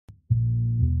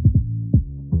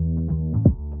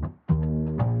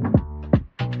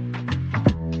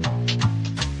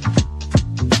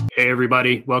Hey,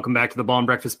 everybody. Welcome back to the Ball and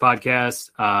Breakfast podcast.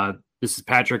 This is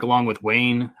Patrick along with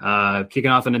Wayne,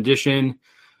 kicking off an edition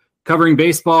covering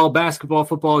baseball, basketball,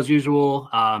 football as usual.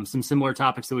 Some similar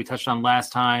topics that we touched on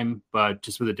last time, but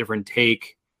just with a different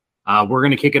take. We're going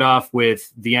to kick it off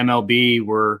with the MLB.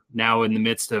 We're now in the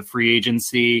midst of free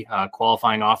agency.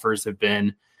 Qualifying offers have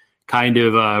been kind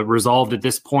of resolved at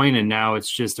this point, and now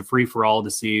it's just a free-for-all to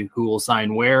see who will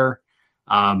sign where.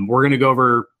 We're going to go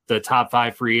over the top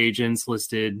 5 free agents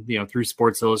listed, through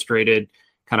Sports Illustrated,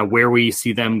 kind of where we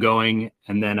see them going.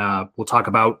 And then we'll talk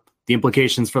about the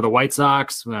implications for the White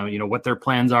Sox, what their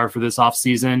plans are for this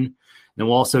offseason. Then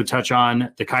we'll also touch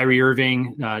on the Kyrie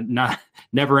Irving,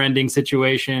 never-ending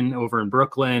situation over in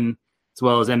Brooklyn, as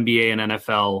well as NBA and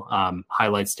NFL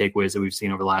highlights, takeaways that we've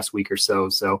seen over the last week or so.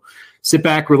 So sit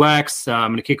back, relax. I'm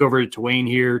going to kick over to Wayne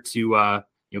here to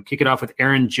kick it off with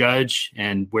Aaron Judge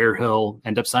and where he'll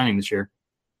end up signing this year.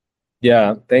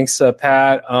 Yeah, thanks,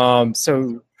 Pat. I want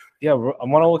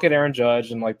to look at Aaron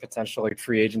Judge and potential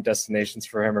free agent destinations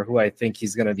for him, or who I think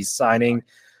he's going to be signing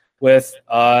with.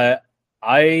 I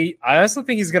also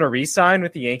think he's going to re-sign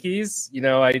with the Yankees.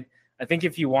 I think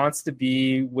if he wants to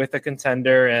be with a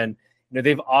contender, and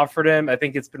they've offered him, I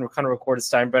think it's been kind of recorded,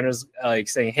 Steinbrenner's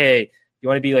saying, "Hey, you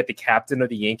want to be the captain of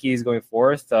the Yankees going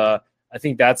forth?" I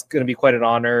think that's going to be quite an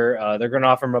honor. They're going to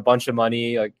offer him a bunch of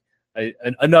money,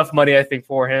 enough money, I think,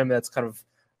 for him. That's kind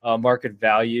of market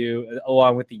value,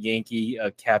 along with the Yankee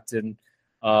captain.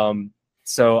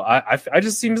 So it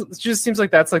just seems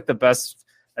like that's the best,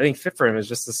 I think, fit for him, is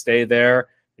just to stay there.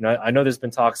 I know there's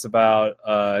been talks about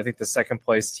I think the second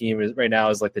place team right now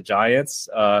is the Giants,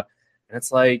 and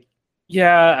it's I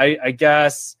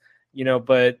guess,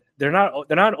 but they're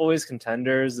not always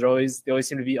contenders. They always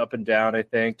seem to be up and down, I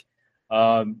think.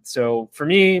 So for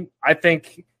me, I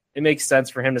think it makes sense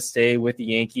for him to stay with the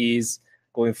Yankees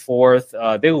going forth.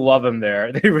 They love him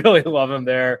there. They really love him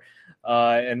there.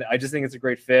 And I just think it's a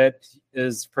great fit.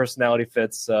 His personality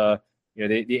fits, the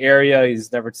area.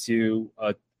 He's never too,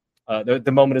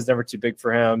 the moment is never too big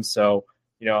for him. So,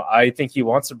 I think he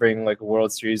wants to bring a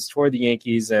World Series toward the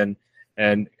Yankees and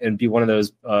be one of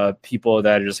those people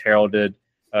that are just heralded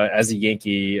as a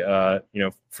Yankee,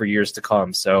 for years to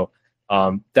come. So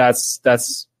that's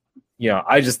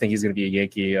I just think he's going to be a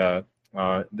Yankee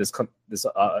this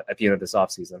at the end of this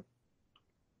offseason.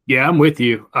 Yeah, I'm with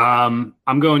you.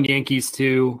 I'm going Yankees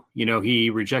too. He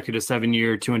rejected a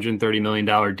 7-year, $230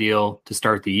 million deal to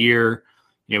start the year.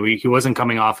 He wasn't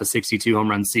coming off a 62 home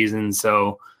run season.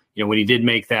 So, when he did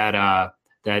make that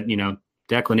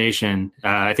declination,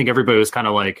 I think everybody was kind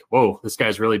of like, whoa, this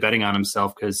guy's really betting on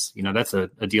himself, because, that's a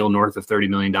deal north of $30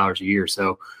 million a year.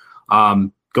 So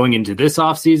going into this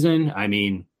offseason, I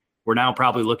mean, we're now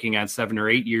probably looking at 7 or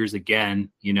 8 years again.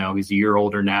 He's a year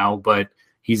older now, but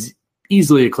he's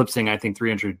easily eclipsing, I think,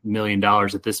 $300 million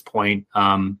at this point.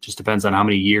 Just depends on how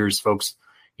many years folks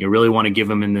really want to give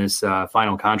him in this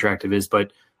final contract of his.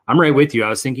 But I'm right with you. I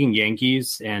was thinking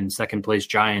Yankees and second place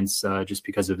Giants, just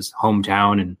because of his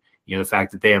hometown and the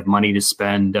fact that they have money to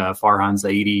spend. Farhan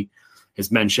Zaidi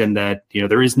has mentioned that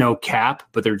there is no cap,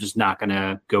 but they're just not going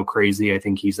to go crazy. I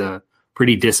think he's a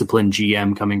pretty disciplined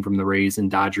GM coming from the Rays and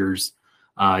Dodgers,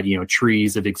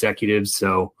 trees of executives.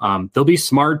 So they'll be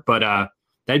smart, but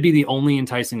that'd be the only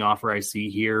enticing offer I see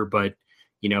here. But,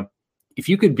 if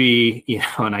you could be,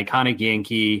 an iconic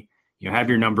Yankee, have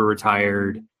your number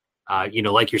retired,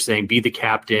 like you're saying, be the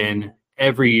captain.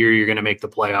 Every year you're going to make the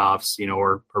playoffs,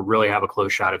 or really have a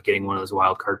close shot of getting one of those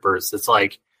wild card berths. It's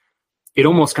it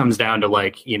almost comes down to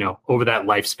over that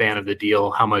lifespan of the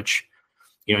deal, how much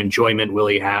enjoyment will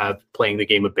he have playing the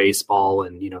game of baseball,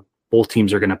 and both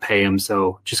teams are going to pay him.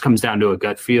 So it just comes down to a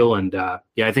gut feel. And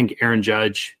I think Aaron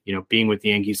Judge, being with the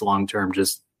Yankees long term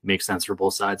just makes sense for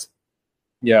both sides.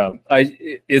 Yeah, I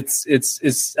think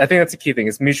that's a key thing.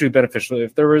 It's mutually beneficial.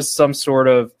 If there was some sort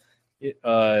of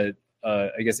I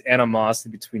guess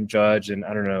animosity between Judge and,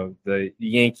 I don't know, the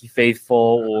Yankee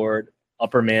faithful or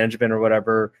upper management or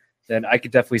whatever, then I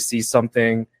could definitely see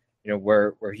something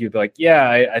where he would be like,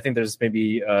 yeah, I think there's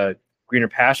maybe greener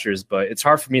pastures, but it's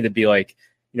hard for me to be like,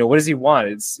 what does he want?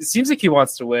 It seems like he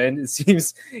wants to win. It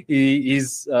seems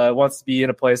he's wants to be in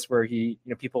a place where he,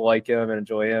 people like him and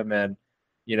enjoy him. And,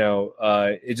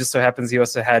 it just so happens he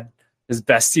also had his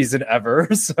best season ever.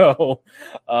 So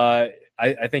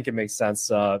I think it makes sense,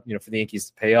 for the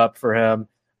Yankees to pay up for him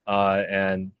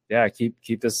and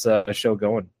keep this show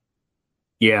going.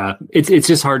 Yeah, it's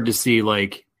just hard to see,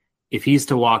 if he's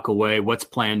to walk away, what's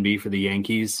plan B for the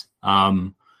Yankees?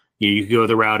 You could go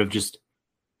the route of just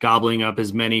gobbling up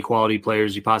as many quality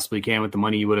players you possibly can with the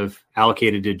money you would have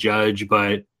allocated to Judge,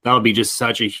 but that would be just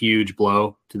such a huge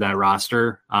blow to that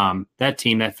roster. That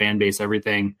team, that fan base,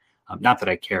 everything. Not that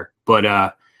I care, but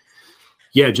I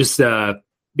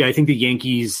think the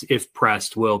Yankees, if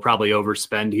pressed, will probably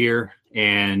overspend here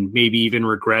and maybe even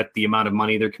regret the amount of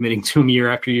money they're committing to him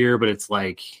year after year. But it's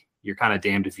like, you're kind of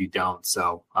damned if you don't.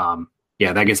 So, I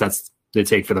guess that's the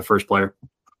take for the first player.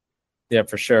 Yeah,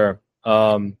 for sure.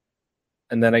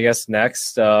 And then I guess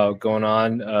next going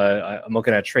on, I'm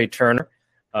looking at Trey Turner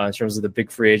in terms of the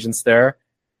big free agents there.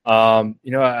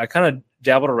 I kind of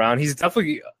dabbled around. He's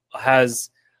definitely has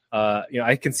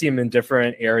I can see him in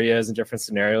different areas and different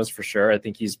scenarios for sure. I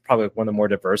think he's probably one of the more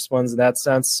diverse ones in that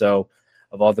sense. So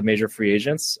of all the major free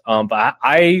agents, but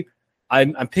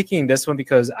I'm picking this one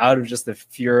because out of just the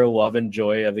pure love and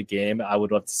joy of the game, I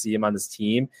would love to see him on this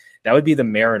team. That would be the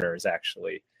Mariners,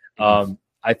 actually.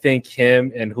 I think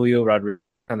him and Julio Rodriguez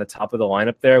on the top of the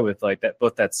lineup there with like that,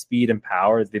 both that speed and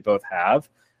power that they both have.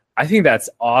 I think that's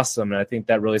awesome, and I think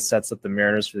that really sets up the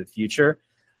Mariners for the future.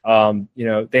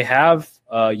 They have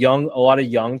a lot of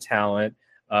young talent,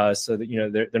 so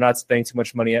that they're not spending too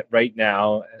much money right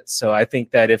now. So I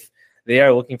think that if they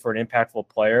are looking for an impactful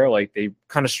player, like they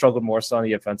kind of struggled more so on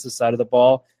the offensive side of the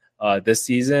ball this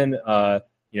season,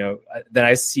 then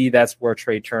I see that's where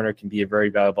Trey Turner can be a very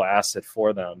valuable asset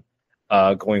for them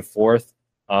going forth.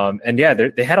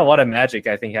 They had a lot of magic,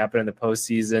 I think, happen in the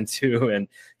postseason too, and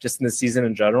just in the season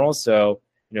in general. So,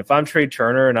 if I'm Trey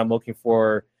Turner and I'm looking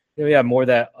for, more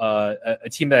that a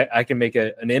team that I can make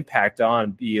an impact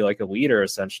on, be like a leader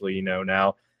essentially,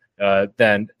 now,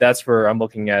 then that's where I'm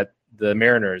looking at the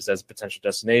Mariners as a potential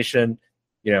destination.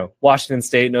 Washington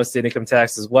State, no state income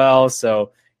tax as well,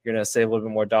 so you're going to save a little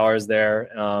bit more dollars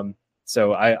there.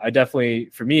 So I definitely,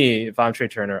 for me, if I'm Trey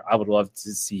Turner, I would love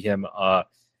to see him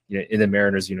in the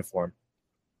Mariners uniform.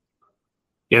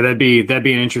 Yeah, that'd be an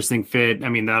interesting fit. I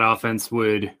mean, that offense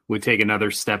would take another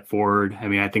step forward. I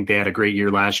mean, I think they had a great year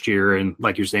last year, and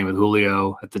like you're saying with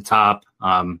Julio at the top,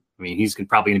 he's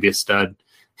probably going to be a stud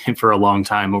for a long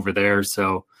time over there.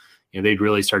 So, they'd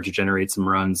really start to generate some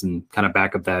runs and kind of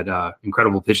back up that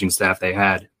incredible pitching staff they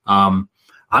had. I'm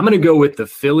going to go with the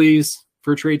Phillies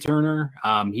for Trey Turner.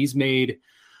 He's made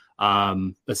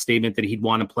a statement that he'd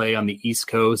want to play on the East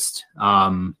Coast.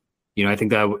 I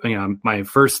think that, my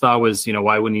first thought was,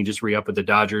 why wouldn't he just re-up with the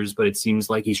Dodgers? But it seems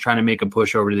like he's trying to make a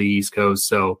push over to the East Coast.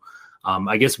 So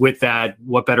I guess with that,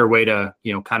 what better way to,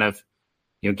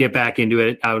 get back into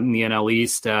it out in the NL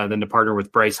East than to partner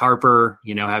with Bryce Harper,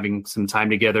 having some time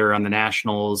together on the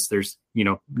Nationals. There's,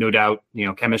 no doubt,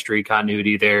 chemistry,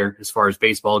 continuity there as far as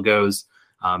baseball goes.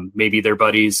 Maybe they're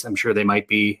buddies. I'm sure they might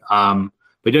be.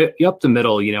 But up the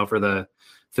middle, for the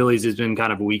Phillies has been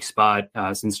kind of a weak spot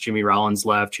since Jimmy Rollins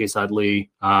left, Chase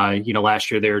Utley.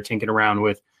 Last year they were tinkering around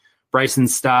with Bryson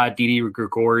Stott, Didi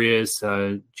Gregorius,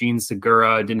 Gene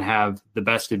Segura. Didn't have the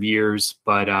best of years,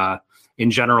 but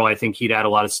in general, I think he'd add a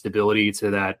lot of stability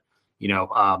to that,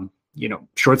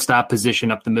 shortstop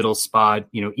position up the middle spot.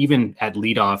 Even at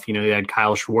leadoff, they had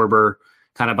Kyle Schwarber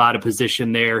kind of out of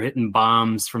position there, hitting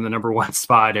bombs from the number one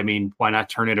spot. I mean, why not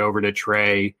turn it over to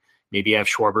Trey? Maybe have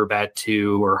Schwarber bat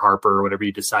 2 or Harper or whatever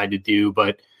you decide to do.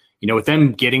 But, with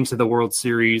them getting to the World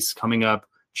Series coming up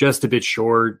just a bit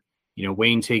short,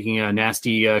 Wayne taking a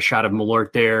nasty shot of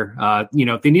Malort there,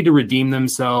 they need to redeem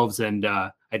themselves. And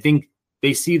I think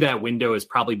they see that window as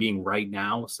probably being right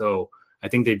now. So I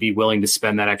think they'd be willing to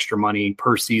spend that extra money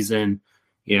per season,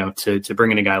 to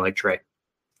bring in a guy like Trey.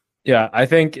 Yeah, I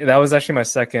think that was actually my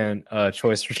second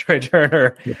choice for Trey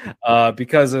Turner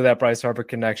because of that Bryce Harper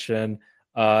connection.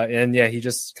 He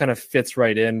just kind of fits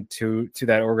right into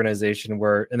that organization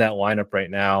where in that lineup right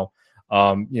now,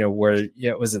 I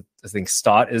think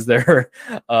Stott is their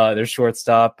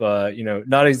shortstop,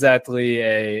 not exactly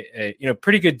a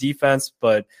pretty good defense,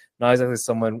 but not exactly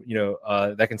someone,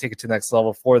 that can take it to the next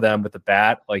level for them with the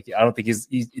bat. Like, I don't think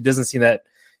he doesn't seem that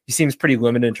he seems pretty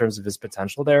limited in terms of his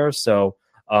potential there. So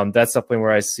that's something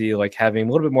where I see like having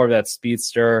a little bit more of that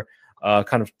speedster,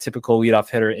 kind of typical leadoff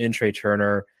hitter in Trey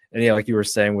Turner. And like you were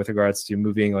saying, with regards to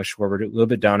moving like Schwarber a little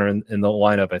bit down in the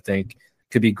lineup, I think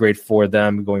could be great for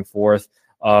them going forth.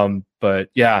 But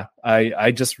yeah,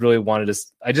 I just really want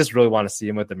to see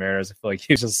him with the Mariners. I feel like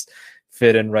he just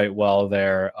fit in right well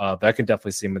there. But I can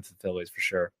definitely see him with the Phillies for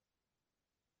sure.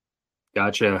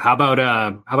 Gotcha. How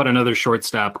about another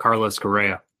shortstop, Carlos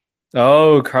Correa?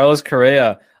 Oh, Carlos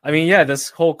Correa. I mean, yeah, this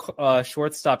whole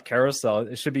shortstop carousel,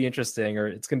 it should be interesting, or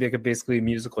it's going to be like basically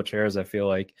musical chairs, I feel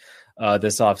like,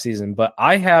 this offseason. But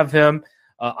I have him.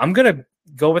 I'm going to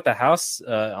go with the house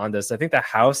on this. I think the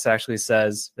house actually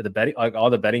says, for the betting, like all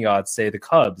the betting odds say the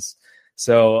Cubs.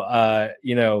 So,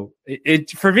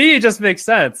 for me, it just makes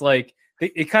sense. Like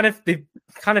it kind of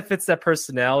fits that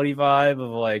personality vibe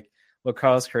of like what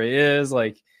Carlos Correa is.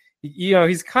 Like,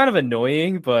 he's kind of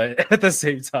annoying, but at the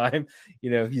same time,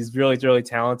 he's really, really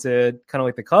talented, kind of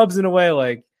like the Cubs in a way.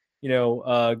 Like,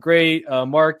 great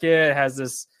market, has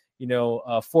this,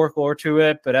 folklore to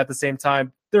it, but at the same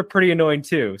time, they're pretty annoying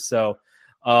too. So,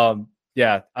 I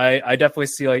definitely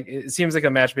see, like, it seems like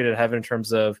a match made in heaven in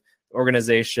terms of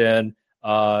organization,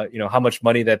 how much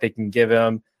money that they can give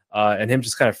him, and him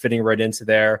just kind of fitting right into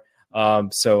there.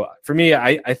 So for me,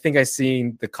 I think I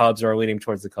seen the Cubs are leaning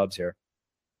towards the Cubs here.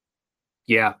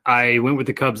 Yeah, I went with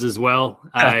the Cubs as well.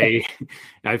 I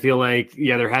feel like,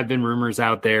 there have been rumors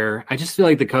out there. I just feel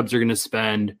like the Cubs are going to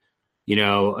spend,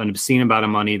 an obscene amount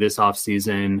of money this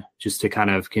offseason just to kind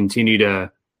of continue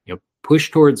to,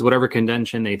 push towards whatever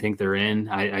contention they think they're in.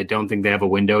 I don't think they have a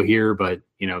window here, but,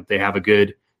 they have a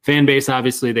good fan base.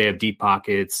 Obviously, they have deep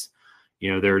pockets.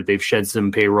 They've shed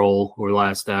some payroll over the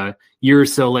last year or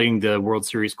so, letting the World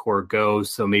Series core go.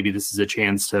 So maybe this is a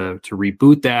chance to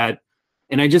reboot that.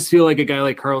 And I just feel like a guy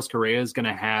like Carlos Correa is going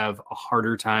to have a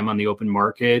harder time on the open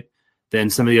market than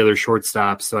some of the other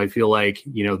shortstops. So I feel like,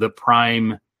 the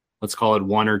prime, let's call it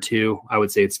 1 or 2. I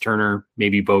would say it's Turner,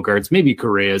 maybe Bogarts, maybe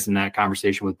Correa's in that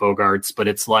conversation with Bogarts. But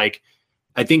it's like,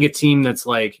 I think a team that's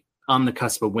like on the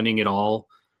cusp of winning it all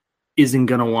isn't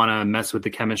going to want to mess with the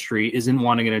chemistry, isn't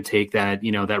wanting to take that,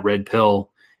 that red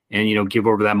pill and, give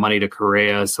over that money to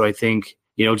Correa. So I think,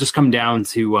 just come down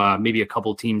to maybe a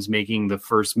couple teams making the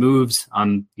first moves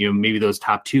on, maybe those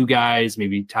top 2 guys,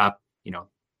 maybe top,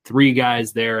 3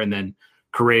 guys there. And then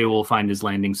Correa will find his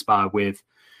landing spot with,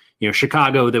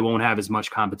 Chicago that won't have as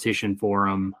much competition for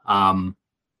him.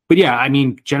 But yeah, I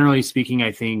mean, generally speaking,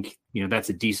 I think, that's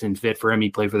a decent fit for him. He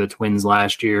played for the Twins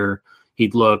last year.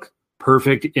 He'd look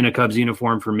perfect in a Cubs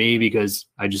uniform for me because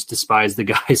I just despise the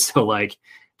guy. So like,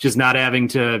 just not having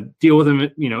to deal with him,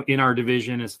 in our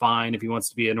division is fine. If he wants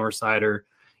to be a Northsider,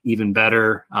 even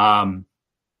better.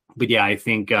 But yeah, I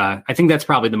think that's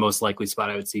probably the most likely spot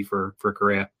I would see for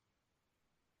Correa.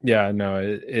 Yeah, no,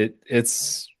 it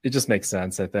just makes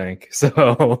sense, I think.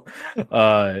 So,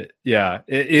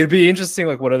 it'd be interesting,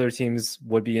 like what other teams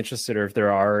would be interested,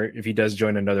 or if he does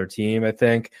join another team. I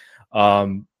think,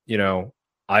 I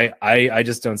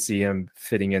just don't see him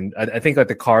fitting in. I think like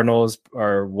the Cardinals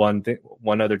are one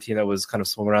other team that was kind of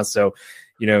swimming around. So,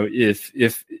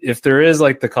 if there is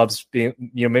like the Cubs being,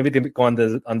 maybe they go on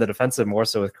the defensive more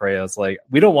so with Correa. It's like,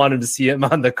 we don't want him to see him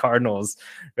on the Cardinals.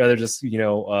 Rather just,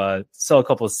 sell a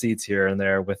couple of seats here and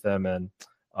there with them and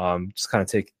just kind of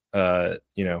take,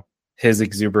 his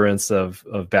exuberance of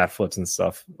bat flips and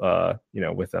stuff,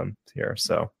 with them here.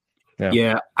 So.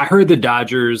 Yeah, I heard the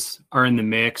Dodgers are in the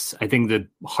mix. I think the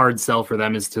hard sell for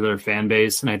them is to their fan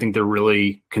base, and I think they're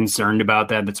really concerned about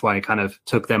that. That's why I kind of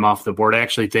took them off the board. I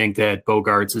actually think that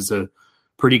Bogarts is a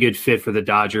pretty good fit for the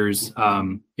Dodgers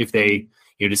if they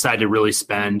decide to really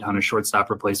spend on a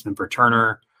shortstop replacement for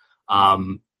Turner.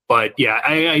 But yeah,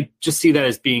 I just see that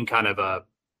as being kind of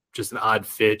just an odd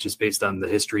fit just based on the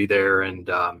history there.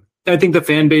 And I think the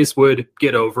fan base would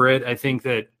get over it. I think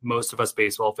that most of us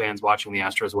baseball fans watching the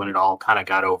Astros win it all kind of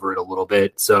got over it a little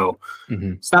bit. So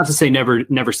It's not to say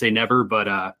never say never,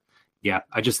 but yeah,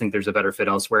 I just think there's a better fit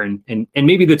elsewhere. And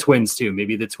maybe the Twins too.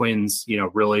 Maybe the Twins,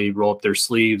 really roll up their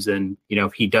sleeves and,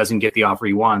 if he doesn't get the offer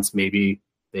he wants, maybe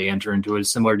they enter into a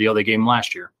similar deal they gave him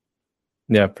last year.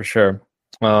 Yeah, for sure.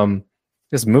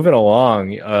 Just moving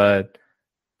along. I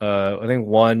think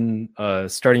one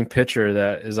starting pitcher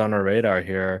that is on our radar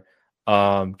here,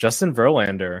 Justin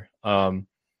Verlander. I'll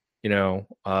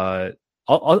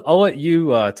let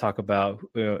you talk about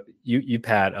you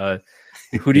Pat.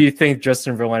 Who do you think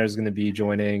Justin Verlander is going to be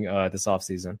joining this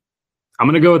offseason? I'm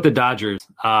going to go with the Dodgers.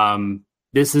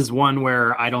 This is one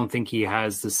where I don't think he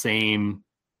has the same,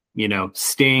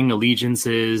 sting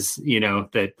allegiances,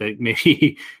 that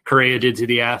maybe Correa did to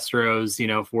the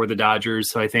Astros, for the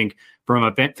Dodgers. So I think from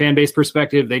a fan base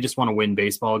perspective, they just want to win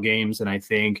baseball games. And I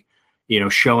think,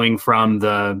 showing from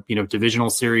the, divisional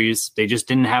series, they just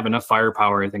didn't have enough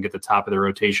firepower, I think, at the top of the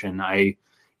rotation. I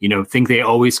think they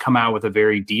always come out with a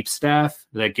very deep staff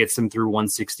that gets them through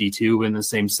 162. In the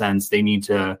same sense, they need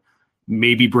to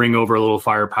maybe bring over a little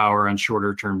firepower on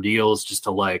shorter term deals just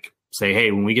to say,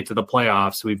 hey, when we get to the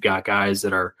playoffs, we've got guys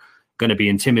that are going to be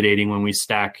intimidating when we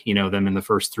stack, them in the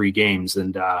first 3 games.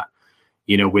 And,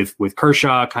 with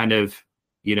Kershaw kind of,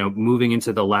 moving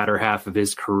into the latter half of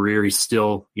his career, he's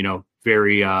still,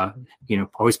 very,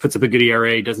 always puts up a good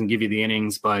ERA, doesn't give you the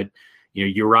innings, but,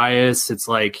 Urias, it's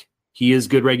like, he is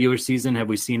good regular season. Have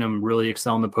we seen him really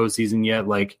excel in the postseason yet?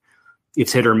 Like,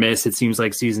 it's hit or miss. It seems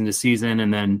like season to season.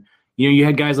 And then, you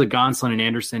had guys like Gonsolin and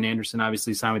Anderson. Anderson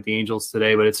obviously signed with the Angels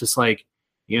today, but it's just like,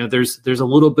 there's a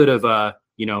little bit of a,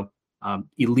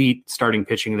 elite starting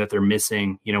pitching that they're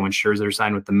missing, when Scherzer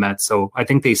signed with the Mets. So I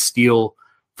think they steal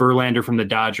Verlander from the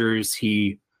Dodgers.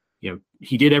 He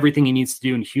did everything he needs to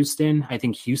do in Houston. I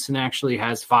think Houston actually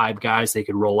has 5 guys they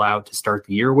could roll out to start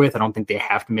the year with. I don't think they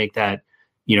have to make that,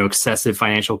 excessive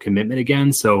financial commitment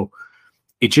again. So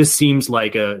it just seems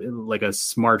like a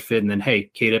smart fit. And then, hey,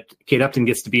 Kate Upton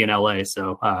gets to be in LA.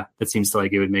 So that seems to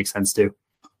like it would make sense too.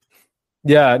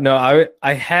 Yeah, no,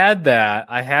 I had that.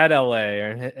 I had LA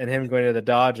and him going to the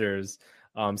Dodgers.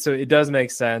 So it does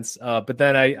make sense. But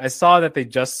then I saw that they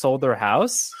just sold their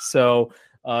house. So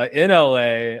in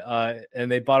LA,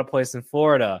 and they bought a place in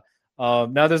Florida.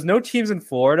 Now there's no teams in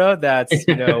Florida that's,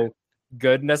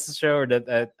 good necessarily, or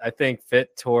that I think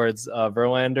fit towards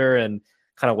Verlander and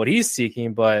kind of what he's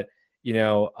seeking. But,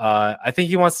 I think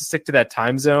he wants to stick to that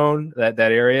time zone, that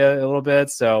area a little bit.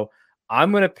 So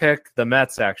I'm going to pick the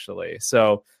Mets actually.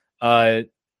 So I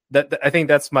think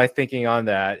that's my thinking on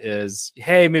that is,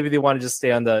 hey, maybe they want to just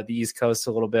stay on the East Coast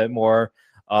a little bit more.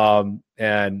 And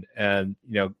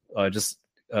just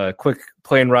a quick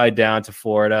plane ride down to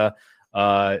Florida,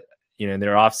 in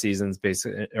their off seasons,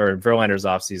 basically, or Verlander's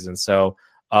off season. So,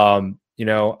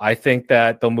 I think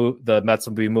that the Mets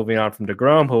will be moving on from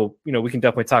DeGrom, who, we can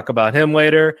definitely talk about him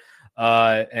later.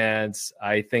 And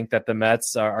I think that the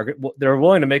Mets they're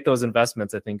willing to make those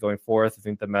investments. I think going forth, I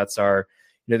think the Mets are,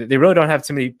 they really don't have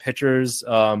too many pitchers,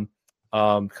 kind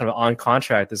of on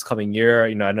contract this coming year.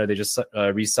 I know they just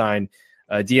re-signed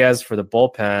Diaz for the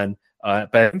bullpen,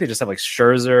 but I think they just have like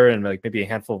Scherzer and like maybe a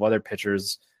handful of other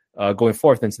pitchers going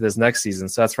forth into this next season.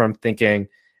 So that's where I'm thinking,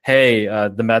 hey,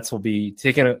 the Mets will be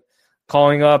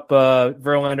calling up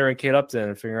Verlander and Kate Upton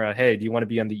and figuring out, hey, do you want to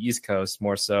be on the East Coast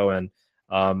more so? And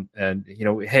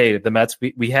hey, the Mets,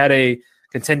 we had a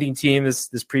contending team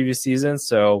this previous season,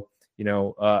 so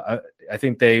I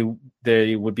think they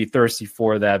would be thirsty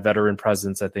for that veteran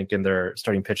presence, I think, in their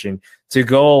starting pitching to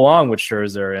go along with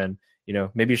Scherzer, and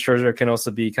maybe Scherzer can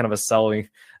also be kind of a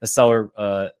seller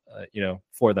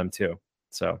for them too.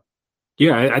 So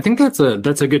yeah, I think that's a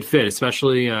good fit,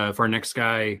 especially if our next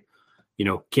guy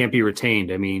can't be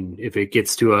retained. I mean, if it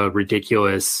gets to a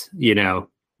ridiculous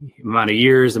amount of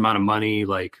years, amount of money,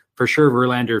 like for sure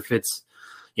Verlander fits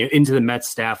into the Mets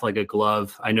staff like a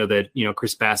glove. I know that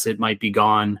Chris Bassett might be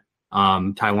gone.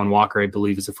 Taijuan Walker, I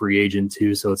believe, is a free agent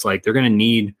too. So it's like they're going to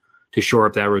need to shore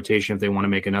up that rotation if they want to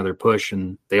make another push.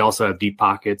 And they also have deep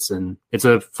pockets, and it's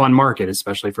a fun market,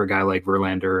 especially for a guy like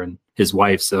Verlander and his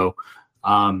wife. So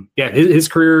his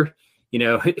career,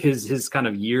 his kind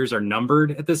of years are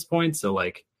numbered at this point. So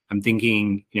like, I'm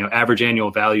thinking, average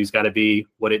annual value's got to be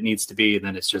what it needs to be. And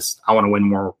then it's just, I want to win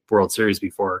more World Series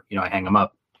before, I hang them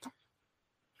up.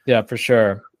 Yeah, for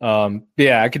sure.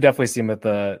 I could definitely see him with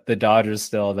the Dodgers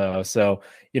still though. So,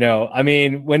 I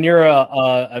mean, when you're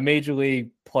a major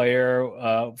league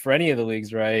player for any of the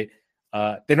leagues, right?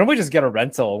 They normally just get a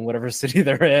rental in whatever city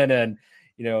they're in. And,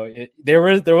 there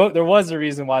was a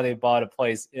reason why they bought a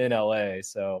place in LA.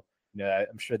 So,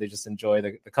 I'm sure they just enjoy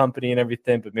the company and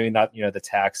everything, but maybe not, the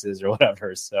taxes or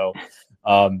whatever. So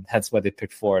hence why they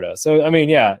picked Florida. So, I mean,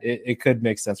 yeah, it could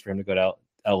make sense for him to go to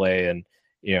LA. And,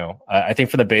 I think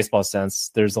for the baseball sense,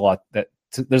 there's a lot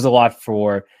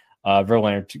for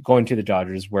Verlander going to the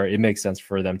Dodgers where it makes sense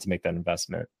for them to make that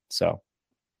investment. So,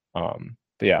 I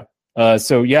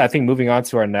think moving on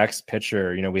to our next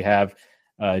pitcher, we have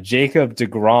Jacob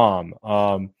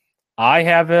deGrom. I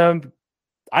have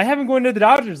him going to the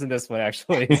Dodgers in this one,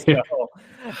 actually. So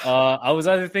I was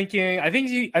either thinking, I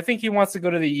think he wants to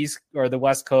go to the East or the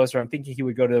West Coast, or I'm thinking he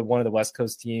would go to one of the West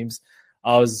Coast teams.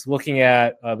 I was looking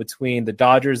at between the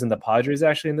Dodgers and the Padres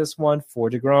actually in this one for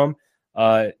deGrom.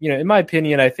 In my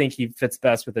opinion, I think he fits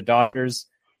best with the Dodgers.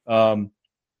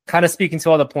 Kind of speaking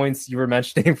to all the points you were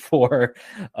mentioning for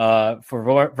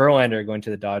Verlander going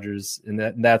to the Dodgers in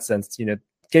that sense,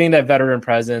 getting that veteran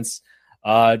presence.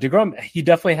 deGrom, he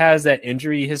definitely has that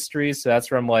injury history, so that's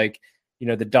where I'm like,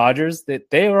 the Dodgers, that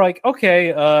they were like,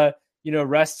 okay,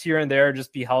 rest here and there,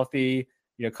 just be healthy,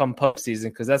 come postseason,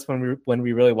 because that's when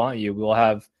we really want you. We'll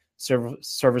have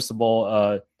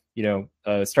serviceable,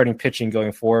 starting pitching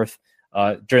going forth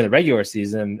during the regular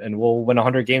season, and we'll win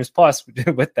 100 games plus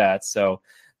with that. So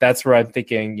that's where I'm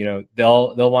thinking,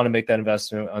 they'll want to make that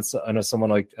investment on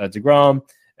someone like deGrom,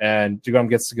 and deGrom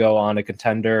gets to go on a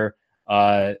contender.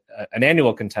 An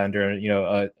annual contender,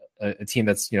 a team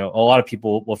that's, a lot of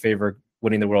people will favor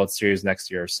winning the World Series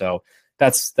next year. So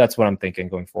that's what I'm thinking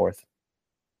going forth.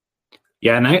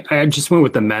 Yeah, and I just went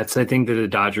with the Mets. I think that the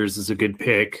Dodgers is a good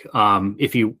pick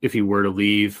if he were to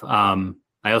leave.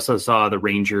 I also saw the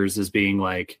Rangers as being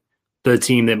like the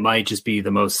team that might just be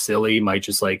the most silly, might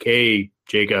just like, hey,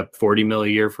 Jacob, 40 mil a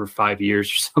year for 5 years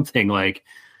or something like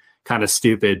kind of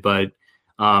stupid. But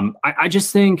I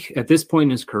just think at this point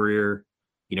in his career,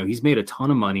 he's made a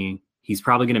ton of money. He's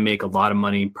probably going to make a lot of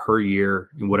money per year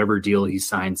in whatever deal he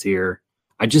signs here.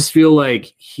 I just feel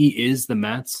like he is the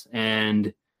Mets,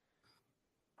 and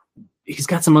he's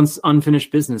got some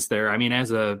unfinished business there. I mean,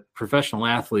 as a professional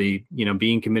athlete,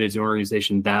 being committed to an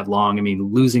organization that long, I mean,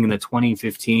 losing in the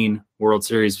 2015 World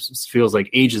Series feels like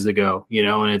ages ago,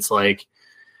 and it's like,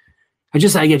 I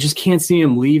just can't see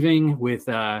him leaving with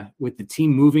the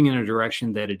team moving in a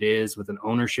direction that it is, with an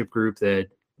ownership group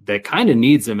that kind of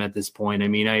needs him at this point. I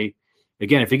mean,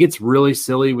 again, if it gets really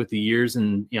silly with the years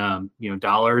and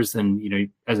dollars, and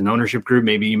as an ownership group,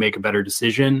 maybe you make a better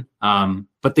decision.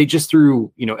 But they just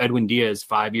threw Edwin Diaz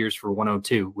 5 years for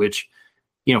 102, which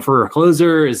for a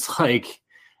closer is like,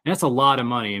 that's a lot of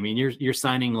money. I mean, you're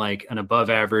signing like an above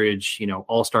average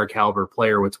all-star caliber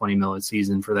player with 20 mil a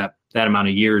season for that amount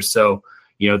of years. So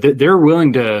they're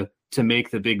willing to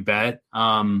make the big bet,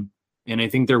 and I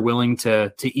think they're willing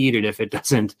to eat it if it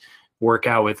doesn't work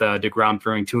out with DeGrom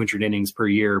throwing 200 innings per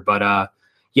year. But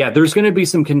there's going to be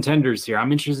some contenders here.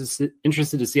 I'm interested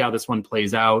to see how this one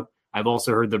plays out. I've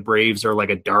also heard the Braves are like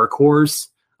a dark horse.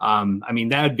 I mean,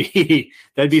 that'd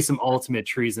be some ultimate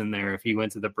treason there if he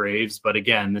went to the Braves. But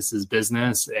again, this is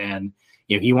business, and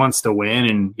he wants to win.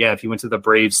 And if he went to the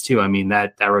Braves too, I mean,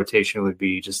 that rotation would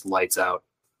be just lights out.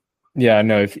 Yeah,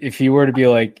 no, if he were to be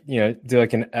like, do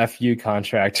like an FU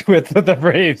contract with the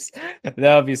Braves,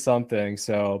 that would be something.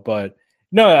 So, but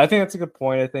no, I think that's a good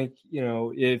point. I think,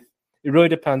 if it really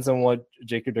depends on what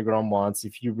Jacob deGrom wants.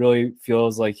 If he really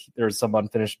feels like there's some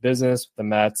unfinished business with the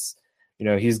Mets,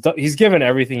 he's given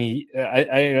everything.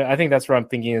 I think that's what I'm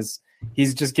thinking is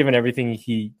he's just given everything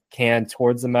he can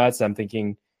towards the Mets. I'm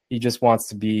thinking he just wants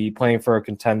to be playing for a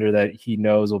contender that he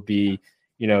knows will be,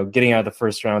 getting out of the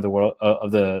first round of the world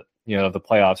of the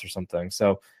playoffs or something.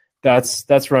 So that's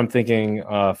what I'm thinking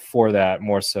for that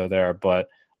more so there. But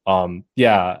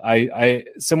I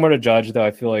similar to Judge though,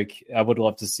 I feel like I would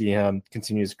love to see him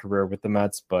continue his career with the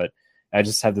Mets, but I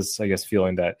just have this, I guess,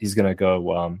 feeling that he's going to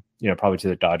go, probably to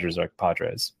the Dodgers or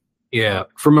Padres. Yeah,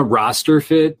 from a roster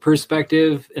fit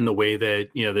perspective, and the way that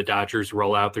the Dodgers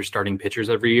roll out their starting pitchers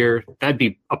every year, that'd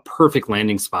be a perfect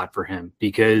landing spot for him,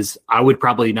 because I would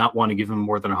probably not want to give him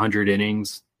more than 100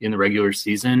 innings in the regular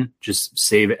season. Just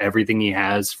save everything he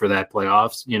has for that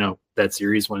playoffs, that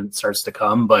series when it starts to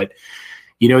come. But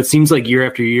it seems like year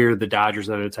after year, the Dodgers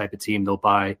are the type of team they'll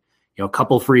buy a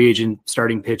couple free agent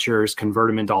starting pitchers, convert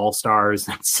them into all-stars.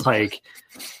 It's like,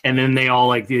 and then they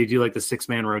do like the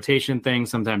 6-man rotation thing.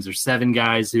 Sometimes there's 7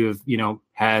 guys who have,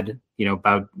 had,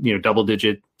 about, double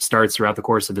digit starts throughout the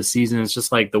course of the season. It's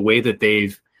just like the way that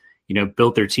they've,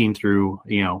 built their team through,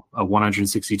 a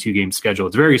 162 game schedule.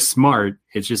 It's very smart.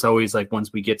 It's just always like,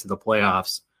 once we get to the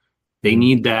playoffs, they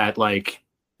need that, like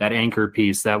that anchor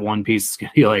piece, that one piece is going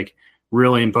to be like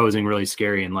really imposing, really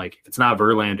scary. And like, if it's not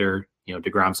Verlander,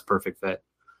 DeGrom's a perfect fit.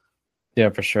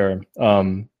 Yeah, for sure.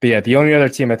 But yeah, the only other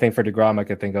team I think for DeGrom I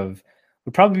could think of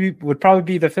would probably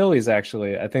be the Phillies.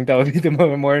 Actually, I think that would be the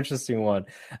more interesting one.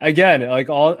 Again, I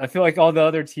feel like all the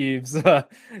other teams, for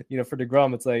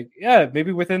DeGrom, it's like, yeah,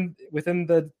 maybe within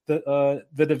the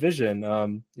division,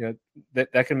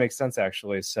 that can make sense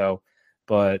actually. So,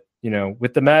 but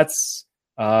with the Mets,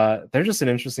 they're just an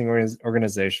interesting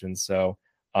organization. So,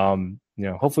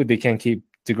 hopefully they can keep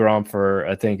DeGrom for,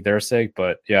 I think, their sake.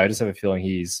 But yeah, I just have a feeling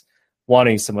he's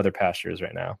wanting some other pastures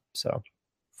right now. So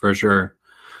for sure.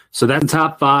 So that's the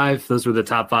top 5. Those were the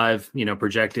top 5,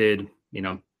 projected,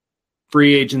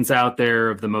 free agents out there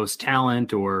of the most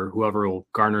talent, or whoever will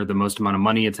garner the most amount of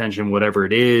money, attention, whatever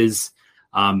it is.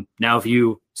 Now, if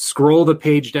you scroll the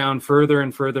page down further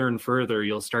and further and further,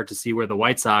 you'll start to see where the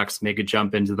White Sox make a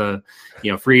jump into the,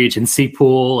 free agency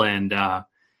pool. And,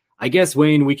 I guess,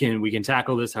 Wayne, we can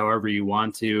tackle this however you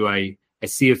want to. I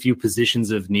see a few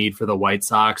positions of need for the White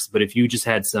Sox, but if you just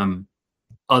had some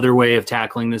other way of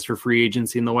tackling this for free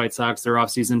agency in the White Sox, their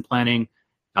offseason planning,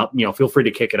 feel free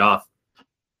to kick it off.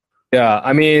 Yeah,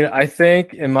 I mean, I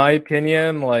think, in my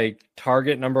opinion, like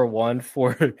target number 1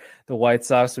 for the White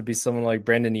Sox would be someone like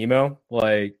Brandon Nimmo.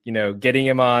 Like, getting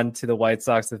him on to the White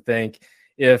Sox to think,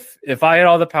 if I had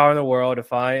all the power in the world,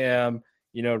 if I am,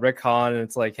 Rick Hahn, and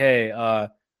it's like, hey, I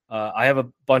have a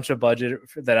bunch of budget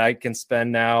that I can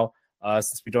spend now,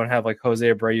 since we don't have like Jose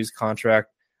Abreu's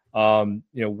contract.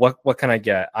 What can I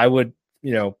get? I would,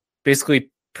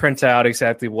 basically print out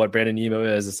exactly what Brandon Nimmo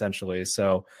is essentially.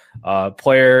 So,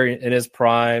 player in his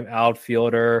prime,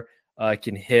 outfielder,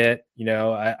 can hit.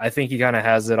 I think he kind of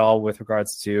has it all with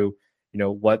regards to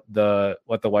what the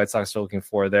White Sox are looking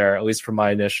for there, at least from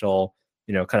my initial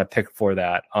kind of pick for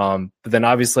that. But then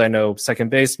obviously I know second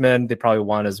baseman they probably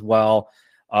want as well.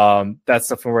 That's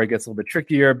something where it gets a little bit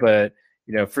trickier, but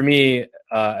for me,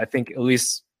 I think at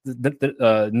least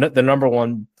the number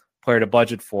one player to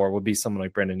budget for would be someone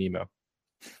like Brandon Nimmo.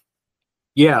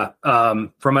 Yeah,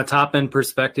 from a top end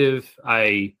perspective,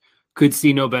 I could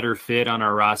see no better fit on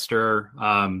our roster.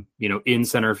 In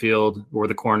center field or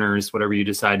the corners, whatever you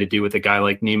decide to do with a guy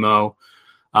like Nimmo.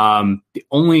 The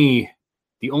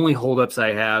only holdups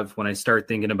I have when I start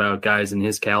thinking about guys in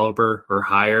his caliber or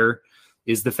higher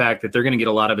is the fact that they're going to get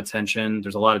a lot of attention.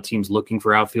 There's a lot of teams looking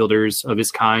for outfielders of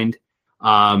his kind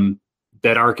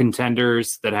that are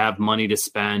contenders that have money to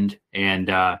spend.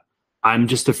 And I'm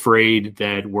just afraid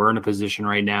that we're in a position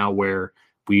right now where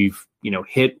we've,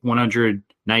 hit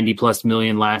 190 plus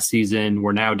million last season.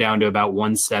 We're now down to about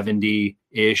 170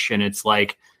 ish. And it's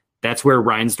like, that's where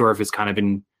Reinsdorf has kind of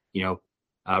been,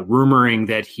 rumoring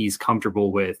that he's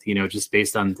comfortable with, just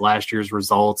based on last year's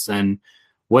results and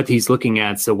what he's looking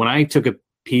at. So when I took a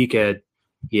peek at,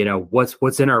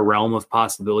 what's in our realm of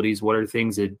possibilities, what are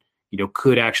things that,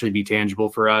 could actually be tangible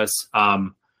for us.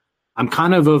 I'm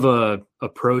kind of a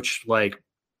approach like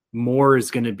more is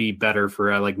going to be better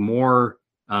for like more,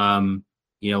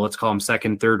 let's call them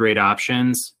second, third rate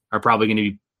options are probably going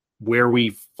to be where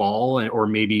we fall, or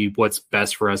maybe what's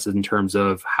best for us in terms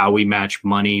of how we match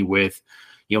money with,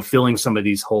 filling some of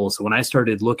these holes. So when I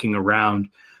started looking around,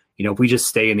 if we just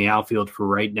stay in the outfield for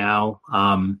right now,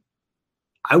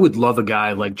 I would love a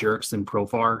guy like Jurickson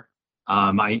Profar.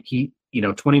 He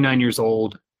 29 years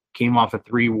old, came off a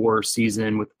 3-WAR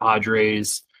season with the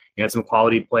Padres. He had some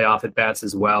quality playoff at bats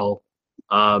as well.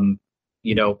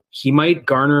 He might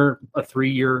garner a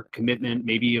 3-year commitment,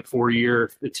 maybe a 4-year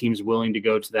if the team's willing to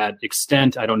go to that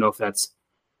extent. I don't know if that's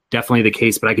definitely the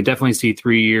case, but I could definitely see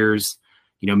 3 years.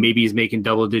 Maybe he's making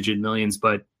double-digit millions,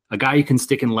 but a guy you can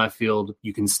stick in left field,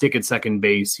 you can stick at second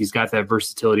base. He's got that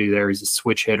versatility there. He's a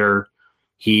switch hitter.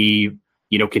 He,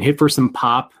 can hit for some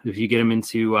pop if you get him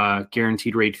into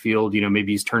guaranteed rate field.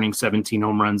 Maybe he's turning 17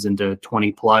 home runs into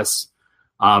 20 plus.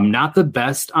 Not the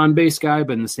best on base guy,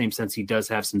 but in the same sense, he does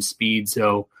have some speed.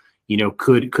 So,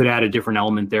 could add a different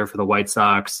element there for the White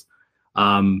Sox.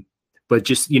 But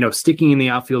just, sticking in the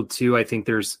outfield too, I think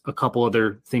there's a couple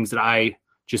other things that I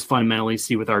just fundamentally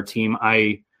see with our team.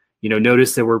 I,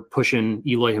 notice that we're pushing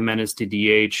Eloy Jimenez to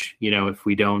DH, if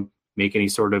we don't make any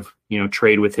sort of,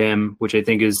 trade with him, which I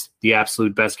think is the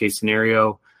absolute best case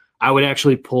scenario. I would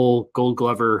actually pull Gold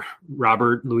Glover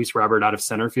Luis Robert out of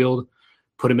center field,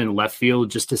 put him in left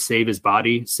field just to save his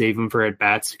body, save him for at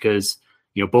bats, because,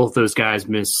 both those guys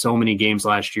missed so many games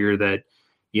last year that,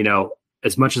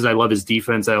 as much as I love his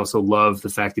defense, I also love the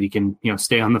fact that he can,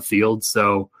 stay on the field.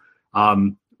 So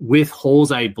with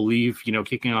holes, I believe,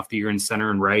 kicking off the year in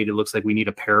center and right, it looks like we need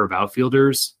a pair of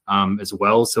outfielders as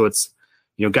well. So it's,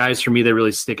 guys for me that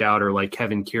really stick out are like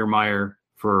Kevin Kiermaier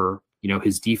for,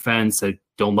 his defense. I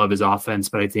don't love his offense,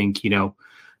 but I think,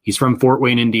 he's from Fort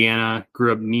Wayne, Indiana,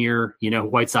 grew up near,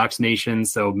 White Sox Nation.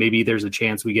 So maybe there's a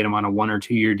chance we get him on a 1 or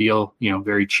 2 year deal,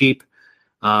 very cheap.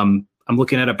 I'm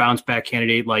looking at a bounce back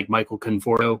candidate like Michael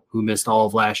Conforto, who missed all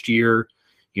of last year.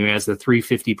 He has the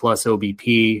 350 plus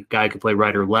OBP. Guy could play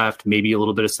right or left, maybe a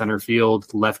little bit of center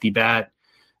field, lefty bat.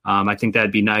 I think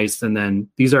that'd be nice. And then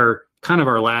these are kind of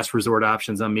our last resort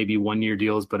options on maybe 1 year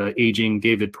deals, but aging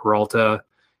David Peralta,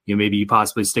 maybe you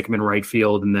possibly stick him in right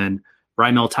field. And then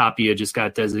Raimel Tapia just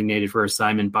got designated for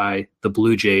assignment by the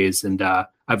Blue Jays. And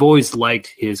I've always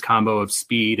liked his combo of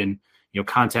speed and,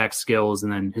 contact skills,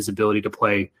 and then his ability to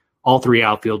play all 3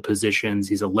 outfield positions.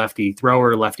 He's a lefty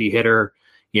thrower, lefty hitter,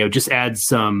 just adds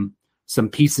some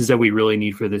pieces that we really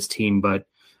need for this team. But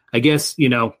I guess,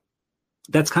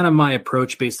 that's kind of my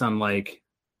approach based on like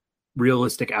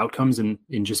realistic outcomes and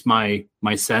in just my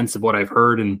sense of what I've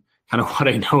heard and kind of what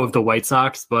I know of the White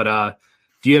Sox. But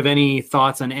do you have any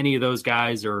thoughts on any of those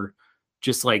guys, or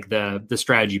just like the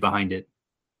strategy behind it?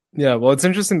 Yeah, well, it's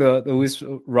interesting the Luis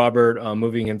Robert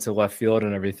moving into left field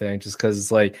and everything, just because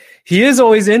like he is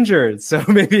always injured. So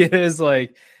maybe it is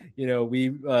like,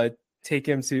 we take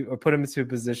him to or put him into a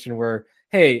position where,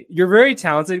 hey, you're very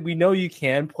talented. We know you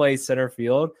can play center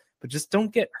field, but just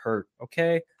don't get hurt.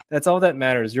 Okay. That's all that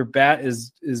matters. Your bat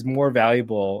is more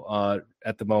valuable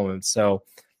at the moment. So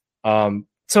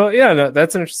yeah,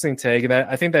 that's an interesting take. And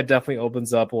I think that definitely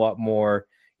opens up a lot more,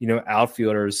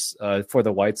 outfielders for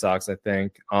the White Sox, I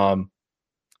think.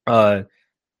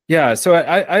 Yeah. So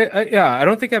I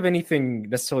don't think I have anything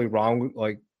necessarily wrong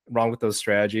with those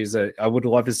strategies. I would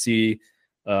love to see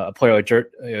a player like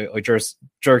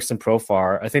Jurickson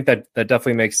Profar. I think that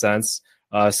definitely makes sense.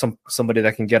 Somebody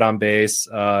that can get on base,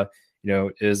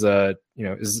 is and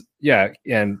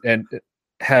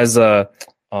has a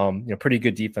pretty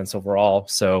good defense overall.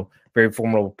 So very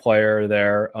formidable player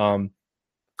there.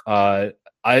 I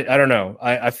don't know.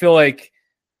 I feel like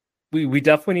we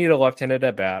definitely need a left-handed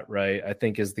at bat, right? I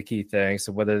think is the key thing.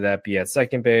 So whether that be at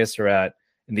second base or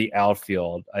in the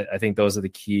outfield, I think those are the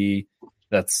key.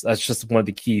 That's just one of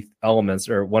the key elements,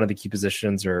 or one of the key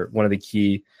positions, or one of the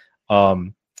key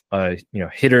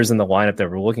hitters in the lineup that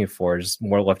we're looking for. Just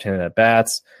more left-handed at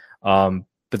bats. But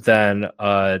then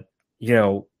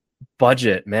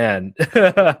budget, man.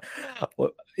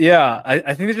 Yeah,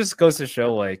 I think it just goes to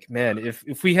show, like, man,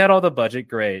 if we had all the budget,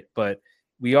 great, but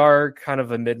we are kind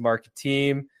of a mid-market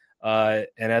team, and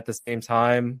at the same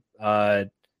time,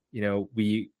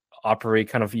 we operate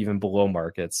kind of even below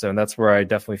market. So, and that's where I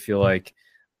definitely feel like,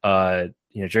 Jerry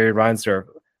Reinsdorf.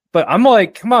 But I'm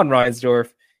like, come on,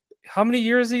 Reinsdorf, how many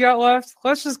years he got left?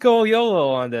 Let's just go YOLO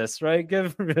on this, right?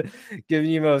 Give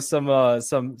Nemo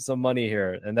some money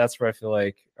here, and that's where I feel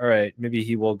like, all right, maybe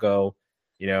he will go,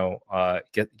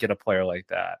 get a player like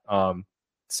that.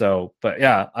 But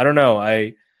yeah, I don't know.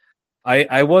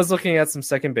 I was looking at some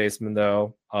second basemen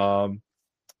though,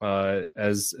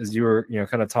 as you were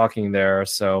kind of talking there.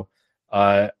 So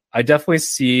I definitely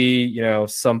see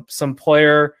some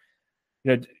player.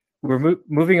 We're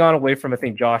moving on away from, I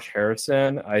think, Josh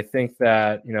Harrison. I think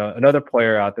that another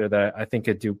player out there that I think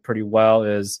could do pretty well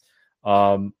is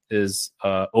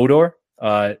Odor.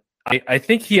 I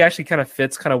think he actually kind of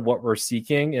fits kind of what we're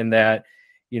seeking, in that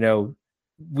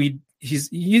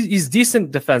he's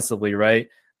decent defensively, right?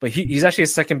 But he's actually a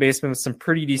second baseman with some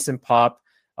pretty decent pop.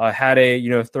 Had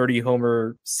a 30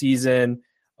 homer season,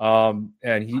 and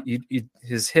he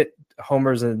has hit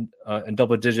homers in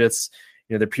double digits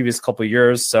the previous couple of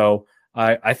years. So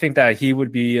I think that he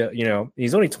would be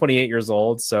he's only 28 years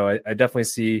old, so I definitely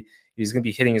see he's going to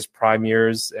be hitting his prime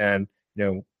years, and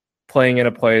playing in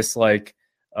a place like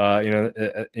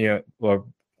or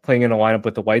playing in a lineup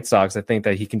with the White Sox. I think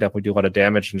that he can definitely do a lot of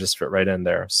damage and just fit right in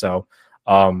there. So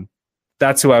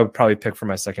that's who I would probably pick for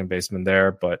my second baseman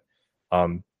there. But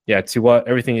to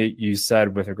everything you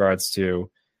said with regards to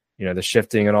the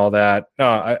shifting and all that,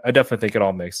 no, I definitely think it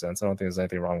all makes sense. I don't think there's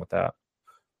anything wrong with that.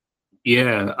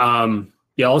 Yeah.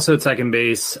 Also at second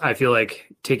base, I feel like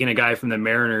taking a guy from the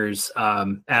Mariners,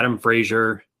 Adam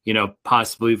Frazier,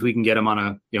 possibly if we can get him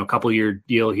on a couple year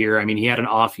deal here. I mean, he had an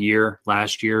off year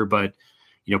last year, but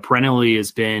perennially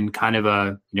has been kind of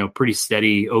a pretty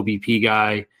steady OBP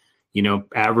guy.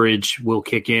 Average will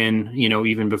kick in,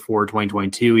 even before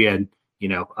 2022. He had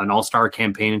an all-star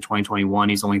campaign in 2021.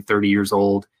 He's only 30 years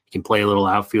old. He can play a little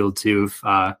outfield too if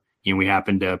we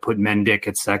happen to put Mendick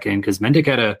at second, because Mendick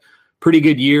had a pretty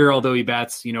good year, although he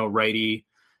bats righty.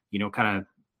 Kind of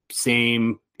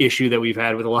same issue that we've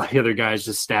had with a lot of the other guys,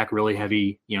 just stack really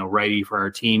heavy righty for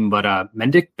our team. But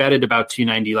Mendick batted about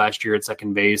 290 last year at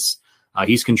second base.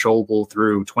 He's controllable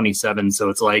through 27, so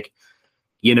it's like,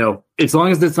 as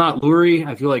long as it's not Lurie,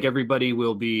 I feel like everybody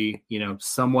will be,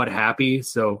 somewhat happy.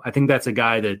 So I think that's a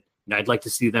guy that I'd like to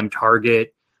see them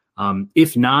target.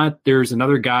 If not, there's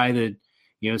another guy that,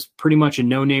 is pretty much a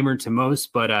no-namer to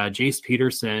most, but Jace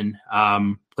Peterson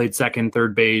played second,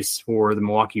 third base for the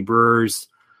Milwaukee Brewers.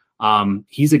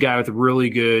 He's a guy with really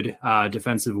good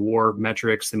defensive WAR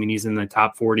metrics. I mean, he's in the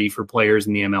top 40 for players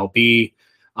in the MLB.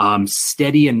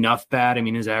 Steady enough bat. I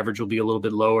mean, his average will be a little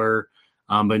bit lower.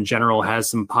 But in general has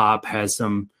some pop, has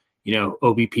some,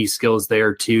 OBP skills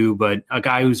there too. But a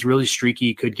guy who's really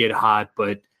streaky, could get hot.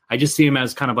 But I just see him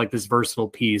as kind of like this versatile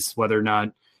piece, whether or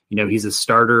not, he's a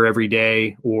starter every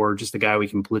day or just a guy we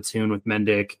can platoon with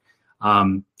Mendick.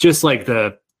 Just like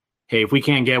hey, if we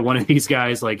can't get one of these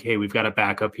guys, like, hey, we've got a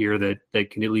backup here that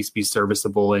can at least be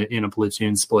serviceable in a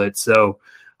platoon split. So,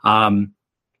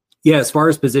 as far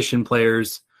as position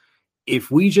players,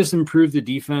 if we just improve the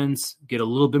defense, get a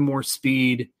little bit more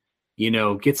speed,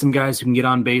 get some guys who can get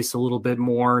on base a little bit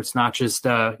more. It's not just,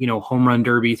 home run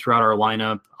derby throughout our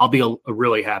lineup. I'll be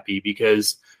really happy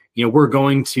because, we're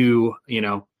going to,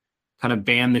 kind of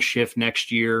ban the shift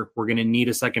next year. We're going to need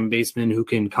a second baseman who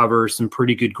can cover some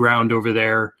pretty good ground over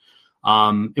there.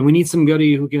 And we need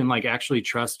somebody who can actually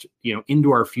trust, into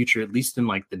our future, at least in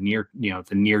the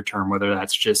near term, whether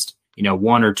that's just,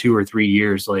 1 or 2 or 3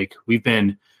 years. Like we've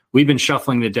been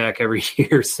shuffling the deck every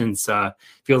year since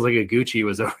feels like Iguchi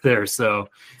was over there. So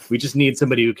we just need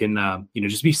somebody who can,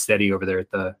 just be steady over there at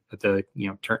the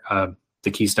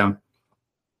Keystone.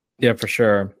 Yeah, for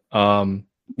sure. And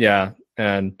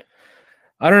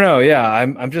I don't know. Yeah,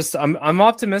 I'm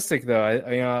optimistic though.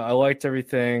 I liked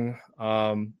everything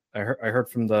I heard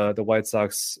from the White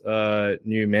Sox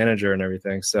new manager and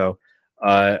everything. So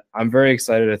I'm very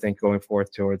excited. I think going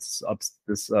forth towards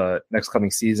this next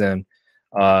coming season.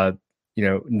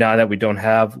 Now that we don't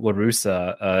have La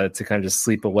Russa to kind of just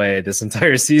sleep away this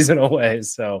entire season away.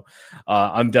 So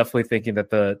I'm definitely thinking that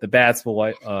the bats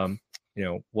will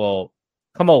will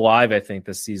come alive, I think,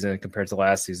 this season compared to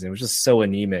last season. It was just so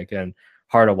anemic and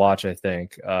hard to watch, I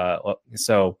think. And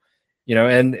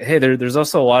hey, there's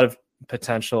also a lot of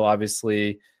potential,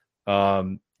 obviously,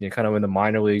 kind of in the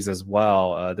minor leagues as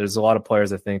well. There's a lot of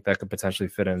players I think that could potentially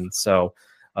fit in. So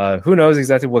who knows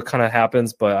exactly what kind of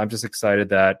happens, but I'm just excited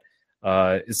that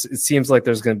it seems like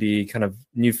there's going to be kind of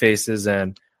new faces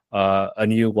and a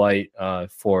new light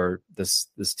for this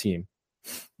team.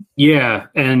 Yeah,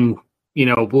 and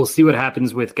we'll see what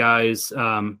happens with guys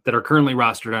that are currently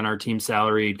rostered on our team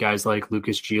salary, guys like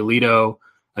Lucas Giolito,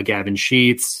 Gavin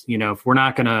Sheets. If we're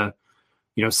not going to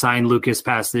sign Lucas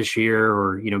past this year,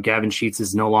 or Gavin Sheets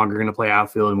is no longer going to play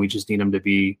outfield and we just need him to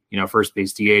be first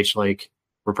base DH, like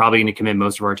we're probably going to commit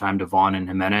most of our time to Vaughn and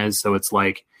Jimenez. So it's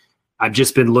like I've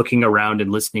just been looking around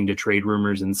and listening to trade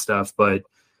rumors and stuff, but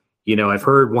I've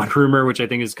heard one rumor which I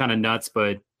think is kind of nuts,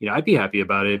 but I'd be happy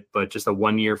about it. But just a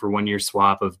 1 year for 1 year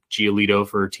swap of Giolito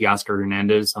for Teoscar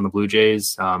Hernandez on the Blue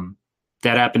Jays,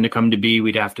 that happened to come to be.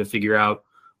 We'd have to figure out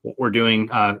what we're doing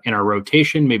in our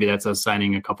rotation. Maybe that's us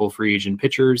signing a couple free agent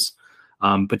pitchers,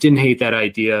 but didn't hate that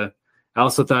idea. I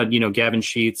also thought, Gavin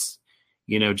Sheets,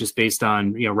 just based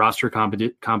on, roster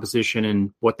composition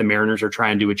and what the Mariners are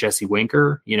trying to do with Jesse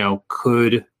Winker,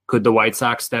 could the White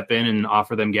Sox step in and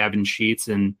offer them Gavin Sheets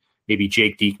and maybe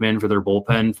Jake Diekman for their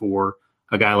bullpen for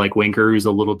a guy like Winker, who's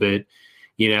a little bit,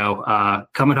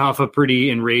 coming off a pretty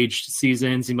enraged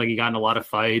season. Seemed like he got in a lot of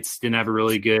fights, didn't have a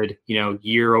really good,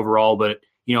 year overall, but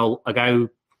a guy who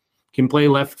can play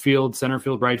left field, center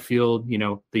field, right field.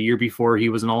 The year before he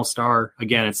was an all-star.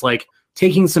 Again, it's like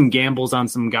taking some gambles on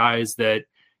some guys that,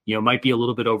 might be a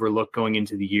little bit overlooked going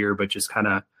into the year, but just kind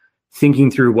of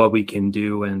thinking through what we can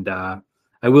do. And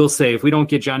I will say, if we don't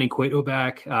get Johnny Cueto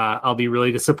back, I'll be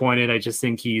really disappointed. I just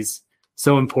think he's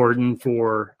so important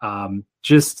for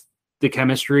just the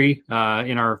chemistry in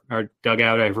our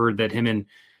dugout. I've heard that him and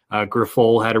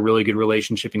Grifol had a really good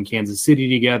relationship in Kansas City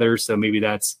together. So maybe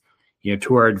that's,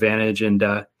 to our advantage. And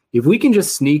if we can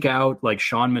just sneak out like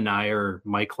Sean Manaea or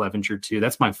Mike Clevenger too,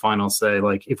 that's my final say.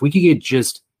 Like if we could get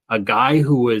just a guy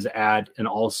who was at an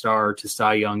all-star to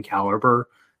Cy Young caliber,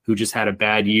 who just had a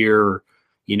bad year, or,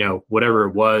 whatever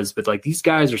it was. But like these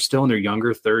guys are still in their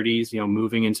younger 30s,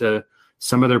 moving into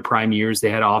some of their prime years. They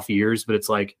had off years, but it's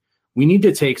like, we need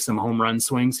to take some home run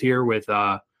swings here with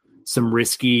some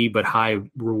risky but high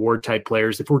reward type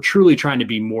players if we're truly trying to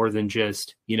be more than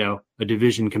just, a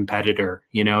division competitor.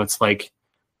 It's like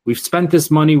we've spent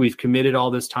this money, we've committed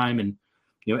all this time and,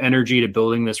 energy to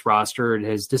building this roster. It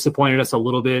has disappointed us a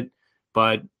little bit,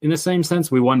 but in the same sense,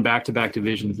 we won back-to-back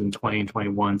divisions in 20 and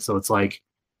 21. So it's like,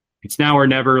 it's now or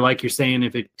never, like you're saying.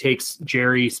 If it takes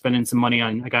Jerry spending some money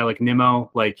on a guy like Nimmo,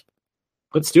 like,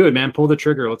 let's do it, man. Pull the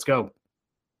trigger. Let's go.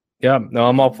 Yeah, no,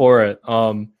 I'm all for it.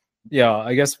 Yeah,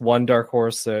 I guess one dark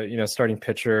horse, starting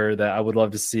pitcher that I would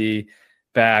love to see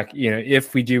back,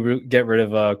 if we do get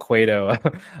rid of Cueto,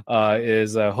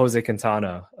 is Jose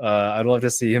Quintana. I'd love to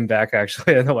see him back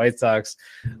actually in the White Sox.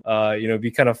 It'd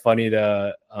be kind of funny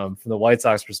to, from the White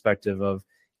Sox perspective of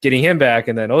getting him back,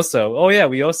 and then also,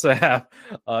 we also have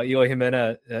Eloy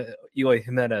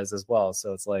Jimenez as well.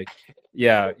 So it's like,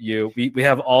 yeah, we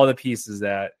have all the pieces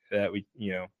that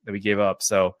we gave up.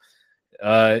 So.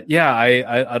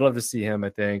 I'd love to see him, I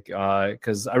think,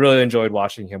 because I really enjoyed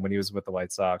watching him when he was with the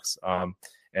White Sox.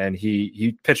 And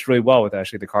he pitched really well with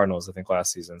actually the Cardinals, I think,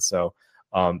 last season. So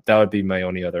that would be my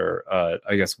only other,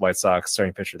 White Sox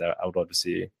starting pitcher that I would love to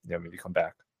see, maybe come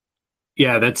back.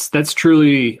 Yeah, that's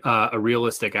truly a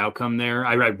realistic outcome there.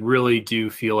 I really do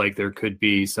feel like there could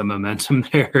be some momentum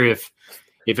there if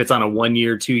it's on a 1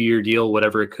 year, 2 year deal,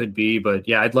 whatever it could be. But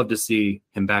yeah, I'd love to see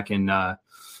him back in the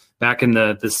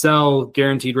cell,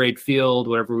 guaranteed rate field,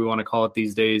 whatever we want to call it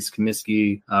these days,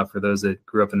 Comiskey, for those that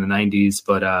grew up in the 90s.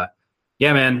 But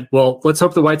yeah, man, well, let's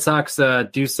hope the White Sox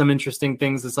do some interesting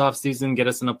things this offseason, get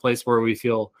us in a place where we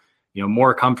feel,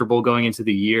 more comfortable going into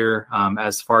the year.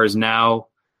 As far as now,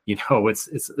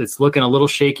 it's looking a little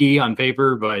shaky on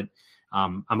paper, but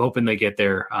I'm hoping they get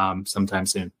there sometime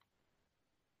soon.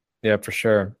 Yeah, for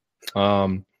sure.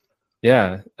 I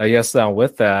guess now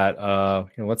with that,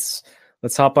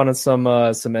 let's hop on some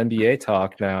NBA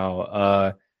talk now.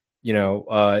 Are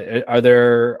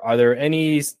there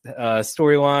any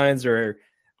storylines, or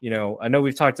I know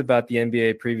we've talked about the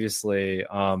NBA previously.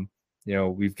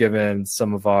 We've given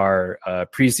some of our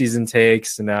preseason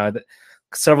takes, and now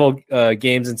several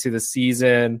games into the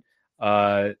season,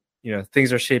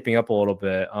 things are shaping up a little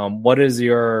bit. What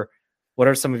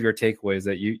are some of your takeaways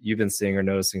that you've been seeing or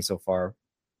noticing so far?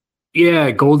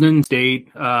 Yeah, Golden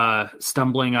State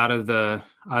stumbling out of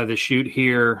the chute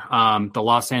here. The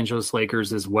Los Angeles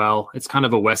Lakers as well. It's kind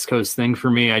of a West Coast thing for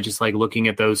me. I just like looking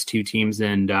at those two teams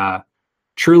and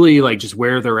truly like just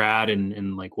where they're at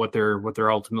and like what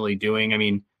they're ultimately doing. I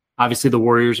mean, obviously the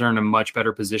Warriors are in a much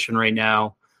better position right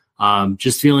now.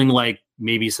 Just feeling like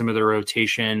maybe some of the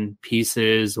rotation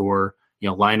pieces or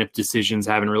lineup decisions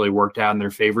haven't really worked out in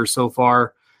their favor so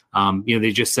far.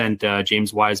 They just sent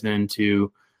James Wiseman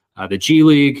to the G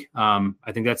League.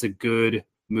 I think that's a good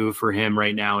move for him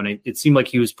right now, and it seemed like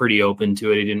he was pretty open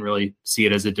to it. He didn't really see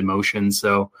it as a demotion,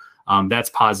 so that's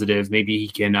positive. Maybe he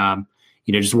can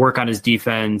just work on his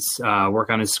defense, work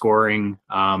on his scoring,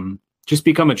 just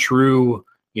become a true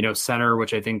center,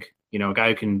 which I think a guy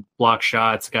who can block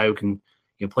shots, a guy who can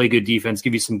play good defense,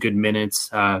 give you some good minutes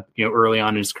early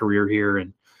on in his career here,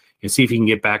 and see if he can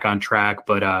get back on track.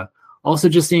 But also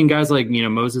just seeing guys like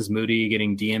Moses Moody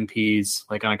getting DMPs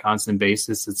like on a constant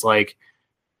basis. It's like,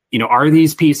 are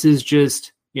these pieces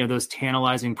just those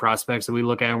tantalizing prospects that we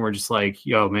look at and we're just like,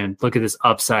 yo, man, look at this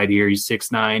upside here. He's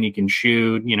 6'9", he can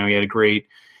shoot. He had a great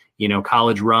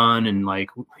college run, and like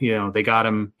they got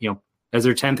him as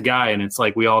their 10th guy, and it's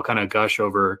like we all kind of gush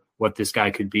over what this guy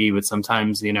could be, but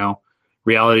sometimes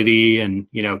reality and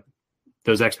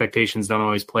those expectations don't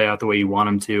always play out the way you want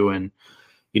them to, and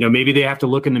maybe they have to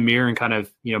look in the mirror and kind of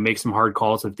make some hard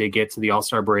calls if they get to the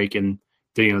All-Star break and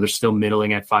they're still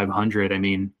middling at 500. I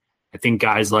mean, I think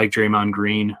guys like Draymond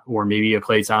Green or maybe a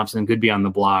Klay Thompson could be on the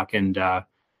block, and I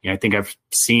think I've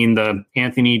seen the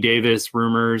Anthony Davis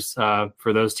rumors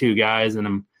for those two guys,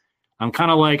 and I'm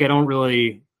kind of like I don't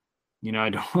really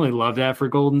love that for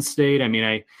Golden State. I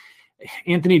mean,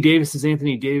 Anthony Davis is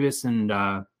Anthony Davis, and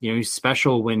he's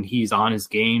special when he's on his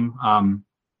game.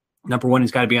 Number one,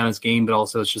 he's got to be on his game, but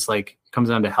also it's just like it comes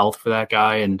down to health for that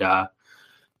guy, and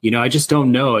I just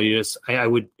don't know.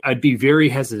 I'd be very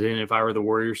hesitant if I were the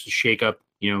Warriors to shake up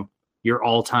your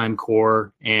all-time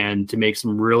core and to make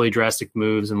some really drastic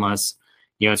moves unless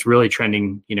it's really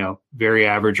trending very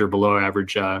average or below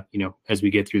average as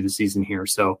we get through the season here.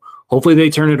 So hopefully they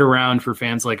turn it around for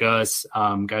fans like us,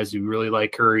 guys who really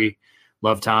like Curry,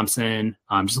 love Thompson,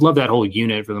 just love that whole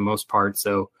unit for the most part.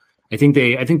 So I think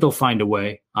they'll find a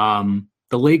way. The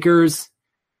Lakers,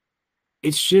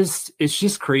 it's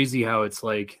just crazy how it's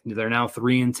like they're now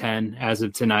 3-10 as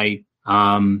of tonight,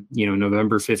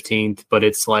 November 15th, but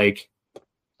it's like,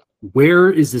 where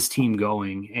is this team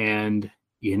going? And,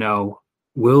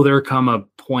 will there come a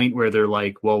point where they're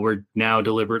like, well, we're now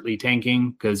deliberately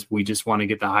tanking because we just want to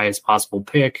get the highest possible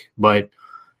pick? But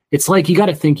it's like, you got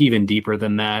to think even deeper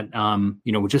than that.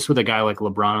 Just with a guy like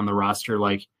LeBron on the roster,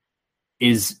 like,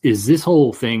 is this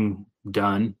whole thing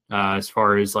done as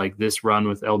far as like this run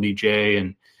with LBJ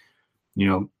and,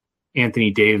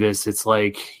 Anthony Davis? It's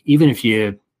like, even if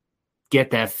you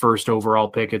get that first overall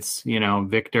pick, it's,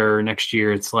 Victor next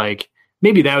year, it's like,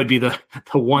 maybe that would be the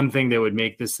one thing that would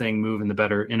make this thing move in a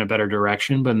better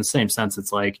direction. But in the same sense,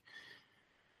 it's like,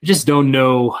 I just don't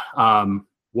know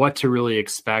what to really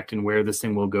expect and where this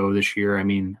thing will go this year. I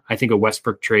mean, I think a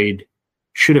Westbrook trade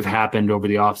should have happened over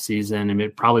the offseason, and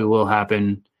it probably will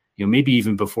happen, maybe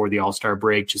even before the All-Star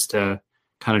break, just to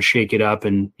kind of shake it up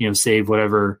and, save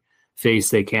whatever face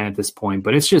they can at this point.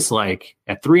 But it's just like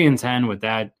at 3-10 with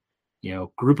that,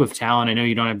 group of talent. I know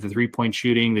you don't have the 3-point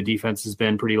shooting. The defense has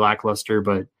been pretty lackluster,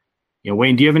 but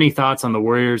Wayne, do you have any thoughts on the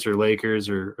Warriors or Lakers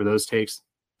or those takes?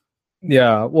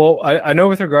 Yeah, well, I know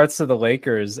with regards to the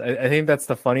Lakers, I think that's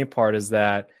the funny part is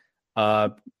that,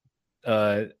 and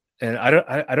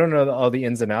I don't know all the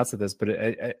ins and outs of this, but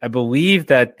I believe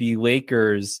that the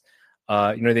Lakers,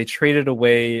 they traded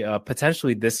away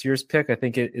potentially this year's pick. I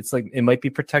think it's like it might be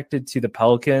protected to the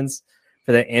Pelicans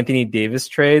for the Anthony Davis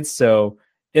trade. So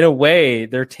in a way,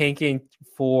 they're tanking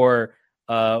for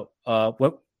Victor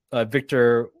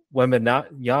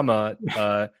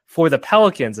Wembanyama for the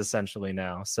Pelicans essentially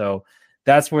now. So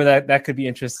that's where that could be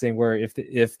interesting. Where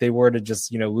if they were to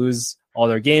just lose all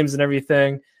their games and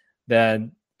everything,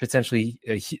 then potentially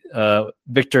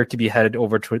Victor could be headed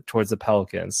over towards the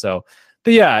Pelicans. So,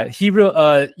 but yeah,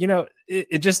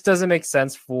 it just doesn't make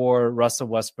sense for Russell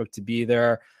Westbrook to be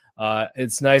there.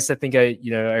 It's nice. I think I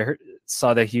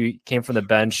saw that he came from the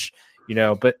bench,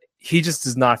 but he just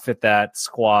does not fit that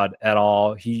squad at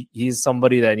all. He's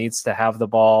somebody that needs to have the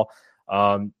ball.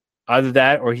 Either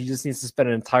that, or he just needs to spend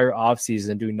an entire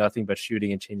offseason doing nothing but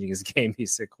shooting and changing his game,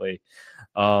 basically.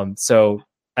 So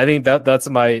I think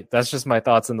that's just my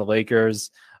thoughts on the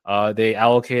Lakers. They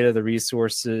allocated the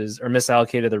resources or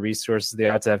misallocated the resources they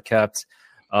had to have kept.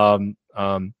 Was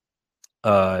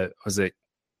it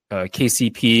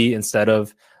KCP instead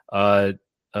of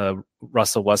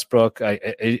Russell Westbrook?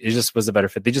 It just was a better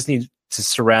fit. They just need to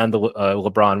surround the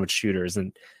LeBron with shooters,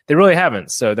 and they really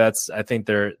haven't. So I think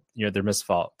they're missed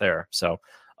fault there. So,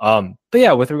 but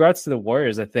yeah, with regards to the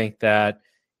Warriors, I think that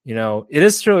it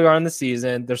is still early on in the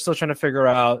season. They're still trying to figure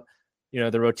out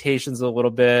the rotations a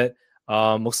little bit.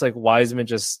 Looks like Wiseman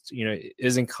just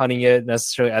isn't cutting it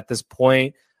necessarily at this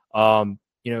point.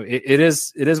 It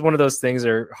is one of those things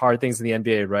or hard things in the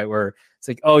NBA, right? Where it's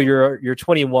like, oh, you're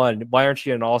 21. Why aren't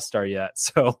you an all-star yet?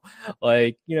 So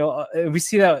like, we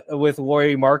see that with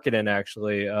Lauri Markkanen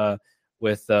actually,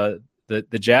 with the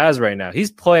Jazz right now.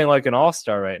 He's playing like an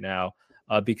all-star right now,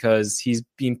 because he's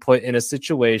being put in a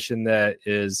situation that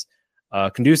is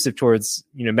conducive towards,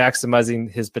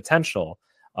 maximizing his potential.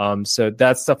 So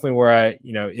that's definitely where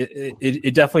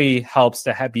it definitely helps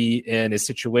to be in a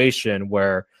situation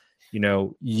where,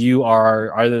 you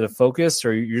are either the focus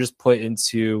or you're just put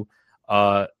into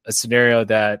a scenario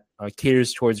that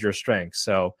caters towards your strengths.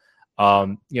 So,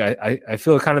 I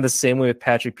feel kind of the same way with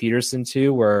Patrick Peterson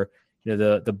too, where,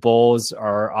 the Bulls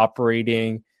are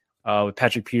operating with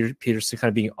Patrick Peterson kind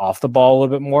of being off the ball a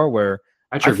little bit more, where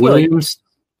Patrick Williams.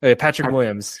 Patrick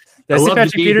Williams. Did I see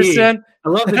Patrick Peterson? I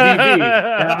love the DB.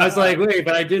 Yeah, I was like, wait,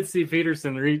 but I did see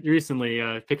Peterson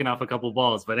recently picking off a couple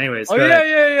balls. But anyways,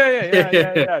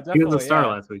 yeah. He was a star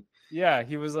last week. Yeah,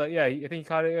 he was like, I think he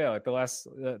caught it. Yeah, like the last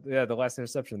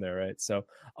interception there, right? So,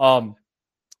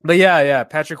 but yeah,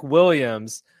 Patrick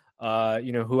Williams,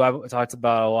 who I've talked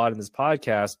about a lot in this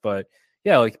podcast, but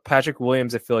yeah, like Patrick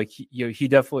Williams, I feel like he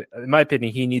definitely, in my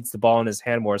opinion, he needs the ball in his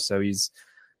hand more. So he's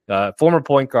former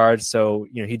point guard, so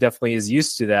he definitely is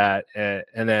used to that,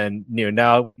 and then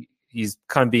now he's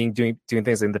kind of doing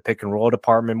things in the pick and roll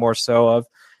department more so of,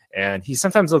 and he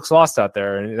sometimes looks lost out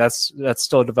there, and that's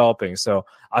still developing. So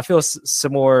I feel a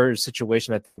similar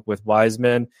situation I think with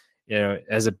Wiseman,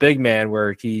 as a big man,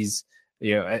 where he's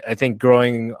I think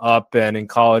growing up and in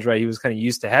college, right, he was kind of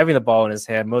used to having the ball in his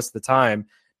hand most of the time.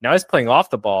 Now he's playing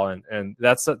off the ball, and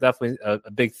that's definitely a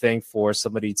big thing for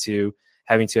somebody to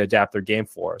having to adapt their game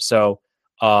for. So,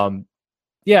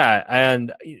 yeah,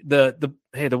 and the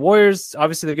Warriors,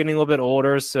 obviously they're getting a little bit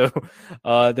older, so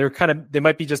they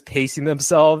might be just pacing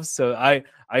themselves. So I'm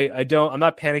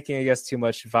not panicking, I guess, too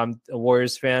much if I'm a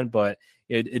Warriors fan, but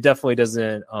it definitely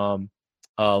doesn't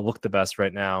look the best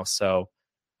right now. So,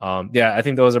 yeah, I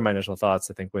think those are my initial thoughts.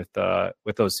 I think with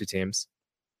those two teams.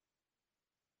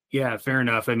 Yeah, fair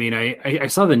enough. I mean, I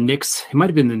saw the Knicks. It might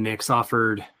have been the Knicks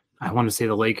offered, I want to say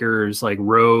the Lakers, like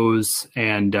Rose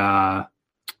and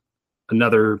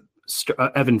another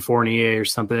Evan Fournier or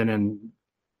something. And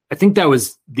I think that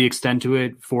was the extent to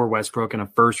it for Westbrook and a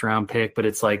first round pick, but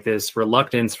it's like this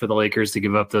reluctance for the Lakers to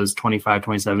give up those 25,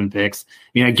 27 picks. I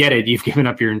mean, I get it. You've given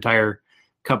up your entire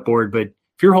cupboard, but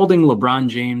if you're holding LeBron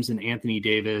James and Anthony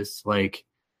Davis, like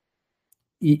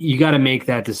you got to make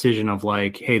that decision of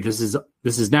like, hey, this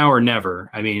is now or never.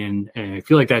 I mean, and I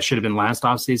feel like that should have been last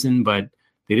offseason, but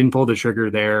they didn't pull the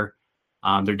trigger there.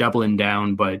 They're doubling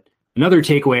down. But another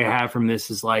takeaway I have from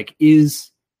this is like, is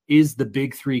the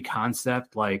big three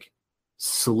concept like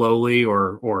slowly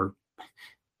or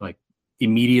like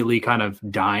immediately kind of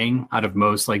dying out of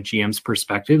most like GM's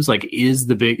perspectives? Like, is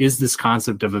this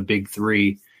concept of a big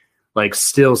three like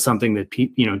still something that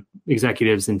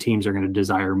executives and teams are going to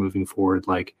desire moving forward?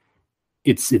 Like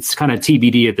it's kind of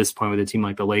TBD at this point with a team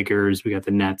like the Lakers. We got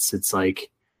the Nets. It's like,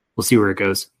 we'll see where it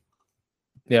goes.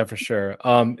 Yeah, for sure.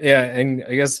 Yeah, and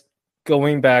I guess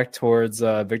going back towards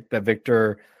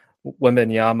Victor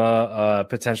Wembanyama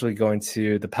potentially going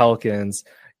to the Pelicans.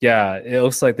 Yeah, it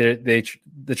looks like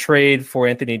the trade for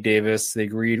Anthony Davis, they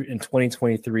agreed in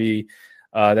 2023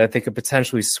 that they could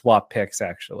potentially swap picks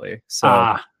actually.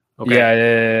 So okay.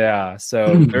 Yeah.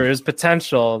 So there is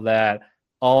potential that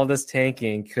all of this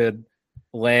tanking could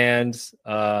land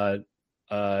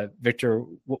Victor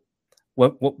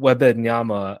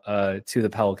Wembanyama to the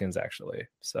Pelicans actually.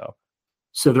 So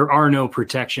there are no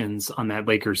protections on that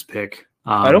Lakers pick.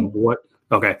 I don't. What?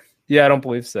 Okay. Yeah, I don't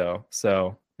believe so.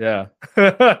 So yeah.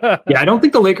 Yeah, I don't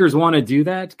think the Lakers want to do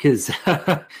that because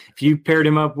if you paired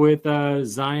him up with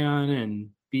Zion and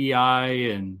BI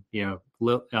and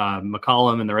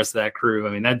McCollum and the rest of that crew,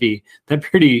 I mean that'd be a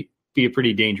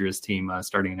pretty dangerous team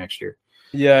starting next year.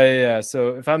 Yeah.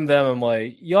 So if I'm them, I'm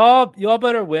like, y'all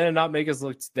better win and not make us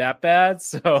look that bad.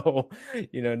 So,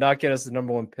 not get us the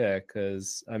number one pick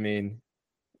because I mean,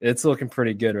 it's looking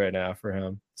pretty good right now for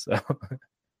him. So,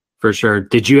 for sure.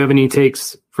 Did you have any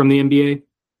takes from the NBA?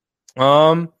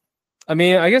 I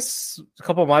mean, I guess a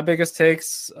couple of my biggest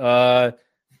takes. The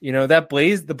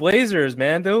Blazers,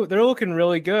 man, they're looking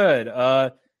really good.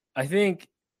 I think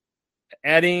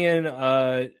adding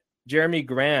in Jeremy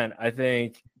Grant, I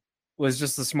think, was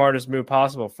just the smartest move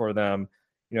possible for them.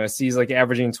 I see he's like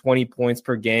averaging 20 points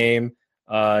per game.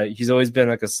 He's always been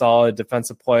like a solid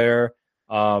defensive player.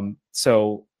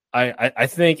 So I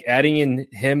think adding in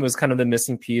him was kind of the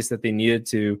missing piece that they needed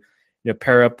to,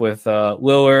 pair up with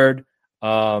Lillard.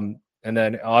 And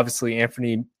then obviously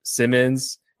Anthony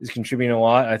Simmons is contributing a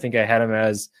lot. I think I had him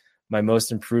as my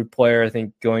most improved player. I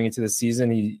think going into the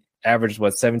season, he averaged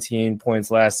 17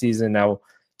 points last season, now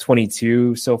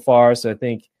 22 so far. So I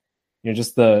think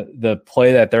just the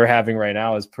play that they're having right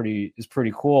now is pretty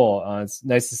cool. It's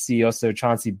nice to see also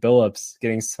Chauncey Billups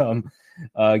getting some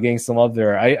love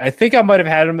there. I think I might have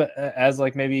had him as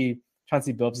like maybe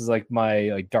Chauncey Billups is like my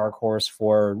like dark horse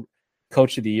for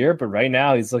coach of the year, but right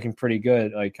now he's looking pretty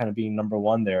good, like kind of being number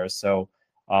one there. So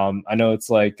I know it's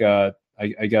like I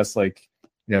guess like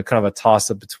kind of a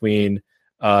toss up between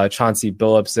Chauncey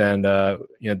Billups and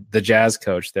the Jazz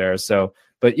coach there. So,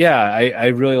 but yeah, I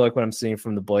really like what I'm seeing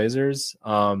from the Blazers.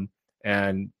 And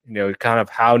kind of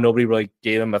how nobody really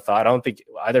gave them a thought. I don't think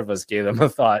either of us gave them a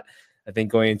thought, I think,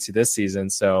 going into this season.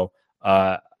 So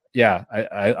yeah,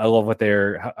 I love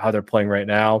how they're playing right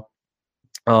now.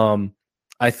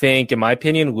 I think, in my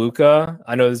opinion, Luka,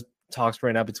 I know there's talks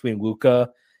right now between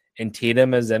Luka and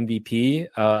Tatum as MVP,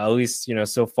 at least,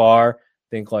 so far. I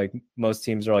think like most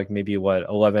teams are like maybe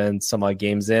 11 some odd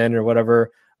games in or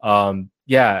whatever.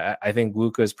 Yeah, I think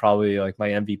Luka is probably like my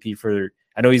MVP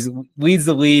I know he leads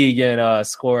the league in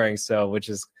scoring, so which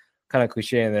is kind of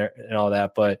cliche in there and all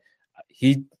that, but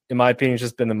he, in my opinion, has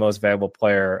just been the most valuable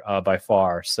player by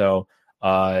far. So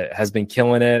has been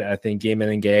killing it, I think, game in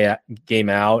and game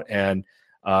out, and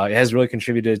it has really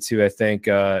contributed to, I think,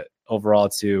 overall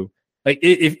to like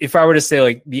if I were to say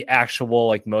like the actual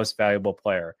like most valuable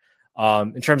player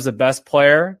in terms of best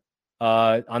player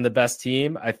on the best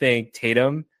team, I think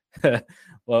Tatum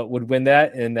would win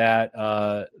that. In that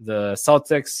the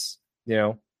Celtics,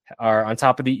 are on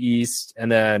top of the East,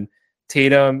 and then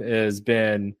Tatum has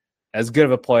been as good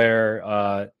of a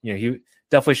player. He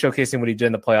definitely showcasing what he did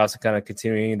in the playoffs and kind of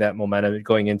continuing that momentum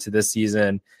going into this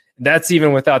season. That's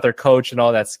even without their coach and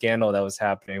all that scandal that was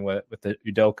happening with the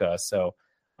Udoka. So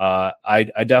I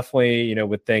definitely,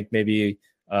 would think maybe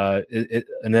an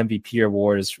MVP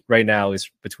award is right now is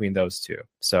between those two.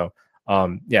 So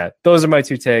yeah, those are my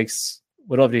two takes.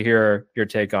 Would love to hear your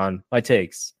take on my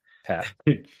takes, Pat.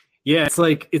 Yeah,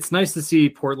 it's nice to see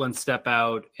Portland step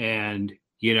out and,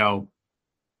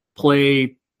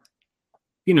 play,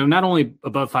 not only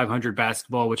above 500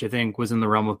 basketball, which I think was in the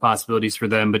realm of possibilities for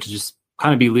them, but to just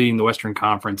kind of be leading the Western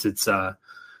Conference. It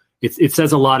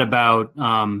says a lot about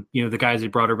the guys they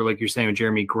brought over, like you're saying, with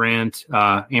Jeremy Grant,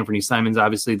 Anthony Simons,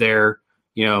 obviously there,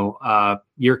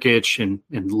 Jurkic and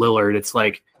Lillard. It's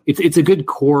like it's a good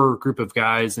core group of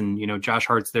guys, and Josh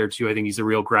Hart's there too. I think he's a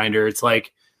real grinder. It's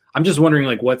like I'm just wondering,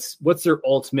 like, what's their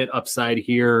ultimate upside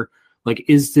here? Like,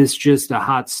 is this just a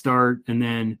hot start and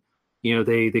then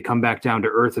they come back down to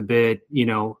earth a bit?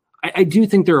 I do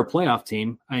think they're a playoff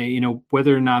team.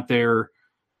 Whether or not they're,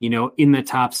 in the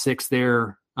top six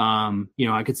there,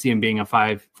 I could see them being a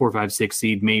 4, 5, 6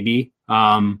 seed, maybe,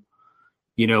 playing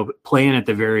at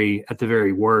the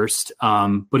very worst.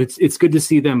 But it's good to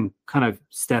see them kind of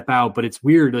step out, but it's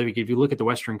weird. Like if you look at the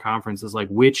Western Conference, it's like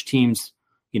which teams,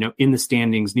 in the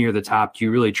standings near the top, do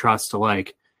you really trust to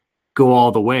like go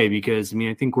all the way? Because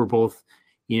I think we're both,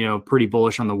 pretty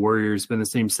bullish on the Warriors, but in the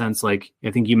same sense, like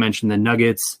I think you mentioned the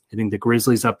Nuggets. I think the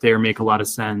Grizzlies up there make a lot of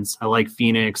sense. I like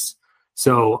Phoenix.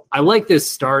 So I like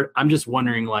this start. I'm just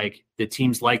wondering, like the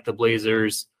teams like the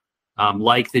Blazers,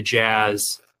 like the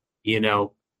Jazz,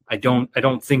 I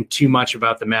don't think too much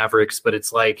about the Mavericks, but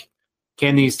it's like,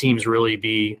 can these teams really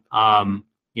be,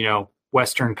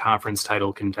 Western Conference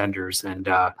title contenders? And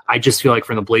I just feel like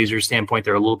from the Blazers standpoint,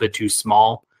 they're a little bit too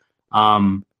small.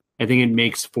 I think it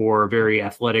makes for a very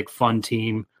athletic, fun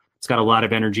team. It's got a lot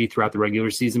of energy throughout the regular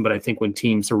season, but I think when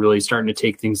teams are really starting to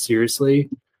take things seriously,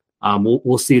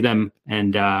 we'll see them,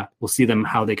 and we'll see them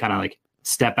how they kind of like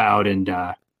step out and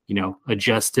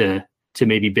adjust to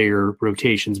maybe bigger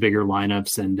rotations, bigger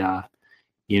lineups, and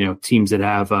teams that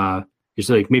have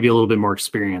just like maybe a little bit more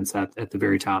experience at the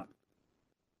very top.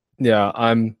 Yeah,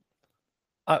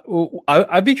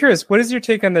 I'd be curious. What is your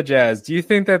take on the Jazz? Do you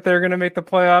think that they're going to make the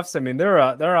playoffs?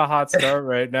 They're a hot start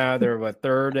right now. They're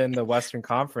third in the Western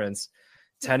Conference,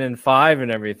 10-5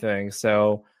 and everything.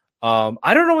 So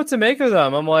I don't know what to make of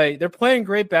them. I'm like, they're playing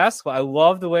great basketball. I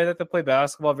love the way that they play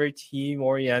basketball, very team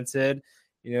oriented.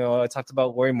 I talked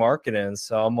about Lauri Markkanen.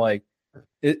 So I'm like,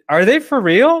 are they for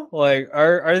real? Like,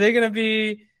 are they going to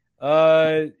be,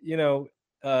 in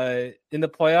the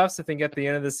playoffs, I think, at the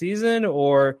end of the season,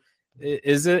 or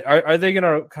are they going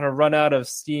to kind of run out of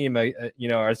steam?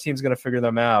 Our team's going to figure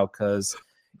them out because,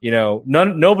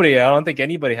 nobody, I don't think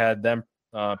anybody had them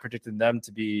predicted them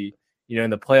to be, in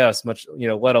the playoffs much,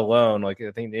 let alone like,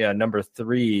 I think, number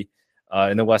 3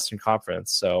 in the Western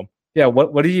Conference. So yeah,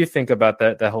 what do you think about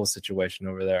that whole situation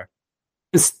over there?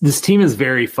 This team is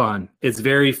very fun. It's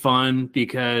very fun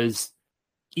because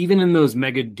even in those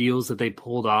mega deals that they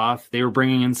pulled off, they were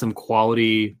bringing in some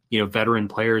quality, veteran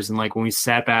players. And like when we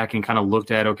sat back and kind of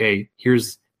looked at, okay,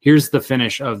 here's the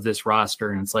finish of this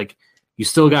roster, and it's like you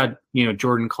still got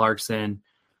Jordan Clarkson,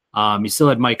 you still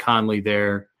had Mike Conley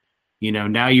there.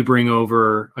 Now you bring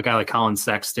over a guy like Colin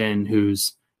Sexton,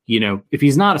 who's if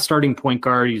he's not a starting point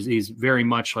guard, he's very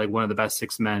much like one of the best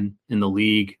 6 men in the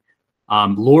league.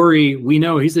 Lauri, we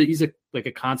know he's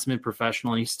a consummate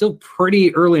professional, and he's still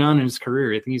pretty early on in his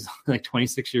career. I think he's like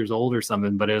 26 years old or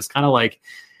something, but it was kind of like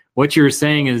what you were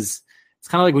saying is it's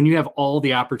kind of like when you have all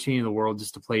the opportunity in the world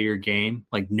just to play your game,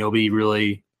 like nobody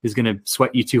really is going to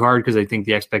sweat you too hard because I think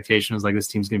the expectation is like this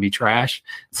team's going to be trash.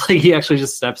 It's like he actually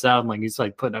just steps out and like he's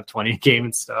like putting up 20 a game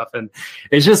and stuff. And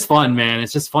it's just fun, man.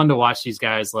 It's just fun to watch these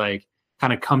guys like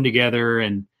kind of come together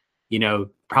and,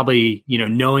 probably,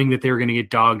 knowing that they were going to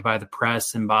get dogged by the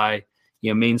press and by,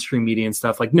 mainstream media and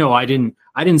stuff. Like, no, I didn't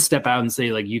step out and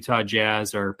say like Utah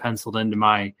Jazz are penciled into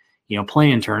my,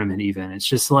 play-in tournament even. It's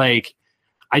just like,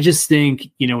 I just think,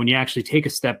 when you actually take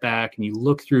a step back and you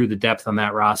look through the depth on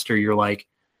that roster, you're like,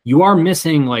 you are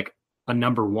missing like a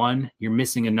number 1, you're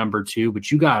missing a number 2, but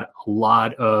you got a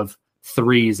lot of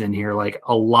 3s in here, like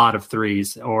a lot of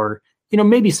 3s, or,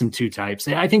 maybe some 2 types.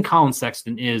 I think Colin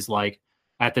Sexton is like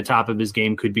at the top of his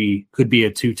game, could be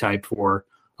a 2 type for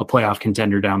a playoff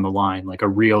contender down the line, like a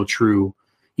real true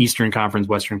Eastern Conference,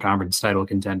 Western Conference title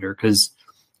contender. Cause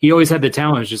he always had the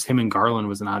talent. It's just him and Garland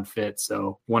was an odd fit.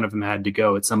 So one of them had to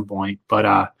go at some point,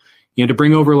 but to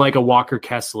bring over like a Walker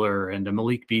Kessler and a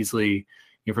Malik Beasley,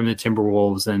 from the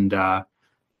Timberwolves. And,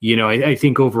 I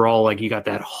think overall, like you got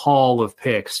that haul of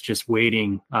picks just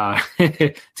waiting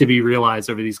to be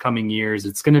realized over these coming years.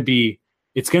 It's going to be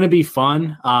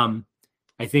fun.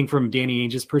 I think from Danny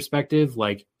Ainge's perspective,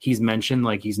 like he's mentioned,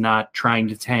 like he's not trying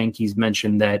to tank. He's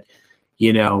mentioned that,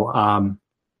 he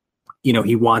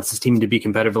wants his team to be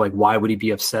competitive. Like, why would he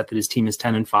be upset that his team is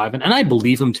 10-5? And I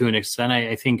believe him to an extent.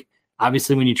 I think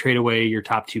obviously when you trade away your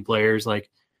top 2 players,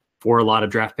 like for a lot of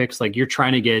draft picks, like you're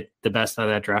trying to get the best out of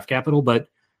that draft capital. But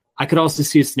I could also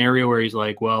see a scenario where he's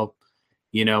like, well,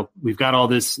 we've got all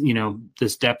this,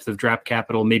 this depth of draft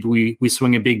capital. Maybe we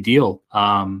swing a big deal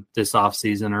this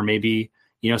offseason, or maybe,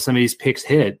 some of these picks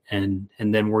hit and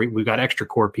then we've got extra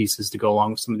core pieces to go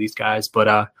along with some of these guys.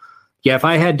 But if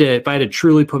I had to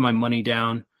truly put my money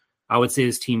down, I would say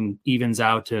this team evens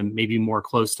out to maybe more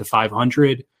close to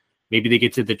 500. Maybe they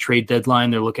get to the trade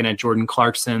deadline. They're looking at Jordan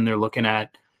Clarkson. They're looking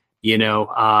at,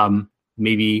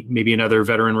 maybe another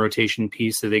veteran rotation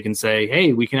piece so they can say,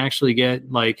 hey, we can actually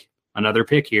get like another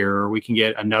pick here, or we can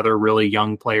get another really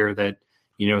young player that,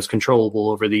 is controllable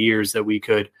over the years that we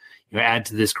could, add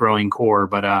to this growing core.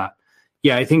 But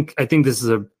I think this is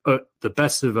the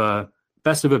best of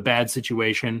a bad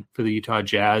situation for the Utah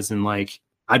Jazz. And like,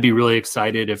 I'd be really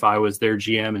excited if I was their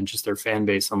GM and just their fan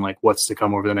base on like what's to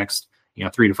come over the next,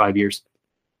 3 to 5 years.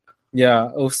 Yeah,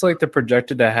 it looks like they're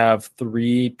projected to have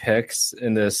 3 picks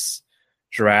in this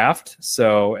draft.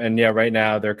 So, and right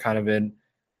now they're kind of in,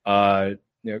 kind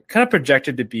of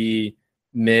projected to be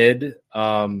mid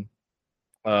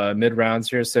rounds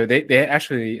here. So they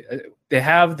actually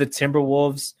have the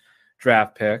Timberwolves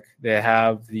draft pick. They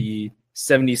have the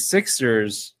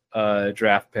 76ers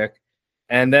draft pick,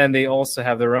 and then they also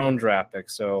have their own draft pick.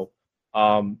 So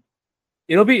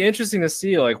it'll be interesting to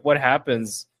see like what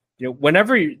happens.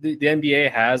 Whenever the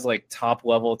NBA has like top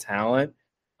level talent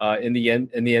in the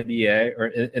NBA or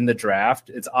in the draft,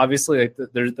 it's obviously like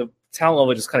the talent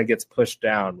level just kind of gets pushed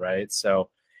down, right? So,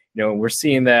 we're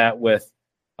seeing that with,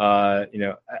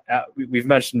 we've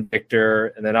mentioned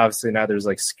Victor, and then obviously now there's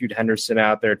like Scoot Henderson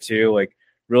out there too, like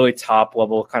really top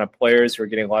level kind of players who are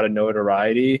getting a lot of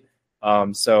notoriety.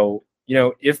 So,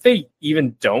 if they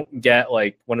even don't get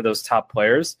like one of those top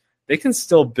players, they can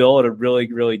still build a really,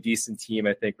 really decent team,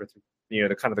 I think, with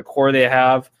the kind of the core they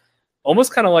have,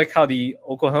 almost kind of like how the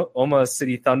Oklahoma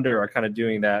City Thunder are kind of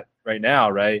doing that right now,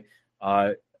 right?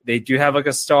 They do have like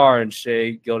a star in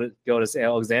Shai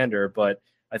Gilgeous-Alexander, but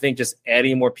I think just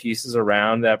adding more pieces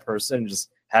around that person, just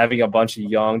having a bunch of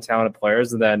young, talented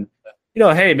players, and then,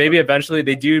 hey, maybe eventually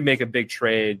they do make a big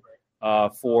trade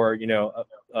for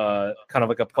kind of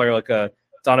like a player like a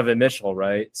Donovan Mitchell,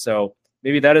 right? So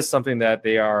maybe that is something that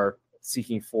they are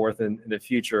seeking forth in the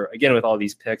future, again, with all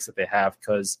these picks that they have,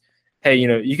 because, hey,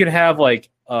 you can have like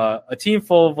a team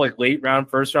full of like late round,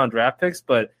 first round draft picks,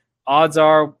 but odds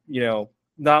are,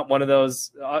 not one of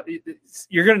those.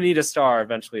 You're going to need a star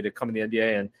eventually to come in the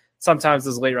NBA, and sometimes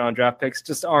those late round draft picks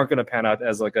just aren't going to pan out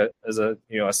as a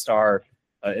star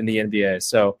in the NBA.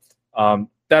 So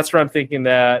that's where I'm thinking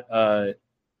that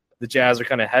the Jazz are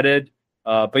kind of headed.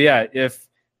 But yeah, if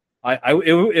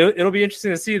it'll be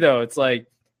interesting to see though. It's like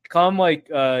come like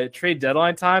trade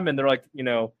deadline time, and they're like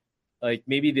like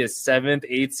maybe the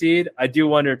 7th, 8th seed. I do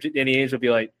wonder if Danny Ainge will be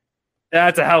like,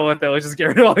 that's a hell with it. Let's just get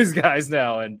rid of all these guys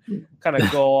now and kind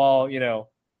of go all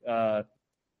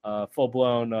full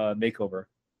blown makeover.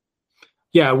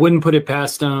 Yeah, I wouldn't put it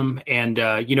past them. And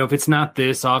if it's not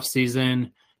this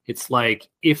offseason, it's like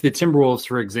if the Timberwolves,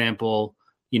 for example,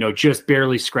 just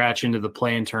barely scratch into the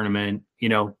play-in tournament,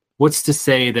 what's to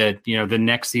say that, the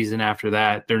next season after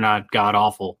that, they're not god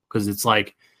awful? Because it's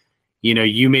like,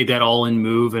 you made that all-in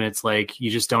move, and it's like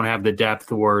you just don't have the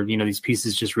depth, or, these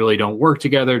pieces just really don't work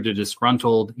together. They're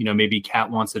disgruntled. Maybe Cat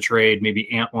wants a trade,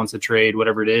 maybe Ant wants a trade,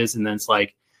 whatever it is. And then it's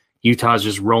like Utah's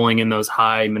just rolling in those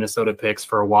high Minnesota picks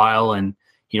for a while. And,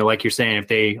 like you're saying, if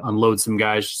they unload some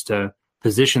guys just to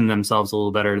position themselves a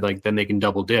little better, like then they can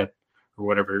double dip or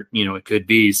whatever, it could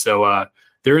be. So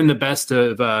they're in the best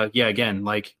of, again,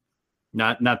 like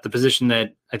not the position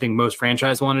that I think most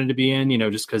franchise wanted to be in,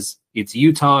 just because it's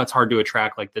Utah, it's hard to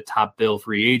attract like the top bill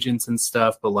free agents and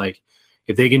stuff. But like,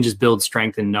 if they can just build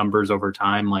strength in numbers over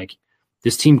time, like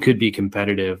this team could be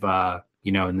competitive,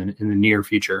 in the near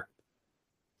future.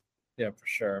 Yeah, for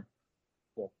sure.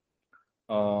 Cool.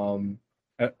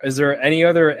 Is there any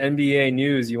other NBA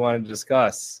news you want to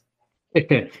discuss?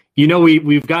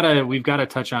 We've got to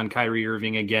touch on Kyrie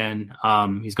Irving again.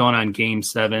 He's going on Game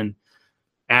 7.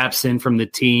 Absent from the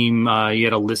team. He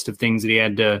had a list of things that he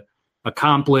had to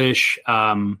accomplish.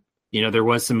 There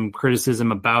was some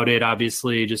criticism about it,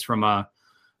 obviously, just from a,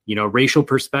 racial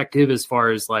perspective, as far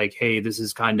as like, hey, this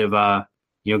is kind of,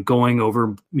 going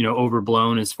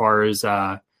overblown as far as,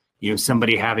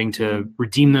 somebody having to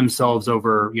redeem themselves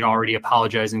over, already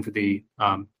apologizing for the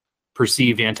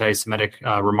perceived anti-Semitic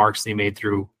remarks they made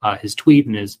through his tweet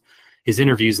and his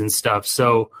interviews and stuff.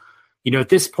 So, at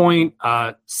this point,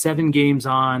 7 games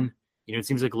on, it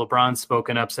seems like LeBron's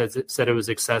spoken up, said it was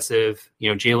excessive.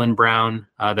 Jaylen Brown,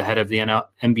 the head of the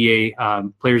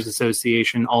NBA Players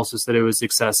Association, also said it was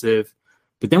excessive.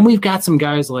 But then we've got some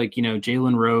guys like,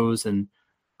 Jalen Rose and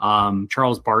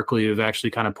Charles Barkley who have actually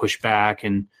kind of pushed back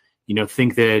and,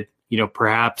 think that,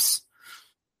 perhaps,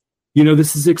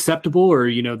 this is acceptable, or,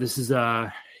 this is,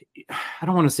 I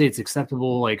don't want to say it's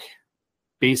acceptable, like,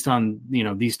 based on,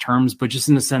 these terms, but just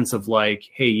in the sense of like,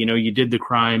 hey, you did the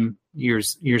crime,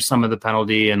 here's some of the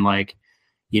penalty. And like,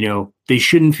 they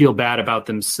shouldn't feel bad about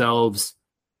themselves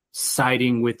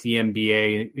siding with the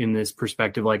NBA in this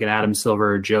perspective, like an Adam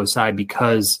Silver or Joe Tsai,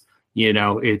 because,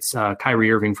 it's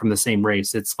Kyrie Irving from the same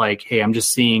race. It's like, hey, I'm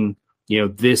just seeing,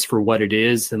 this for what it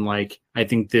is. And like, I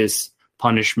think this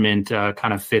punishment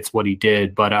kind of fits what he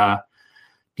did. But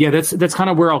that's kind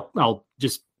of where I'll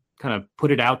just kind of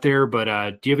put it out there.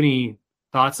 But do you have any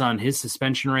thoughts on his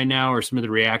suspension right now, or some of the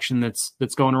reaction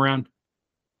that's going around?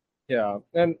 Yeah,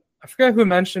 and I forgot who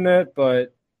mentioned it,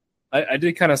 but I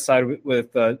did kind of side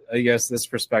with I guess this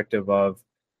perspective of,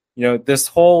 this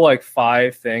whole like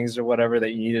 5 things or whatever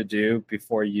that you need to do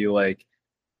before you like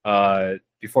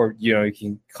before you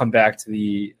can come back to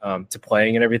the to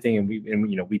playing and everything,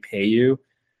 and we pay you.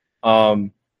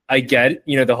 I get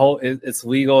the whole it's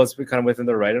legal, it's kind of within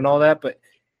the right and all that, but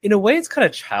in a way, it's kind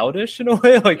of childish in a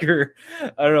way. Like I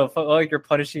don't know, like you're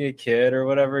punishing a kid or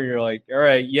whatever. You're like, all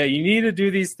right, yeah, you need to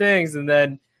do these things, and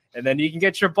then you can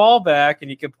get your ball back and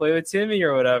you can play with Timmy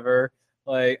or whatever.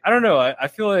 Like, I don't know. I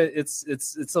feel it's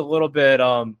a little bit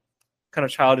kind of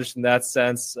childish in that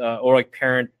sense, or like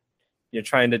parent,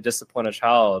 trying to discipline a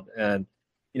child. And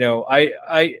I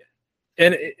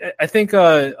think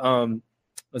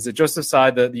was it Joseph Tsai,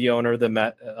 the owner of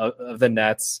the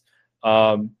Nets.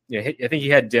 I think he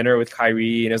had dinner with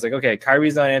Kyrie, and it was like, okay,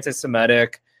 Kyrie's not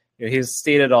anti-Semitic. He's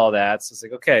stated all that, so it's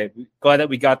like, okay, glad that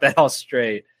we got that all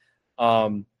straight.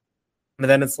 And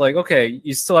then it's like, okay,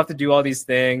 you still have to do all these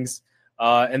things,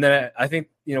 and then I think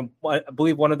I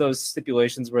believe one of those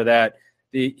stipulations were that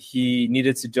he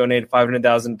needed to donate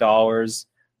 $500,000.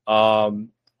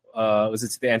 Was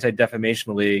it to the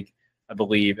Anti-Defamation League, I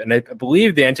believe, and I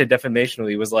believe the Anti-Defamation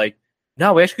League was like,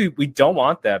 no, we don't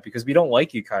want that because we don't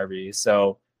like you, Kyrie.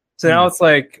 So now it's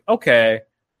like, okay,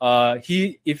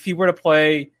 if he were to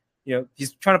play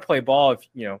he's trying to play ball, if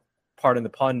pardon the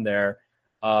pun there.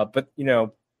 But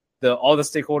all the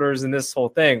stakeholders in this whole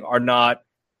thing are not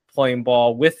playing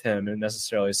ball with him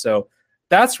necessarily. So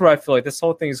that's where I feel like this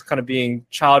whole thing is kind of being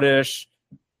childish.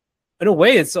 In a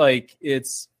way, it's like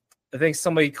I think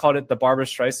somebody called it the Barbra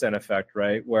Streisand effect,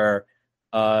 right? Where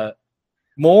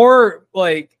more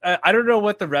like I don't know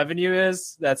what the revenue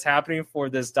is that's happening for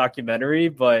this documentary,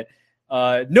 but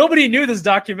nobody knew this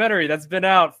documentary that's been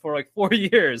out for like 4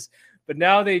 years, but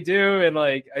now they do, and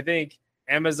like I think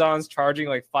Amazon's charging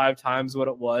like 5 times what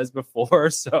it was before.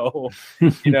 So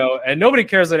and nobody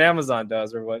cares what Amazon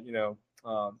does or what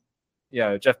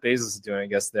Jeff Bezos is doing, I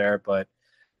guess there, but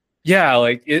yeah,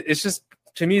 like it's just,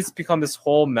 to me, it's become this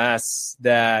whole mess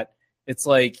that it's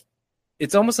like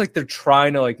it's almost like they're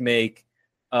trying to like make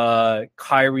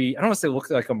Kyrie, I don't want to say look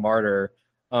like a martyr,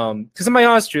 because in my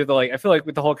honest truth, like I feel like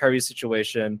with the whole Kyrie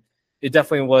situation, it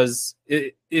definitely was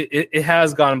it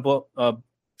has gone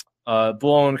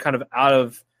blown kind of out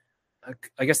of,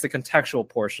 I guess the contextual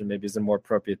portion maybe is a more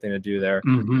appropriate thing to do there.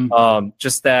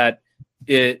 Just that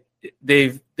they've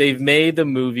made the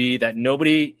movie that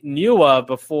nobody knew of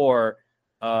before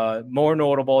more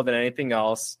notable than anything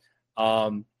else,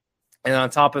 and on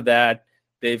top of that,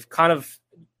 they've kind of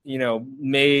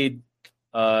made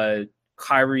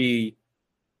Kyrie,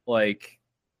 like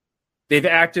they've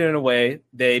acted in a way,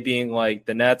 they being like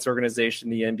the Nets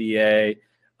organization, the NBA,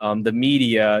 the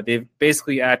media, they've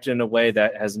basically acted in a way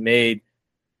that has made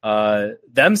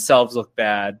themselves look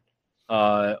bad,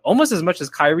 almost as much as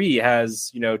Kyrie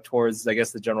has, towards, I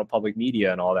guess, the general public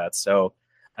media and all that. So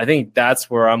I think that's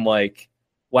where I'm like,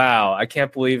 wow, I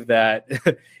can't believe that,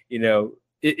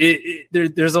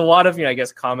 there's a lot of, I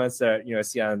guess, comments that, I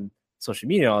see on social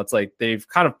media. It's like they've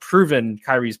kind of proven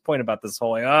Kyrie's point about this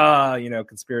whole,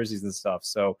 conspiracies and stuff.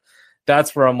 So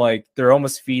that's where I'm like, they're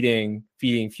almost feeding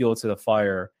fuel to the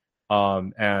fire.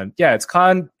 And yeah,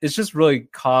 it's just really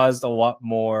caused a lot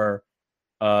more,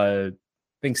 I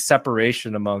think,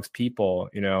 separation amongst people,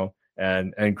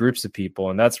 and groups of people.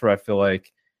 And that's where I feel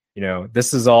like,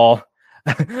 this is all,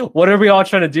 what are we all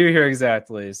trying to do here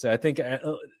exactly? So I think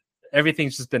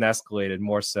everything's just been escalated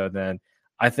more so than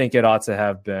I think it ought to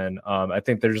have been. I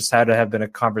think there just had to have been a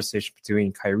conversation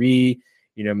between Kyrie,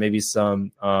 maybe maybe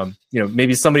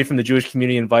somebody from the Jewish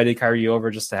community invited Kyrie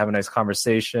over just to have a nice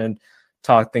conversation,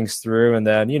 talk things through. And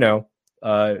then,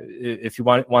 if he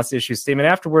wants to issue a statement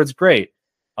afterwards, great.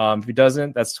 If he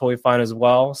doesn't, that's totally fine as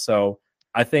well. So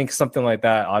I think something like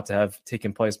that ought to have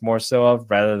taken place more so of,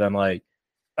 rather than like,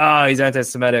 he's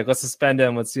anti-Semitic, let's suspend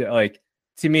him. Let's see. Like,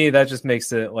 to me, that just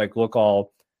makes it like look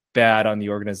all bad on the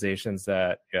organizations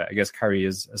that, I guess Kyrie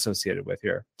is associated with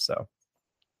here. So,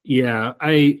 yeah,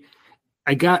 I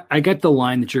got the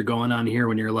line that you're going on here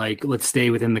when you're like, let's stay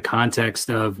within the context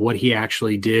of what he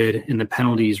actually did and the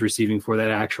penalties receiving for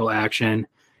that actual action.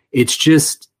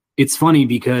 It's funny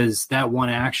because that one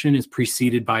action is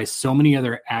preceded by so many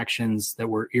other actions that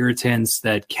were irritants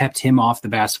that kept him off the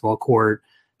basketball court,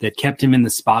 that kept him in the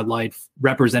spotlight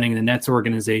representing the Nets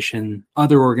organization,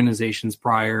 other organizations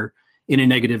prior, in a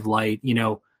negative light.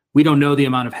 We don't know the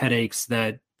amount of headaches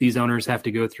that these owners have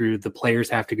to go through, the players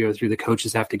have to go through, the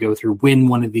coaches have to go through when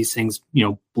one of these things,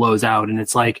 blows out. And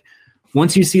it's like,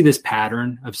 once you see this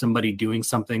pattern of somebody doing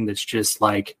something that's just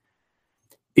like,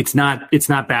 it's not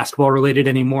basketball related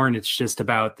anymore, and it's just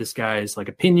about this guy's like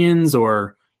opinions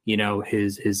or,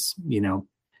 his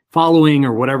following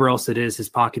or whatever else it is, his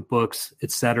pocketbooks,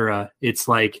 etc. It's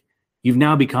like, you've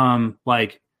now become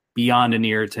like beyond an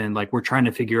irritant. Like, we're trying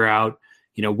to figure out,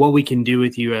 what we can do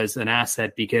with you as an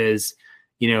asset, because,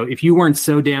 if you weren't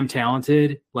so damn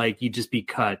talented, like, you'd just be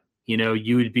cut,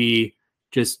 you would be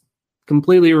just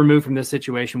completely removed from this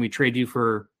situation. We trade you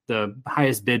for the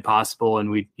highest bid possible and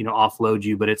we, offload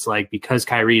you. But it's like, because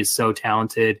Kyrie is so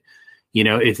talented,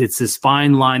 it's this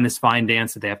fine line, this fine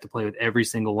dance that they have to play with every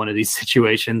single one of these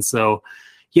situations. So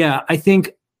yeah, I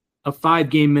think a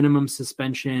 5-game minimum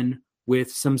suspension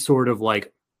with some sort of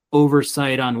like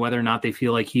oversight on whether or not they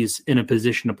feel like he's in a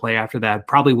position to play after that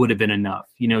probably would have been enough.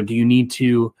 Do you need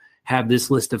to have this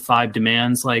list of 5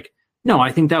 demands? Like, no,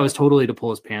 I think that was totally to pull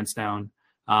his pants down,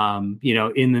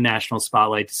 in the national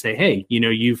spotlight, to say, hey,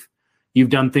 you've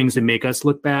done things that make us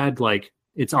look bad. Like,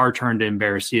 it's our turn to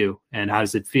embarrass you. And how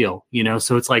does it feel?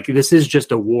 So it's like, this is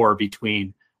just a war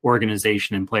between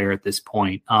organization and player at this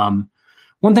point. One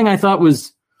thing I thought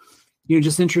was,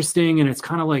 just interesting, and it's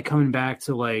kind of like coming back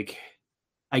to like,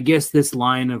 I guess this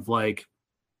line of like,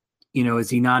 is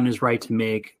he not in his right to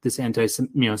make this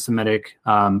anti-Semitic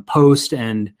post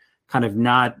and kind of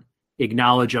not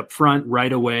acknowledge up front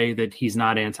right away that he's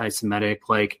not anti-Semitic?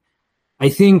 Like, I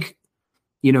think,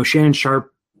 Shannon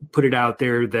Sharp put it out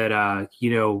there that,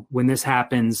 when this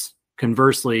happens,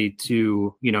 conversely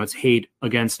to, it's hate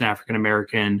against an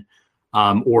African-American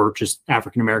or just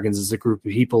African-Americans as a group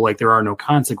of people, like there are no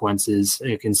consequences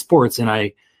in sports. And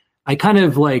I kind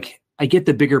of I get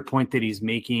the bigger point that he's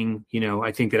making.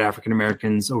 I think that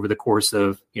African-Americans over the course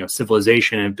of,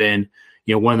 civilization have been,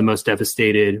 one of the most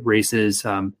devastated races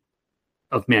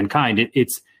of mankind.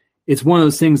 It's one of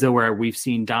those things though, where we've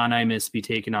seen Don Imus be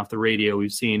taken off the radio.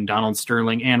 We've seen Donald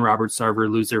Sterling and Robert Sarver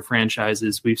lose their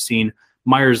franchises. We've seen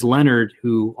Myers Leonard,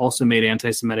 who also made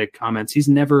anti-Semitic comments. He's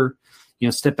never,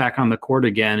 stepped back on the court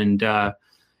again. And,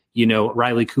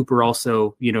 Riley Cooper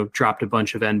also, dropped a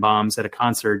bunch of N-bombs at a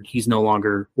concert. He's no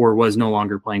longer, or was no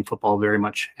longer playing football very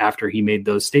much after he made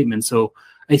those statements. So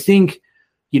I think,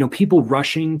 people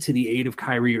rushing to the aid of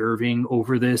Kyrie Irving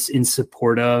over this in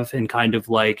support of, and kind of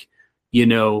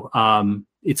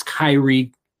it's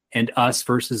Kyrie and us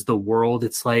versus the world.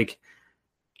 It's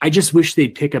I just wish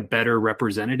they'd pick a better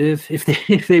representative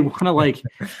if they want to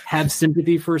have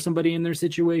sympathy for somebody in their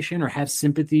situation, or have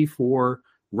sympathy for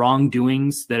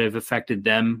wrongdoings that have affected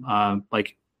them,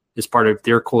 as part of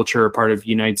their culture, part of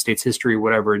United States history,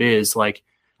 whatever it is. I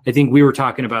think we were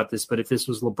talking about this, but if this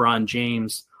was LeBron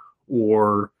James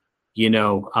or,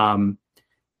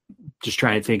 just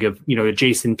trying to think of, a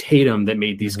Jason Tatum that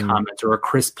made these comments, or a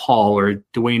Chris Paul or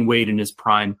Dwayne Wade in his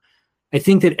prime, I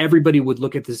think that everybody would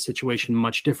look at this situation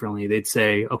much differently. They'd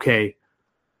say, okay,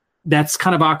 that's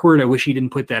kind of awkward. I wish he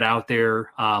didn't put that out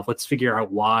there. Let's figure out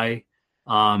why.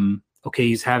 Okay,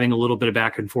 he's having a little bit of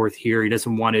back and forth here. He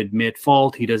doesn't want to admit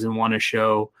fault. He doesn't want to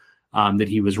show that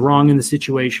he was wrong in the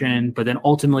situation, but then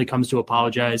ultimately comes to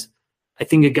apologize. I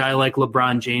think a guy like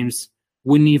LeBron James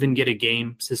wouldn't even get a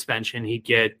game suspension. He'd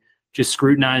get just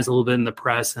scrutinized a little bit in the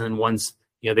press. And then once,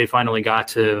 they finally got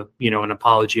to, an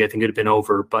apology, I think it'd have been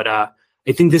over. But I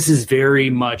think this is very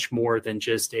much more than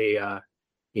just a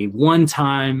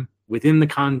one-time within the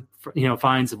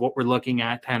confines of what we're looking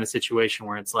at kind of situation,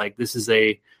 where it's this is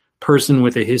a person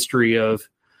with a history of,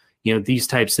 these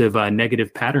types of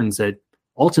negative patterns that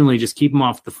ultimately just keep them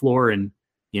off the floor and,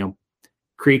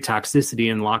 create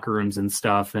toxicity in locker rooms and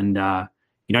stuff. And,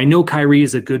 I know Kyrie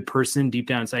is a good person deep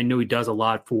down. So I know he does a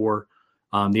lot for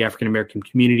the African-American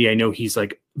community. I know he's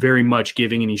very much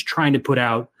giving, and he's trying to put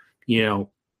out,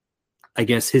 I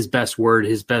guess his best word,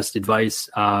 his best advice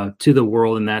to the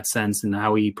world in that sense and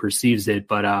how he perceives it.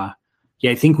 But I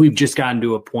think we've just gotten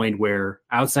to a point where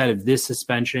outside of this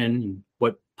suspension,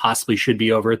 what possibly should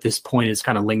be over at this point is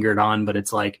kind of lingered on. But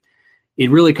it's it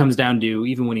really comes down to,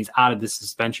 even when he's out of the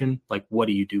suspension, what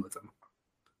do you do with him?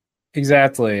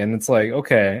 Exactly. And it's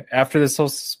okay, after this whole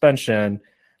suspension,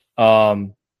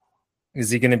 is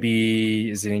he going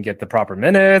to get the proper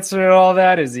minutes or all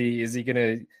that? Is he going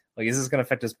to, is this going to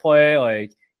affect his play?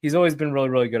 He's always been really,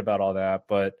 really good about all that.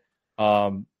 But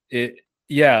it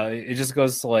just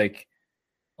goes to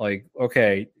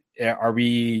okay, are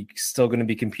we still going to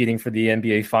be competing for the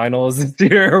NBA finals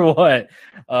this year or what?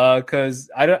 Cause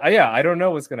I don't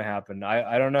know what's going to happen.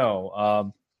 I don't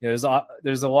know. There's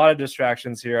a lot of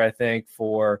distractions here, I think,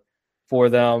 for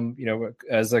them,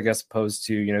 as I guess opposed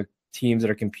to, teams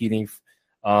that are competing,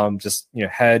 just,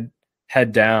 head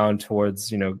down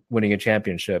towards, winning a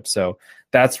championship. So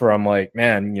that's where I'm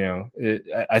man,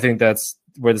 I think that's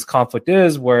where this conflict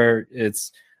is, where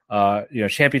it's,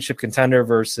 championship contender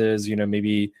versus,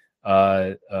 maybe,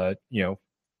 a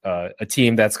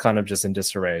team that's kind of just in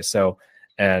disarray. So,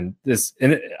 and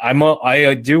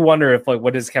I do wonder if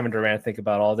what does Kevin Durant think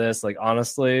about all this?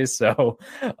 Honestly, so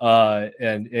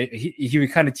and he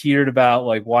kind of teetered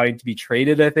about wanting to be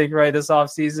traded, I think, right this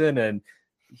offseason, and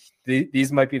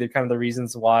these might be the kind of the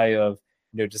reasons why of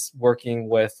just working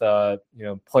with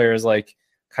players like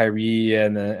Kyrie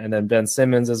and then Ben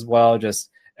Simmons as well. Just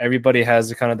everybody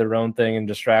has kind of their own thing and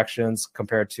distractions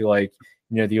compared to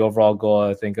the overall goal.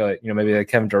 I think maybe that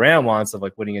Kevin Durant wants of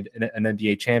winning an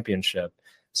NBA championship.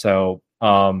 So,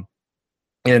 and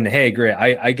hey, great.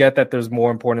 I get that there's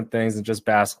more important things than just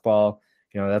basketball.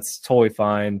 That's totally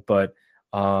fine. But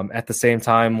at the same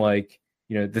time,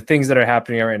 the things that are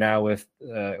happening right now with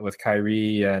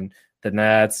Kyrie and the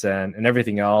Nets and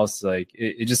everything else,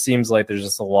 it just seems like there's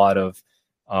just a lot of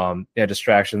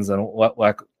distractions and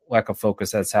lack of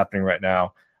focus that's happening right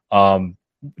now.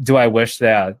 Do I wish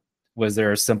that was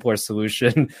there a simpler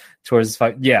solution towards this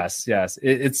fight? Yes.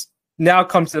 It's now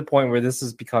come to the point where this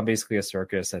has become basically a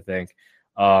circus, I think.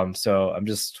 So I'm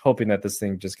just hoping that this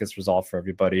thing just gets resolved for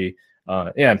everybody.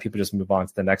 And people just move on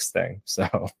to the next thing.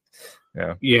 So,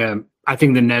 yeah. I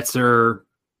think the Nets are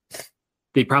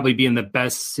they'd probably be in the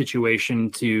best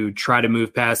situation to try to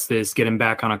move past this, get him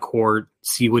back on a court,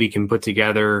 see what he can put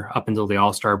together up until the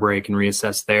All-Star break and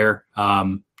reassess there.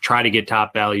 Try to get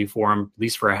top value for him, at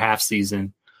least for a half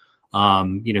season.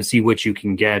 See what you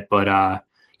can get. But I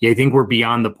think we're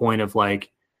beyond the point of like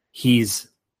he's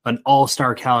an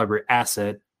all-star caliber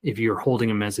asset if you're holding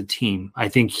him as a team. I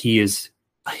think he is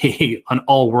an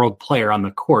all-world player on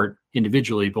the court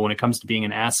individually, but when it comes to being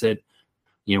an asset,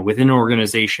 within an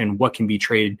organization, what can be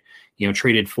traded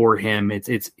for him,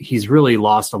 he's really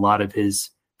lost a lot of his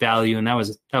value. And that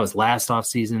was last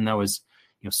offseason. That was,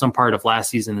 some part of last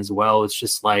season as well. It's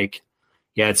just like,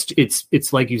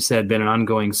 it's like you said, been an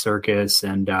ongoing circus.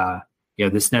 And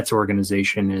this Nets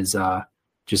organization is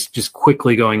just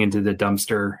quickly going into the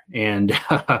dumpster. And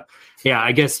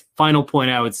I guess final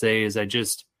point I would say is I've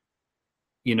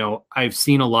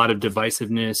seen a lot of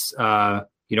divisiveness,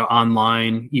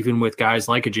 online, even with guys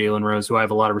like a Jalen Rose, who I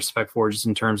have a lot of respect for just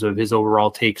in terms of his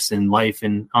overall takes in life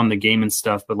and on the game and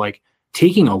stuff, but like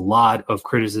taking a lot of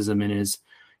criticism in his,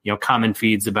 common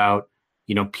feeds about,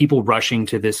 people rushing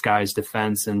to this guy's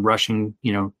defense and rushing,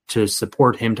 to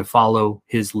support him, to follow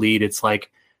his lead. It's like,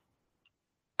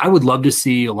 I would love to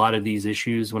see a lot of these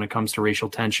issues when it comes to racial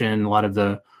tension, a lot of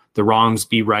the wrongs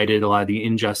be righted, a lot of the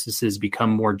injustices become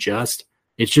more just.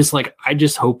 It's just like, I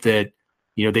just hope that,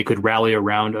 they could rally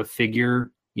around a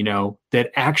figure,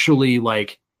 that actually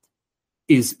like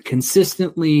is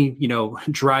consistently,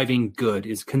 driving good,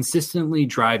 is consistently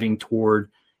driving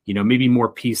toward, maybe more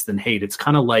peace than hate. It's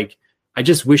kind of like, I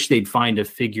just wish they'd find a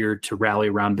figure to rally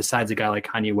around besides a guy like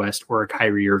Kanye West or a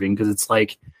Kyrie Irving. Cause it's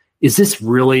like, is this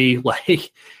really going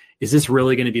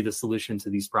to be the solution to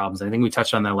these problems? I think we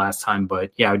touched on that last time,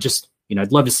 but yeah,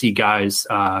 I'd love to see guys,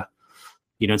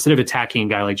 instead of attacking a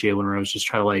guy like Jalen Rose, just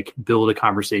try to like build a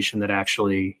conversation that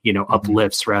actually,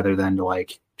 uplifts rather than to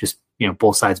like just,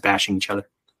 both sides bashing each other.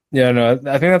 Yeah, no, I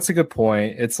think that's a good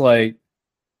point. It's like,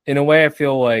 in a way, I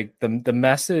feel like the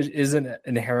message isn't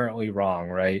inherently wrong,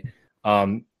 right?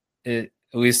 At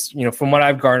least, from what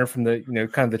I've garnered from the,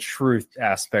 kind of the truth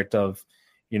aspect of,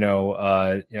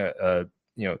 the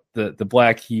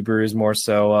Black Hebrews more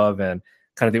so of, and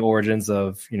kind of the origins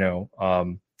of,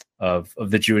 of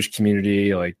the Jewish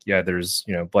community, like, there's,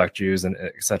 Black Jews and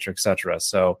et cetera, et cetera.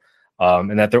 So,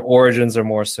 and that their origins are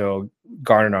more so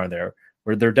garnered on there,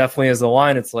 where there definitely is a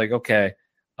line. It's like, okay,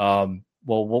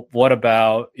 well, what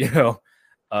about,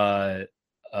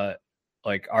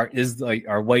 like are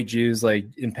white Jews like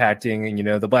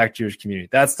impacting, the Black Jewish community?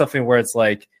 That's something where it's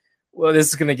like, well, this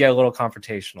is going to get a little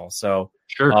confrontational. So,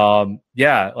 sure.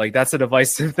 Like that's a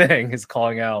divisive thing, is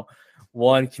calling out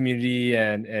one community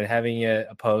and having it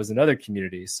oppose another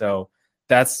community. So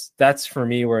that's for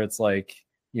me where it's like,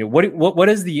 what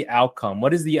is the outcome?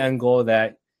 What is the end goal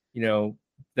that,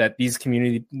 that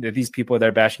these people that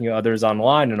are bashing others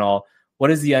online and all, what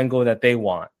is the end goal that they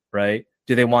want, right?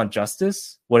 Do they want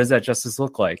justice? What does that justice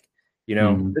look like?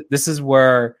 This is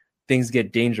where things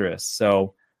get dangerous.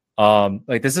 So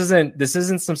like this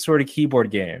isn't some sort of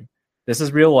keyboard game. This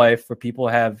is real life where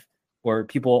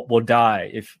people will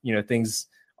die if things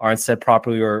aren't said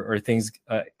properly or things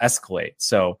escalate.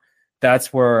 So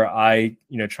that's where I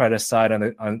try to side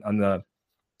on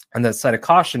the side of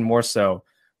caution more so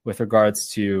with regards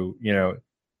to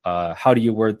how do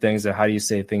you word things and how do you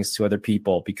say things to other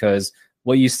people, because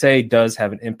what you say does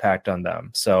have an impact on them.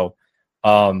 So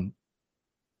but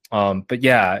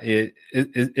yeah, it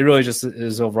really just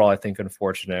is overall, I think,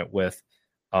 unfortunate with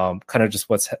kind of just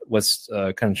what's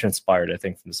kind of transpired, I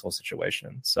think, from this whole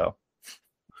situation. So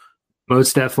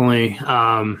most definitely.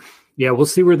 We'll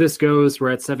see where this goes. We're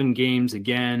at 7 games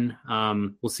again.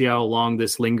 We'll see how long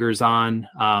this lingers on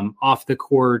off the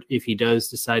court. If he does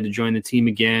decide to join the team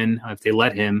again, if they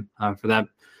let him I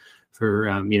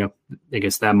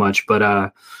guess that much,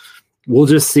 but we'll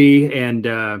just see and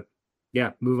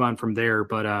move on from there.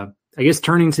 But I guess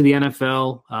turning to the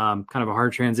NFL, kind of a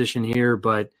hard transition here,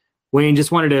 but Wayne,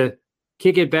 just wanted to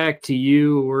kick it back to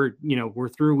you. We're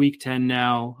through week 10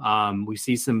 now. We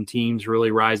see some teams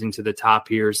really rising to the top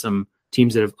here, some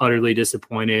teams that have utterly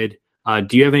disappointed.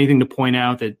 Do you have anything to point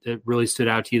out that really stood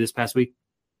out to you this past week?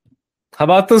 How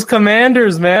about those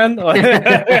Commanders, man?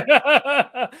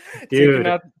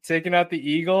 taking out the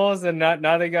Eagles, and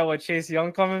now they got Chase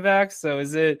Young coming back. So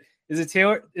is it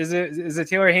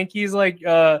Taylor Hinkey's like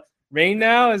reign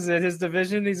now? Is it his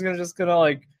division? He's gonna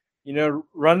like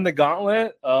run the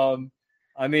gauntlet.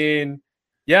 I mean,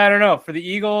 I don't know. For the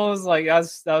Eagles, like that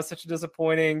was such a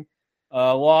disappointing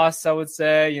loss, I would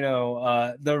say.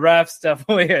 The refs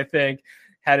definitely, I think,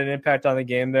 had an impact on the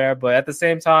game there. But at the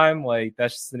same time, like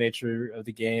that's just the nature of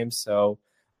the game. So,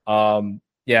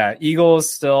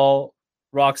 Eagles still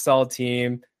rock solid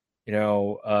team.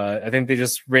 I think they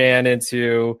just ran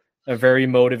into a very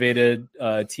motivated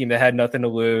team that had nothing to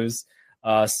lose.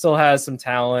 Still has some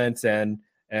talent and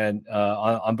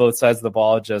on both sides of the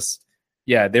ball. Just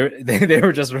they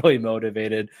were just really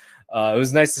motivated. It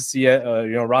was nice to see it.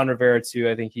 Ron Rivera too.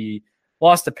 I think he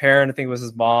lost a parent. I think it was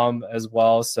his mom as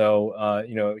well.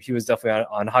 So he was definitely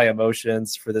on high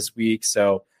emotions for this week.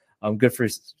 So good to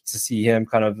see him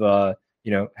kind of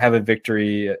have a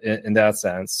victory in that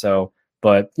sense. So,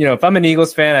 but if I'm an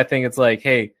Eagles fan, I think it's like,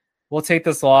 hey, we'll take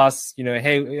this loss.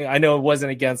 Hey, I know it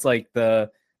wasn't against like the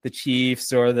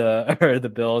Chiefs or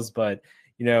the Bills, but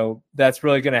that's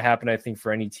really going to happen, I think,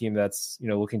 for any team that's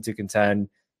looking to contend.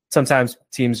 Sometimes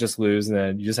teams just lose, and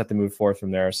then you just have to move forward from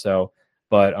there. So,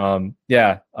 but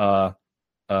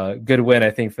good win, I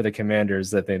think, for the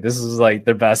Commanders. I think this is like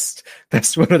their best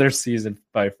win of their season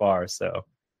by far. So,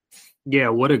 yeah,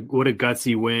 what a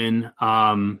gutsy win.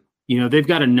 They've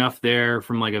got enough there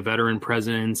from like a veteran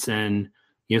presence and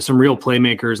some real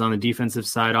playmakers on the defensive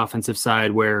side, offensive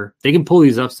side, where they can pull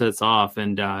these upsets off.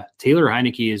 And Taylor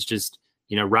Heineke is just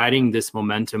riding this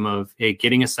momentum of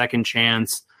getting a second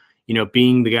chance.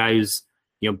 Being the guy who's,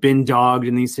 been dogged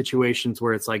in these situations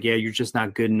where it's like, yeah, you're just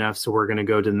not good enough. So we're going to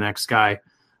go to the next guy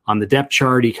on the depth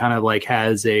chart. He kind of like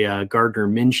has a Gardner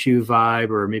Minshew vibe,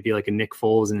 or maybe like a Nick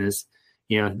Foles in his,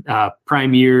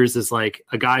 prime years, as like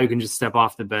a guy who can just step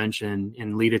off the bench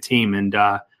and lead a team. And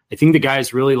I think the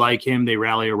guys really like him. They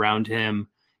rally around him.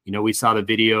 We saw the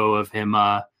video of him,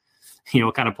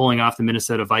 kind of pulling off the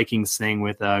Minnesota Vikings thing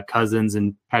with Cousins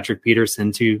and Patrick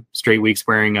Peterson 2 straight weeks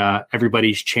wearing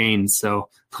everybody's chains. So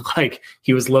like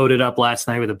he was loaded up last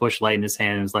night with a bush light in his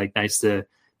hand. It was like nice to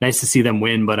see them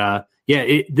win. But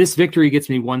this victory gets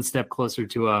me one step closer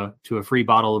to a free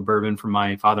bottle of bourbon from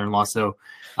my father-in-law. So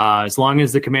as long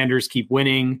as the Commanders keep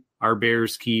winning, our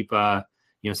Bears keep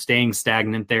staying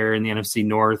stagnant there in the NFC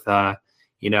North,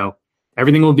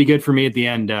 everything will be good for me at the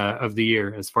end of the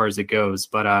year as far as it goes.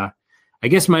 But I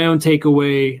guess my own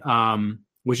takeaway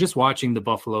was just watching the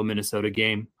Buffalo-Minnesota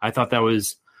game. I thought that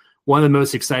was one of the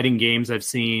most exciting games I've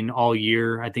seen all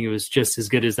year. I think it was just as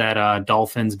good as that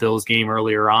Dolphins-Bills game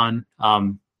earlier on.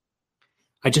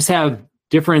 I just have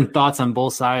different thoughts on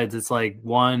both sides. It's like,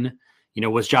 one,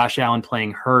 was Josh Allen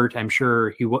playing hurt? I'm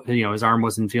sure his arm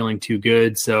wasn't feeling too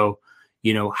good. So,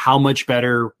 how much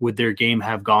better would their game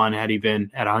have gone had he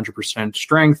been at 100%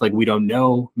 strength? Like, we don't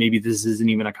know. Maybe this isn't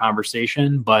even a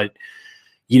conversation, but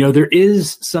there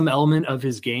is some element of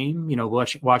his game,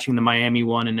 watching the Miami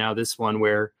one and now this one,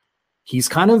 where he's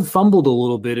kind of fumbled a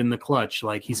little bit in the clutch.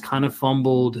 Like he's kind of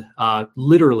fumbled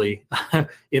literally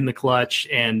in the clutch.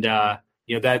 And,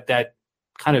 that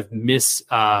kind of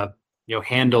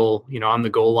handle, on the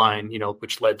goal line,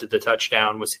 which led to the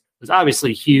touchdown was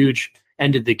obviously huge,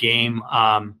 ended the game,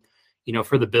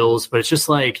 for the Bills. But it's just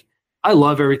like, I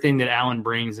love everything that Allen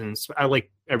brings. And I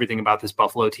like everything about this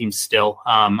Buffalo team still.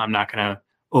 I'm not going to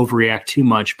overreact too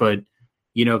much, but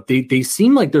they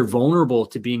seem like they're vulnerable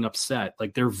to being upset.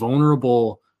 Like they're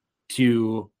vulnerable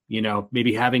to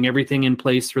maybe having everything in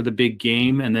place for the big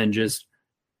game, and then just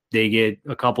they get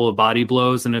a couple of body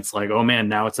blows and it's like, oh man,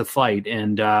 now it's a fight.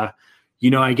 And I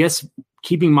guess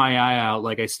keeping my eye out,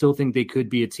 like I still think they could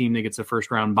be a team that gets a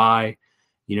first round bye.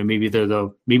 Maybe they're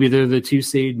the 2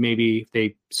 seed. Maybe if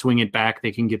they swing it back,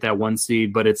 they can get that 1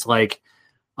 seed. But it's like,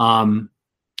 I'm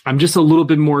just a little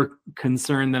bit more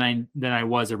concerned than I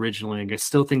was originally. Like I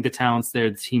still think the talent's there,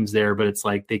 the team's there, but it's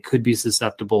like they could be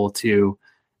susceptible to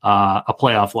a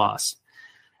playoff loss.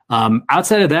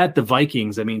 Outside of that, the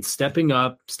Vikings, stepping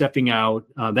up, stepping out,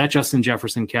 that Justin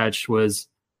Jefferson catch was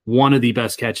one of the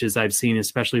best catches I've seen,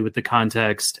 especially with the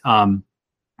context.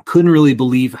 Couldn't really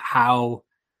believe how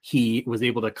he was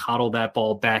able to coddle that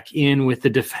ball back in with the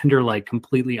defender, like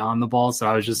completely on the ball. So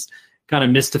I was just kind of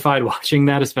mystified watching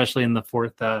that, especially in the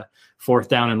fourth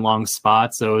down and long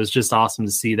spot. So it was just awesome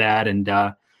to see that. And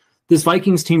this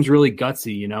Vikings team's really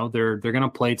gutsy. They're going to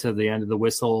play to the end of the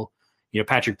whistle.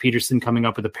 Patrick Peterson coming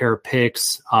up with a pair of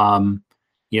picks.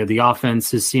 The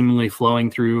offense is seemingly flowing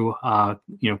through,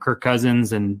 Kirk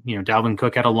Cousins, and, Dalvin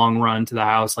Cook had a long run to the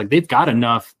house. Like they've got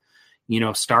enough,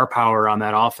 star power on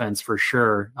that offense for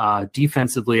sure.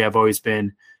 Defensively, I've always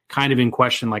been kind of in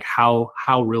question, like how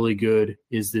really good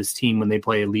is this team when they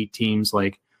play elite teams?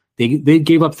 Like they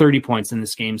gave up 30 points in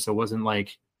this game. So it wasn't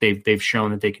like they've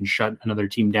shown that they can shut another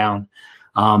team down.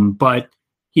 But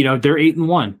they're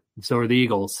 8-1. So are the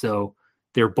Eagles. So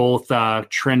they're both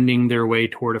trending their way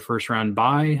toward a first round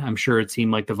bye. I'm sure a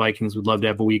team like the Vikings would love to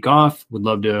have a week off, would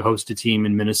love to host a team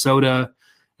in Minnesota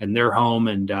and their home.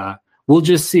 And we'll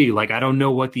just see. Like, I don't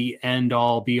know what the end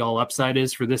all be all upside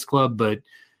is for this club, but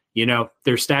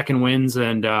they're stacking wins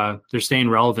and they're staying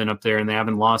relevant up there, and they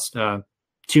haven't lost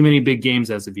too many big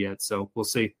games as of yet. So we'll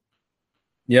see.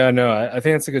 Yeah, no, I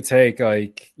think that's a good take.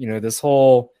 Like, this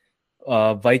whole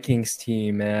Vikings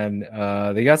team, man,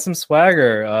 they got some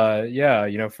swagger.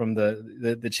 Yeah, from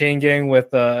the chain gang with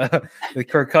with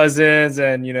Kirk Cousins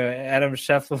and Adam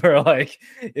Scheffler like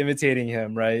imitating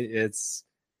him, right?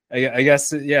 I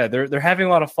guess yeah, they're having a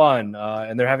lot of fun,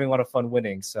 and they're having a lot of fun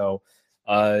winning. So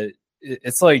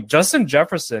it's like Justin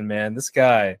Jefferson, man, this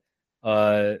guy,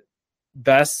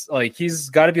 best, like he's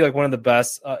got to be like one of the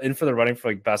best in for the running for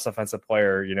like best offensive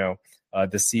player,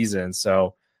 this season.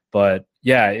 So, but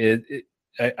yeah,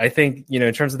 I think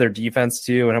in terms of their defense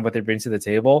too and what they bring to the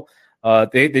table,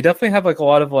 they definitely have like a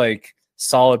lot of like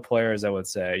solid players. I would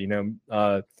say,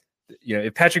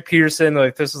 if Patrick Peterson,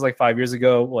 like this was like 5 years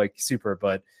ago, like super,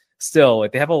 but still,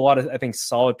 like they have a lot of, I think,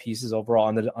 solid pieces overall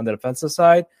on the defensive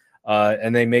side,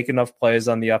 and they make enough plays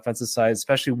on the offensive side,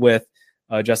 especially with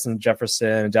Justin Jefferson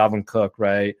and Dalvin Cook,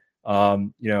 right?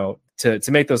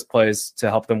 To make those plays to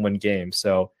help them win games.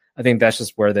 So I think that's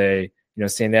just where they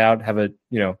stand out, have a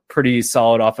pretty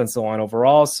solid offensive line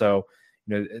overall. So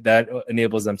that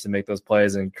enables them to make those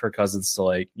plays and Kirk Cousins to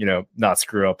like not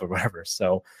screw up or whatever.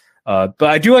 So, but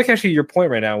I do like actually your point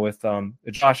right now with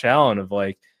Josh Allen of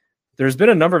like there's been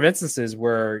a number of instances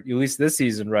where at least this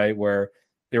season, right, where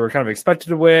they were kind of expected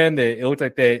to win. It looked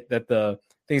like that the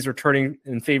things were turning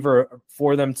in favor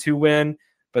for them to win,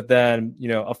 but then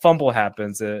a fumble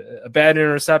happens, a bad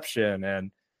interception,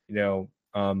 and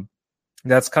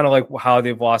that's kind of like how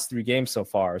they've lost 3 games so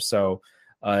far. So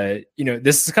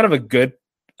this is kind of a good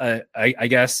I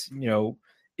guess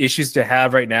issues to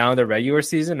have right now in the regular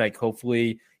season. Like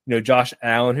hopefully Josh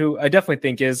Allen, who I definitely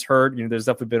think is hurt, there's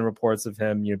definitely been reports of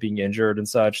him being injured and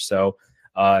such, so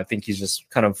I think he's just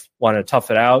kind of wanted to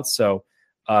tough it out. So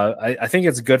I think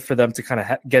it's good for them to kind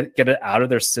of get it out of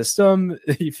their system,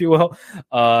 if you will,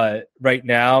 right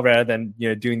now, rather than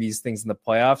doing these things in the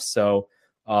playoffs. So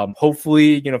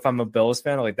hopefully, if I'm a Bills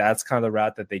fan, like that's kind of the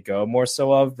route that they go more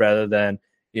so of, rather than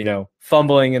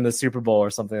fumbling in the Super Bowl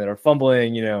or something, that are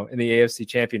fumbling in the AFC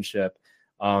Championship.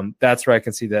 That's where I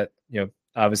can see that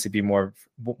obviously be more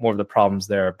of the problems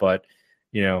there. But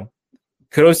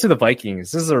kudos to the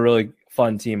Vikings. This is a really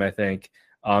fun team, I think.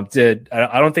 I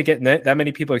don't think that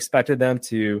many people expected them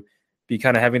to be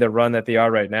kind of having the run that they are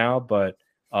right now, but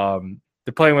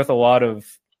they're playing with a lot of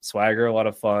swagger, a lot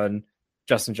of fun.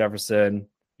 Justin Jefferson,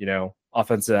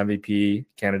 offensive MVP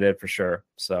candidate for sure.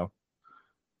 So,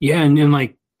 yeah, and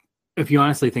like if you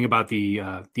honestly think about the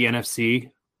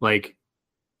NFC, like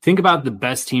think about the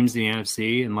best teams in the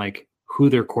NFC and like who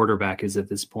their quarterback is at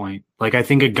this point. Like I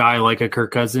think a guy like a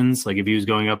Kirk Cousins, like if he was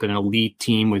going up in an elite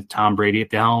team with Tom Brady at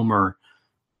the helm or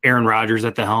Aaron Rodgers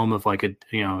at the helm of like a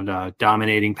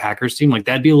dominating Packers team, like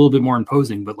that'd be a little bit more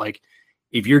imposing. But like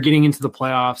if you're getting into the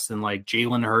playoffs and like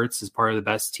Jalen Hurts is part of the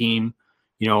best team,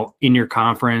 in your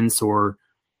conference, or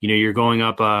you're going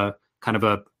up a kind of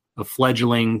a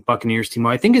fledgling Buccaneers team, who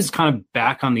I think is kind of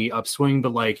back on the upswing,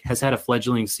 but like has had a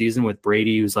fledgling season with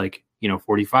Brady, who's like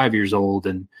 45 years old,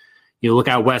 and look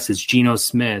out west, it's Geno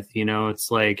Smith. It's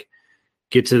like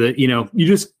get to the you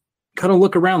just kind of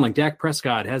look around, like Dak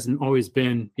Prescott hasn't always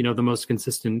been, the most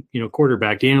consistent,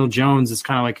 quarterback. Daniel Jones has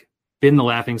kind of like been the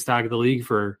laughing stock of the league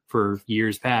for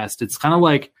years past. It's kind of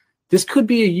like this could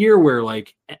be a year where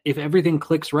like if everything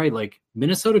clicks right, like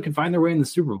Minnesota could find their way in the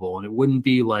Super Bowl and it wouldn't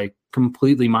be like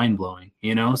completely mind blowing,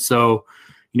 So,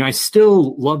 I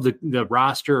still love the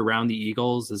roster around the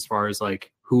Eagles as far as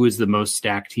like who is the most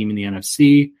stacked team in the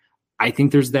NFC. I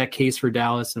think there's that case for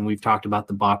Dallas, and we've talked about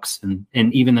the Bucks and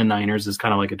even the Niners is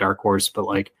kind of like a dark horse, but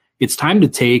like it's time to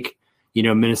take,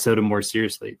 Minnesota more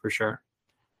seriously for sure.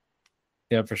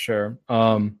 Yeah, for sure.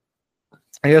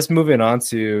 I guess moving on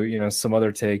to, some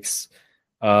other takes.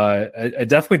 I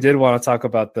definitely did want to talk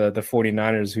about the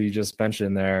 49ers who you just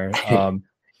mentioned there.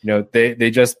 They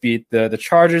just beat the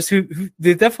Chargers, who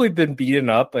they've definitely been beaten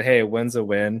up, but hey, a win's a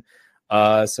win.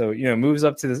 So, moves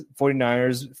up to the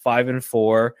 49ers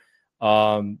 5-4.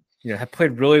 Have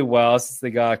played really well since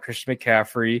they got Christian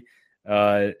McCaffrey.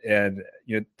 And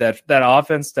that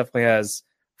offense definitely has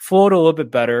flowed a little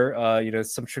bit better.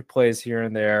 Some trick plays here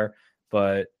and there,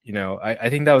 but I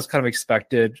think that was kind of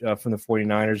expected from the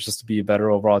 49ers just to be a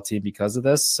better overall team because of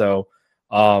this. So,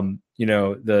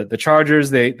 the Chargers,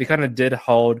 they kind of did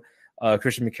hold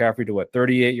Christian McCaffrey to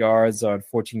 38 yards on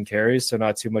 14 carries, so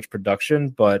not too much production,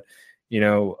 but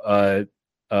they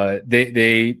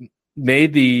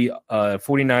made the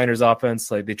 49ers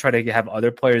offense, like they try to have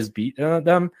other players beat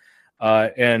them,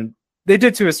 and they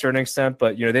did to a certain extent,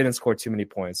 but they didn't score too many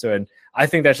points. So, and I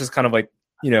think that's just kind of like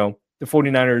the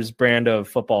 49ers brand of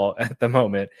football at the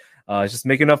moment. Just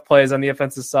make enough plays on the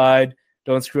offensive side.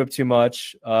 Don't screw up too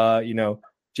much.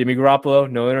 Jimmy Garoppolo,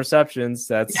 no interceptions.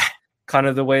 That's kind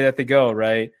of the way that they go,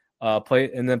 right? Play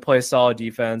a solid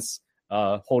defense,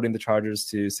 holding the Chargers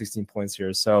to 16 points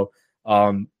here. So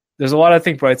there's a lot, I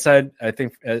think, bright side. I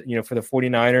think, for the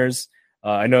 49ers,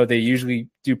 I know they usually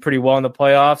do pretty well in the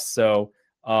playoffs. So,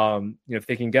 if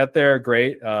they can get there,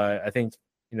 great. I think,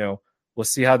 we'll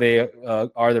see how they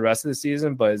are the rest of the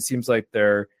season, but it seems like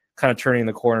they're kind of turning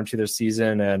the corner to their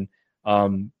season, and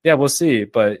we'll see.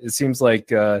 But it seems like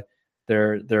they're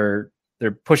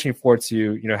pushing forward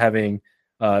to having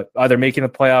either making the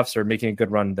playoffs or making a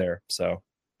good run there. So.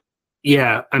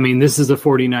 Yeah, I mean, this is a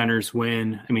 49ers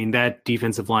win. I mean, that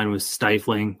defensive line was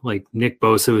stifling. Like, Nick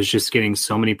Bosa was just getting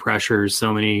so many pressures,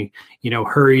 so many,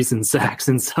 hurries and sacks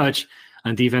and such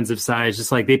on defensive side. It's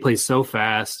just like they play so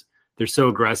fast. They're so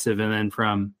aggressive. And then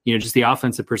from, just the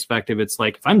offensive perspective, it's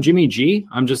like, if I'm Jimmy G,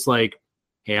 I'm just like,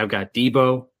 hey, I've got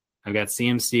Debo, I've got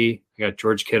CMC, I got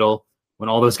George Kittle. When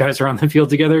all those guys are on the field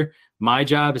together, my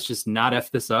job is just not F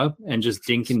this up and just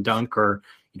dink and dunk or,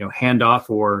 hand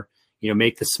off or,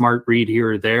 make the smart read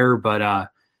here or there.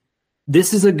 But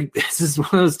this is one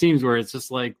of those teams where it's just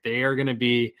like they are going to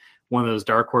be one of those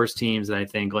dark horse teams that I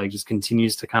think like just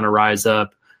continues to kind of rise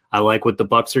up. I like what the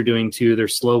Bucs are doing too. They're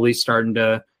slowly starting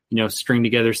to, string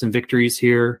together some victories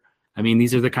here. I mean,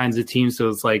 these are the kinds of teams. So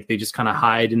it's like they just kind of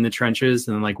hide in the trenches.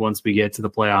 And then like once we get to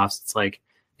the playoffs, it's like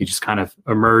they just kind of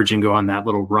emerge and go on that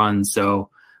little run. So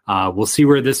we'll see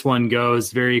where this one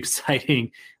goes. Very exciting,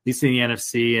 at least in the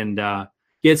NFC. And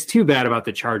it's too bad about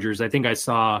the Chargers. I think I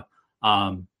saw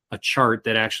a chart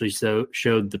that actually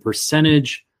showed the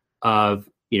percentage of,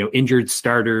 injured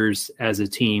starters as a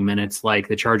team. And it's like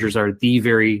the Chargers are the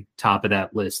very top of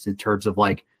that list in terms of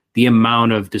like the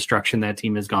amount of destruction that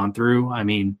team has gone through. I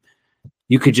mean,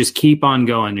 you could just keep on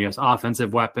going. You have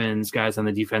offensive weapons, guys on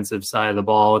the defensive side of the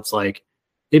ball. It's like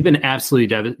they've been absolutely,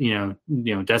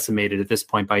 decimated at this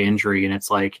point by injury. And it's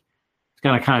like, it's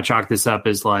going to kind of chalk this up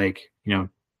as like,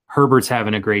 Herbert's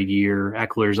having a great year.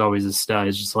 Eckler's always a stud.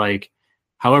 It's just like,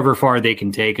 however far they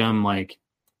can take him, like,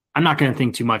 I'm not going to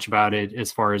think too much about it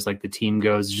as far as like the team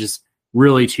goes. It's just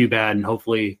really too bad. And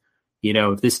hopefully,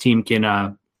 if this team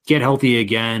can get healthy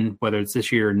again, whether it's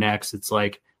this year or next, it's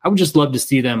like, I would just love to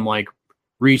see them like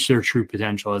reach their true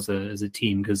potential as a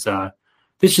team. Cause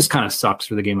this just kind of sucks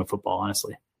for the game of football,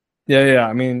 honestly. Yeah.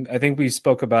 I mean, I think we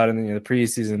spoke about it in the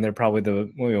preseason. They're probably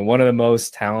one of the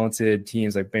most talented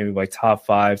teams, like maybe like top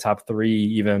 5, top 3,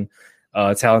 even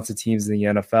talented teams in the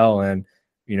NFL. And,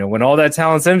 when all that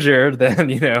talent's injured, then,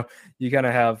 you kind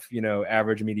of have,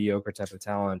 average, mediocre type of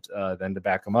talent then to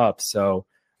back them up. So,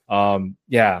 we can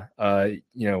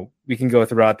go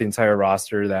throughout the entire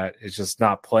roster that is just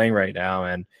not playing right now.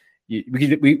 And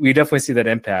we definitely see that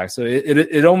impact. So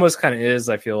it almost kind of is,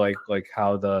 I feel like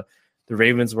how the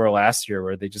Ravens were last year,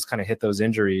 where they just kind of hit those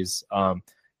injuries a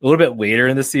little bit later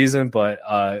in the season, but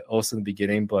also in the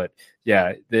beginning. But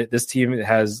yeah, this team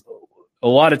has a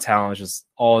lot of talent. Just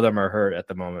all of them are hurt at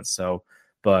the moment. So,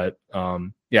 but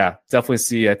definitely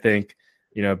see, I think,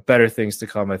 better things to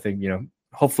come. I think,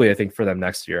 hopefully, I think for them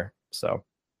next year. So,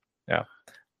 yeah,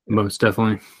 most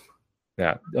definitely.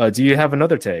 Yeah. Do you have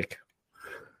another take?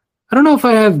 I don't know if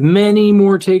I have many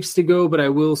more takes to go, but I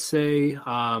will say,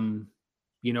 watching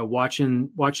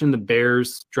the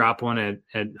Bears drop one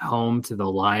at home to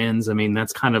the Lions. I mean,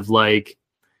 that's kind of like,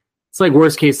 it's like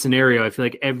worst case scenario. I feel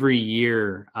like every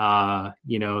year,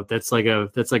 that's like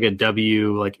a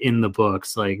W, like in the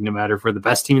books, like no matter for the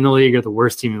best team in the league or the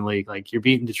worst team in the league, like you're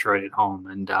beating Detroit at home.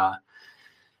 And,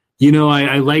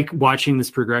 I like watching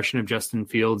this progression of Justin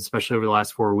Fields, especially over the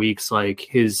last 4 weeks. Like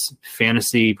his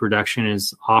fantasy production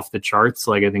is off the charts.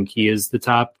 Like I think he is the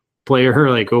top player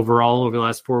like overall over the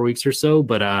last 4 weeks or so.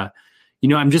 But,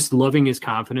 I'm just loving his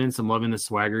confidence. I'm loving the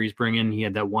swagger he's bringing. He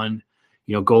had that one,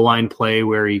 goal line play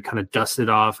where he kind of dusted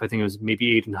off, I think it was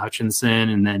maybe Aiden Hutchinson,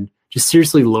 and then just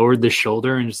seriously lowered the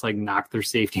shoulder and just like knocked their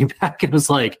safety back. And it was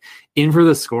like in for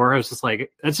the score. I was just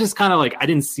like, that's just kind of like, I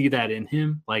didn't see that in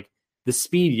him. Like the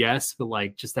speed, yes, but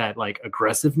like just that like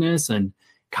aggressiveness and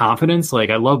confidence. Like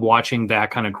I love watching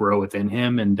that kind of grow within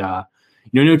him. And,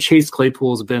 Chase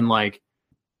Claypool's been like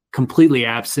completely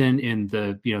absent in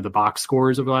the box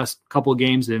scores over the last couple of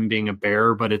games, him being a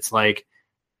Bear, but it's like,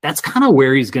 that's kind of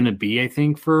where he's going to be, I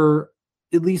think, for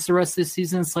at least the rest of the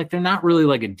season. It's like they're not really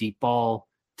like a deep ball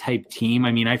type team.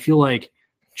 I mean, I feel like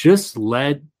just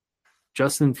let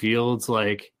Justin Fields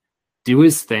like do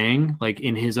his thing, like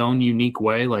in his own unique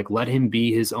way, like let him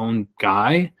be his own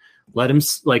guy, let him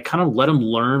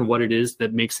learn what it is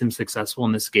that makes him successful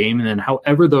in this game. And then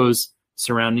however those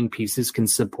surrounding pieces can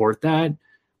support that,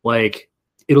 like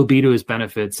it'll be to his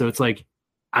benefit. So it's like,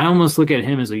 I almost look at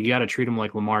him as like, you got to treat him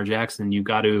like Lamar Jackson. You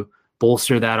got to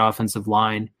bolster that offensive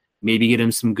line, maybe get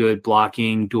him some good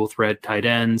blocking, dual threat tight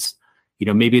ends.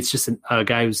 Maybe it's just a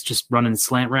guy who's just running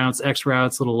slant routes, X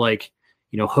routes, little like,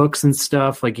 hooks and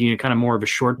stuff, like, kind of more of a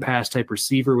short pass type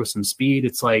receiver with some speed.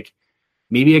 It's like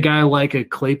maybe a guy like a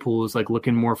Claypool is like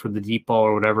looking more for the deep ball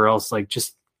or whatever else, like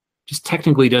just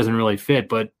technically doesn't really fit,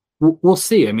 but we'll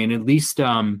see. I mean, at least,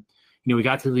 we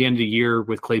got to the end of the year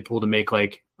with Claypool to make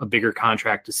like a bigger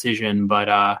contract decision,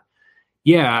 but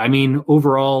yeah, I mean,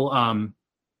 overall,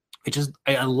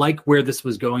 I like where this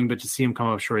was going, but to see him come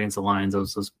up short against the Lions, I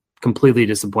was completely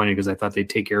disappointed because I thought they'd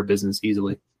take care of business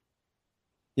easily.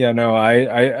 Yeah, no,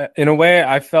 I in a way,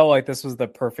 I felt like this was the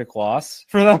perfect loss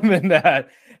for them in that,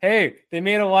 hey, they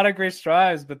made a lot of great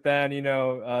strides, but then,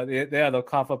 they'll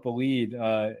cough up a lead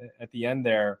at the end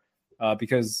there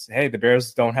because, hey, the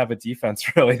Bears don't have a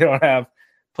defense, really. They don't have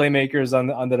playmakers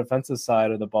on the defensive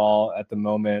side of the ball at the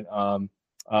moment,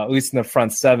 at least in the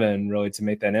front seven, really, to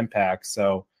make that impact.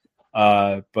 So,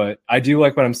 but I do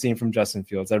like what I'm seeing from Justin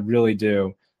Fields. I really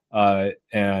do.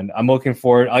 And I'm looking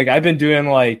forward. Like, I've been doing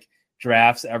like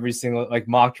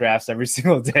mock drafts every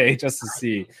single day just to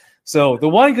see. So the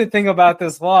one good thing about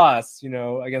this loss,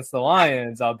 against the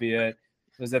Lions, albeit,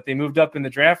 was that they moved up in the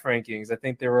draft rankings. I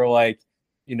think they were like,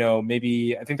 I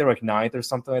think they're like 9th or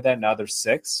something like that. Now they're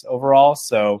 6th overall.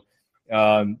 So,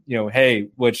 hey,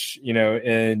 which,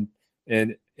 in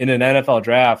an NFL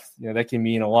draft, that can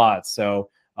mean a lot.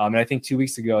 So, and I think 2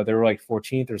 weeks ago, they were like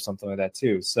 14th or something like that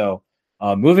too. So,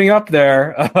 moving up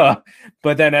there,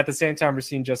 but then at the same time, we're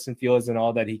seeing Justin Fields and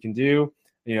all that he can do.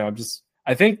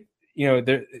 I think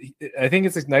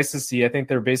it's nice to see. I think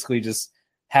they're basically just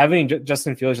having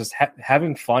Justin Fields just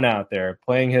having fun out there,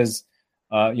 playing his,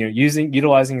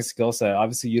 utilizing his skill set,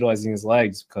 obviously utilizing his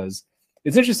legs, because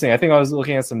it's interesting. I think I was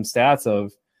looking at some stats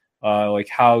of like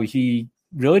how he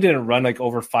really didn't run like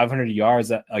over 500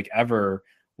 yards ever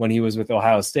when he was with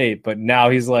Ohio State, but now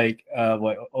he's like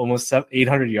almost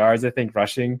 800 yards, I think,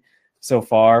 rushing so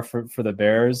far for the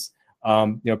Bears.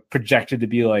 Projected to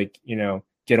be like,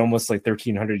 get almost like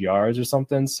 1,300 yards or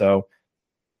something. So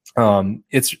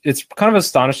it's kind of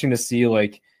astonishing to see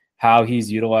like how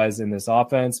he's utilized in this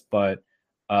offense, but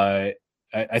I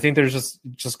think there's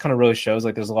just kind of really shows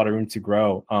like there's a lot of room to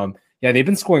grow. Yeah, they've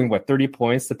been scoring 30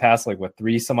 points the past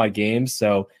 3 some odd games.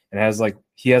 So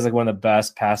he has one of the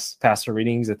best passer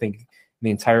ratings, I think, in the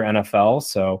entire NFL.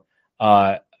 So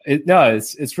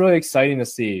it's really exciting to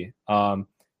see. So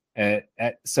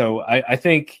I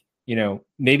think,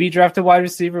 maybe draft a wide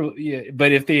receiver,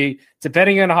 but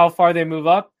depending on how far they move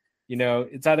up,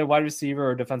 it's either wide receiver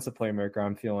or defensive playmaker,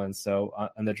 I'm feeling so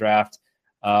on the draft.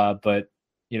 But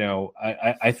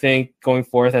I think going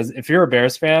forth, if you're a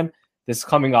Bears fan, this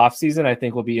coming off season, I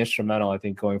think will be instrumental. I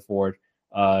think going forward,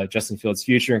 Justin Fields'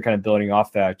 future and kind of building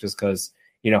off that, just because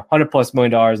 $100+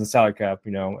 million in salary cap,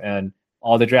 and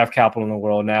all the draft capital in the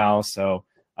world now. So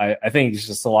I think it's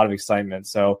just a lot of excitement.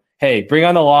 So hey, bring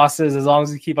on the losses as long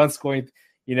as you keep on scoring,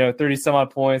 30 some odd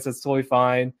points. That's totally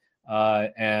fine.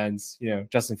 And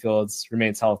Justin Fields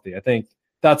remains healthy. I think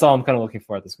that's all I'm kind of looking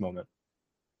for at this moment.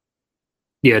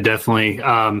 Yeah, definitely.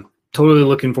 Totally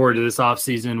looking forward to this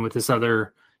offseason with this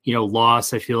other,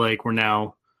 loss. I feel like we're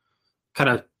now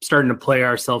kind of starting to play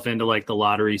ourselves into like the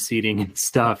lottery seeding and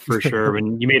stuff for sure.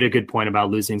 And you made a good point about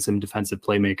losing some defensive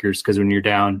playmakers, because when you're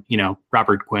down,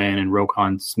 Robert Quinn and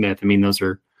Roquan Smith, I mean, those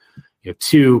are,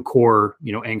 2 core,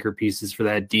 anchor pieces for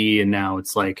that D. And now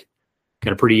it's like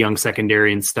got a pretty young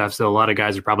secondary and stuff. So a lot of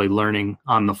guys are probably learning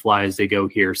on the fly as they go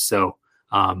here. So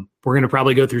we're going to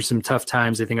probably go through some tough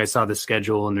times. I think I saw the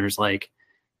schedule and there's like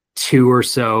 2 or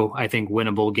so, I think,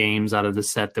 winnable games out of the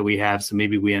set that we have. So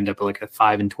maybe we end up like a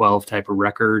 5-12 type of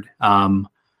record. But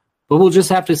we'll just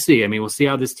have to see. I mean, we'll see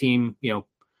how this team,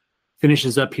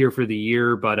 finishes up here for the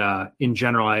year. But in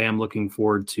general, I am looking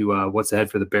forward to what's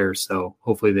ahead for the Bears. So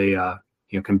hopefully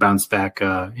they, can bounce back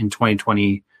in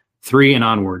 2023 and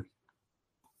onward.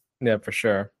 Yeah, for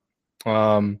sure.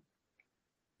 And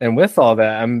with all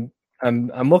that, I'm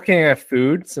looking at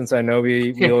food, since I know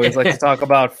we always like to talk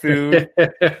about food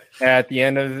at the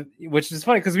end of, which is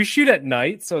funny because we shoot at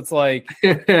night, so it's like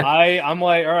I'm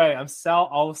like, all right,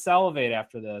 I'll salivate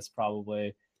after this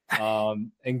probably,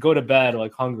 and go to bed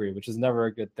like hungry, which is never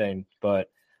a good thing. But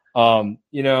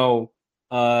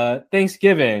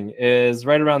Thanksgiving is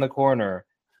right around the corner.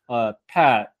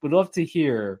 Pat, would love to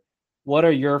hear, what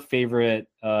are your favorite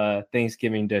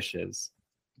Thanksgiving dishes?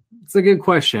 It's a good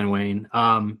question, Wayne.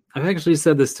 I've actually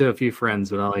said this to a few friends,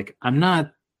 but I'm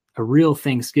not a real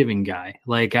Thanksgiving guy.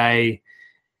 Like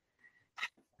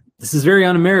this is very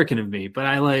un-American of me, but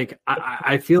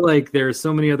I feel like there are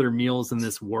so many other meals in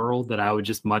this world that I would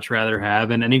just much rather have.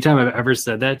 And anytime I've ever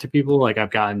said that to people, like I've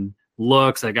gotten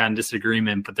looks, I've gotten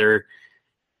disagreement, but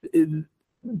it,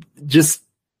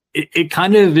 it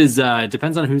kind of is,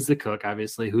 depends on who's the cook,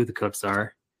 obviously, who the cooks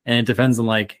are. And it depends on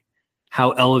like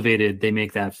how elevated they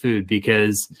make that food.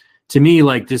 Because to me,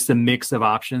 like just the mix of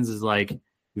options is like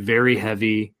very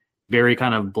heavy, very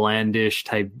kind of blandish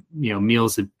type,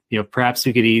 meals that, perhaps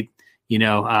we could eat,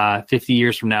 50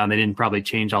 years from now, and they didn't probably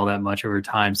change all that much over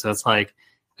time. So it's like,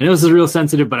 I know this is real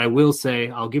sensitive, but I will say,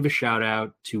 I'll give a shout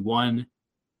out to one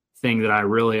thing that I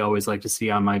really always like to see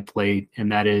on my plate.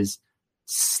 And that is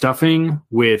stuffing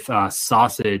with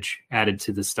sausage added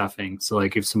to the stuffing. So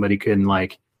like if somebody can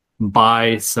like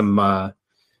buy some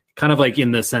kind of like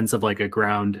in the sense of like a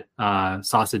ground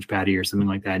sausage patty or something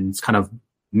like that, and it's kind of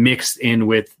mixed in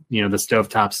with the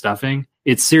stovetop stuffing,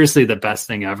 it's seriously the best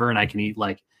thing ever. And I can eat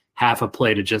like half a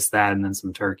plate of just that and then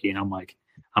some turkey, and I'm like,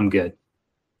 I'm good.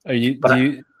 Do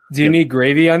you need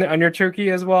gravy on your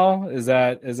turkey as well? Is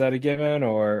that a given,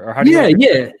 or how do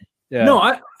you? Yeah. No,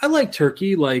 I like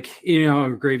turkey, like,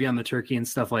 gravy on the turkey and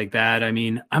stuff like that. I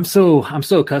mean, I'm so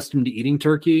accustomed to eating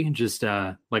turkey, just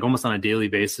like almost on a daily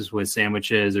basis with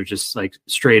sandwiches or just like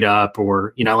straight up,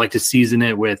 or, I like to season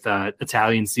it with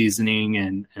Italian seasoning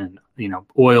and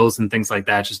oils and things like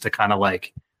that, just to kind of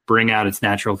like bring out its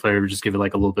natural flavor, just give it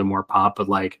like a little bit more pop. But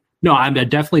like, no, I'm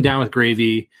definitely down with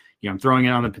gravy. I'm throwing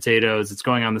it on the potatoes. It's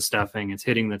going on the stuffing. It's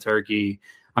hitting the turkey.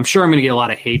 I'm sure I'm going to get a lot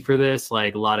of hate for this,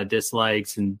 like a lot of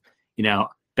dislikes and,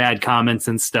 bad comments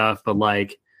and stuff, but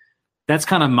like, that's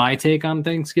kind of my take on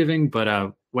Thanksgiving.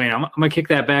 But Wayne, I'm going to kick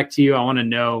that back to you. I want to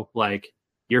know like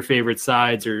your favorite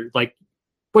sides, or like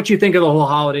what you think of the whole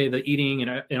holiday, the eating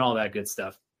and all that good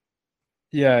stuff.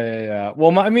 Yeah. Well,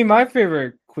 my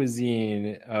favorite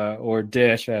cuisine or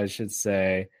dish, I should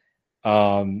say,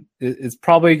 it's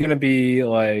probably going to be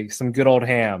like some good old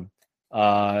ham,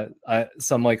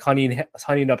 some like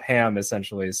honeyed up ham,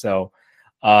 essentially. So,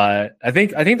 I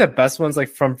think the best one's like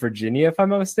from Virginia, if I'm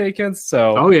not mistaken.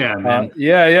 So, oh yeah, man.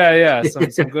 Yeah.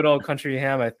 Some good old country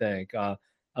ham, I think. I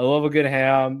love a good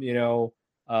ham.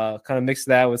 Kind of mix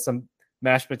that with some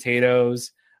mashed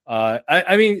potatoes.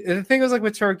 I mean, the thing is like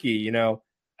with turkey,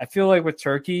 I feel like with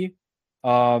turkey,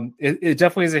 it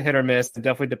definitely is a hit or miss. It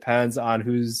definitely depends on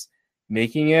who's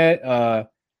making it.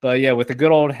 But yeah, with a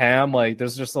good old ham, like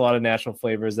there's just a lot of natural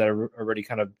flavors that are already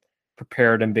kind of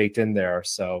prepared and baked in there.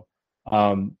 So,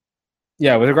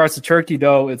 yeah, with regards to turkey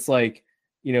though, it's like,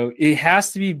 it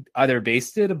has to be either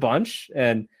basted a bunch,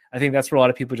 and I think that's where a lot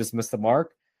of people just miss the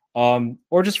mark,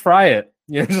 or just fry it,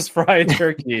 just fry a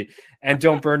turkey and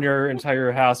don't burn your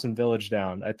entire house and village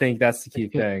down. I think that's the key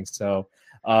thing. So,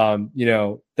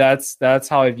 that's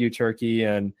how I view turkey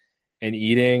and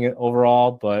eating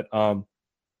overall. But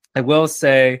I will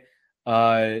say,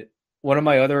 one of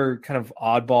my other kind of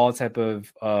oddball type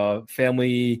of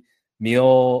family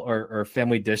meal or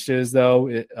family dishes,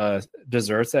 though,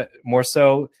 desserts that more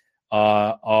so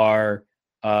are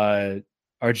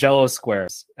Jell-O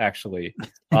squares. Actually,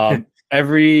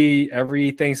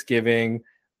 every Thanksgiving,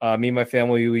 me and my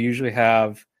family, we usually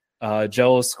have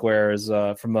Jell-O squares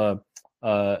from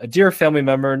a dear family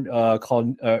member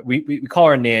called we call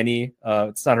her Nanny.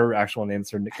 It's not her actual name;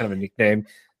 it's her kind of a nickname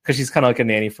because she's kind of like a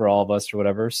nanny for all of us or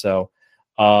whatever. So,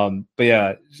 but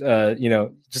yeah,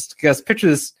 just guys, picture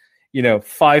this.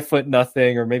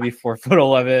 5'0" or maybe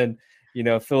 4'11",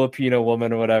 Filipino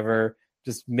woman or whatever,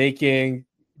 just making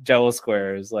Jell-O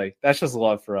squares. Like that's just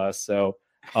love for us. So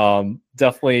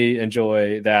definitely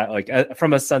enjoy that, like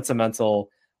from a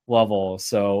sentimental level.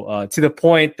 So to the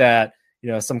point that,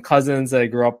 some cousins that I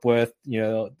grew up with,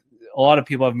 a lot of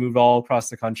people have moved all across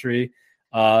the country,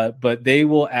 but they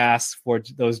will ask for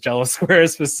those Jell-O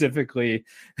squares specifically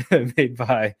made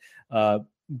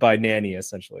by Nanny,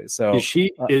 essentially. So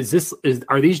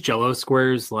are these Jell-O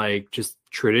squares like just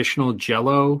traditional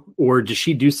Jell-O, or does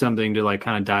she do something to like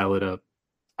kind of dial it up?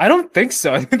 I don't think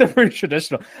so. I think they're pretty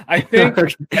traditional. I think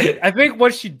I think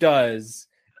what she does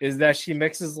is that she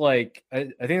mixes like I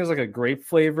think there's like a grape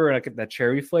flavor and like that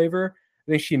cherry flavor.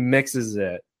 I think she mixes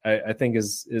it. I think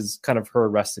is kind of her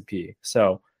recipe.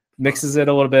 So mixes it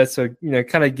a little bit, so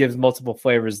kind of gives multiple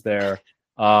flavors there.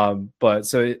 But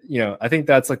so, I think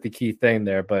that's like the key thing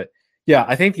there. But yeah,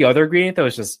 I think the other ingredient that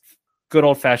was just good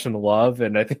old fashioned love.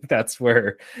 And I think that's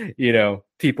where,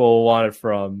 people want it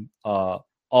from,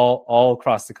 all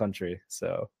across the country.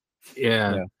 So,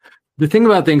 yeah. The thing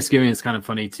about Thanksgiving is kind of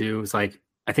funny too. It's like,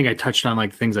 I think I touched on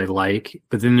like things I like,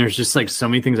 but then there's just like so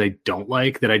many things I don't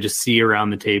like that I just see around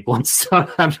the table and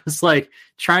stuff. I'm just like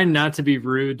trying not to be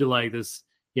rude to like this,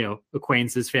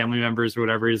 acquaintances, family members, or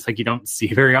whatever. It's like you don't see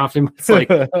very often. It's like,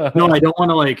 no, I don't want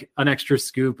to like an extra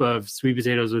scoop of sweet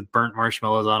potatoes with burnt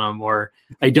marshmallows on them, or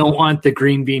I don't want the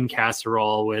green bean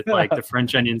casserole with like the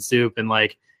French onion soup and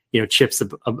like chips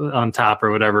on top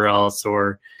or whatever else,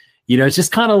 or it's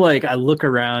just kind of like I look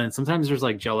around and sometimes there's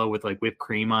like Jello with like whipped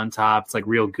cream on top. It's like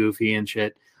real goofy and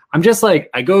shit. I'm just like,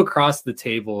 I go across the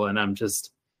table and I'm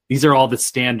just, these are all the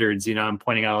standards, I'm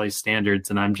pointing out all these standards,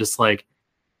 and I'm just like,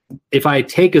 if I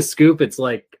take a scoop, it's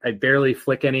like I barely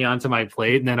flick any onto my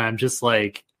plate, and then I'm just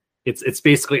like, it's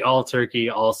basically all turkey,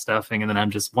 all stuffing, and then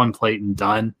I'm just one plate and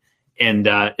done. And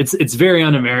it's very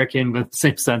un-American, but in the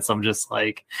same sense, I'm just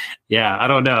like, yeah, I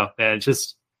don't know, man. It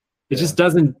just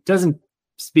doesn't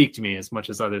speak to me as much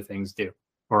as other things do.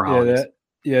 Or holidays.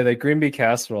 The green bean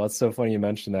casserole. It's so funny you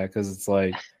mentioned that, because it's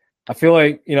like, I feel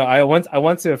like I went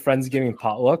to a Friendsgiving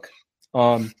potluck,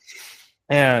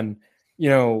 and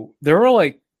there were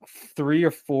like 3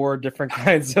 or 4 different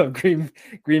kinds of green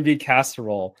bean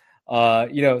casserole.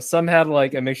 Some had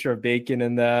like a mixture of bacon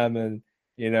in them, and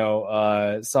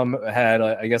some had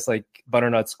I guess like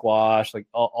butternut squash, like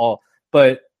all.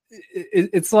 But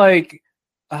it's like,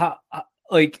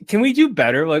 can we do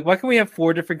better? Like, why can't we have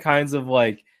 4 different kinds of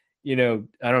like, I don't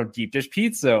know, deep dish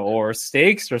pizza or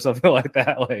steaks or something like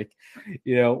that? Like,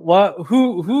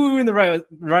 who in the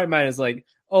right mind is like,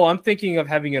 oh, I'm thinking of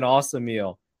having an awesome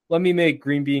meal, let me make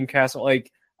green bean casserole.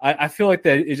 Like, I feel like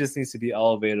that it just needs to be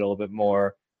elevated a little bit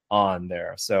more on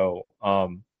there. So I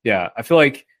feel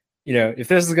like if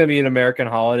this is going to be an American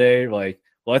holiday, like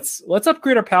let's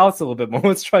upgrade our palates a little bit more.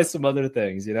 Let's try some other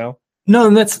things. No,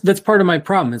 and that's part of my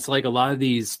problem. It's like a lot of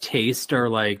these tastes are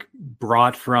like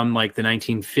brought from like the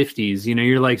 1950s.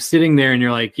 You're like sitting there and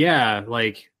you're like, yeah,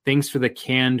 like thanks for the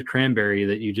canned cranberry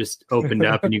that you just opened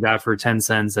up and you got for 10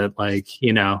 cents at like,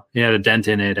 it had a dent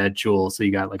in it at Jewel. So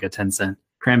you got like a 10-cent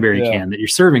cranberry can that you're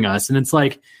serving us. And it's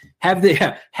like, have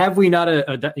we not,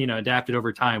 adapted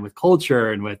over time with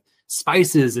culture and with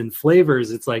spices and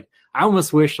flavors? It's like, I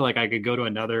almost wish like I could go to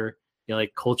another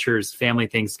like culture's family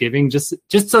Thanksgiving just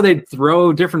so they'd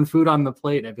throw different food on the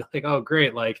plate, and I'd be like, oh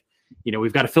great, like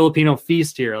we've got a Filipino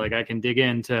feast here, like I can dig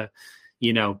into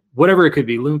whatever it could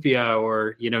be, lumpia,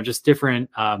 or just different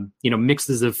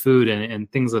mixes of food and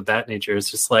things of that nature.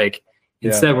 It's just like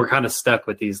instead we're kind of stuck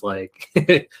with these like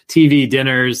TV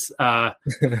dinners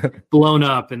blown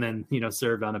up and then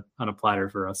served on a platter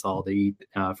for us all to eat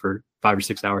for 5 or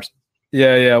 6 hours.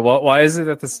 Yeah. Well, why is it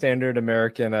that the standard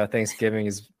American Thanksgiving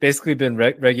has basically been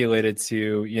regulated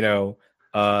to,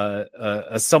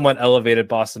 a somewhat elevated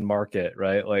Boston market,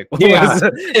 right? Like,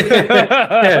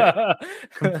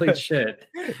 complete shit.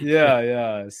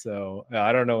 Yeah. So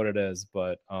I don't know what it is,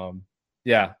 but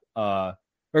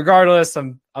regardless,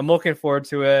 I'm looking forward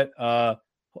to it.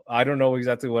 I don't know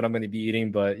exactly what I'm going to be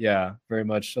eating, but yeah, very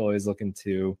much always looking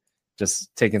to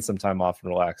just taking some time off and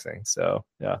relaxing. So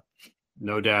yeah.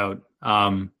 No doubt.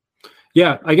 I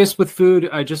guess with food,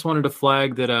 I just wanted to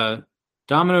flag that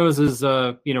Domino's is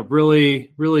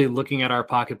really, really looking at our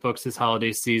pocketbooks this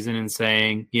holiday season and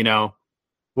saying,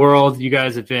 world, you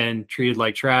guys have been treated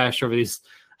like trash over these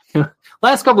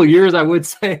last couple of years, I would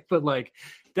say, but like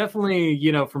definitely,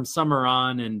 from summer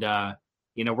on, and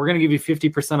we're going to give you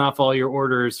 50% off all your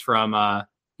orders from a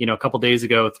couple days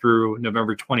ago through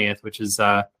November 20th, which is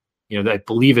I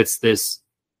believe it's this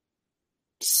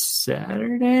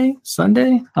Sunday.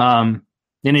 In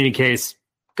any case,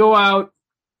 go out,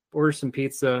 order some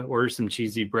pizza, order some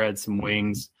cheesy bread, some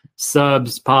wings,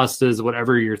 subs, pastas,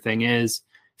 whatever your thing is.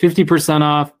 50%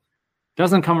 off.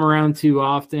 Doesn't come around too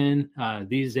often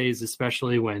these days,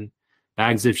 especially when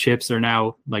bags of chips are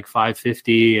now like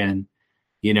 $5.50, and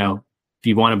if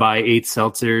you want to buy 8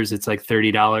 seltzers, it's like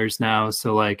 $30 now.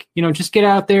 So like, just get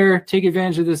out there, take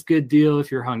advantage of this good deal if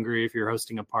you're hungry, if you're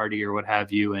hosting a party or what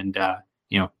have you, and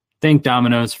thank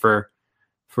Domino's for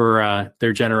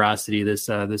their generosity this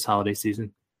holiday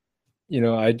season.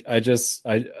 I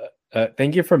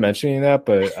thank you for mentioning that,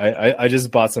 but I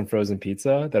just bought some frozen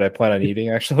pizza that I plan on eating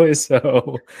actually.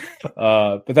 So,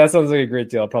 but that sounds like a great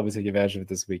deal. I'll probably take advantage of it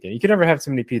this weekend. You can never have too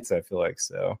many pizza, I feel like.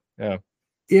 So, yeah.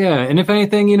 Yeah, and if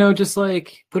anything, just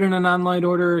like put in an online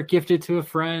order, gift it to a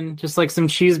friend, just like some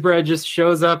cheese bread just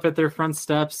shows up at their front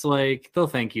steps, like they'll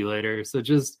thank you later. So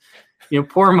just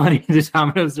pour money into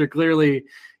Domino's. They're clearly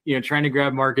trying to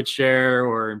grab market share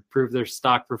or improve their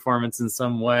stock performance in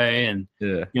some way, and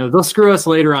they'll screw us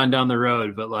later on down the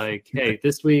road. But like, hey,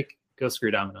 this week, go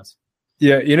screw Domino's.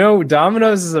 Yeah,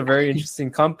 Domino's is a very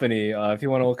interesting company. If you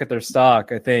want to look at their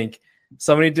stock, I think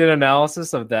somebody did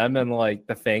analysis of them and like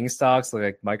the FANG stocks,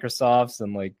 like Microsoft's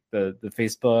and like the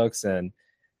Facebooks and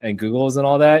Google's and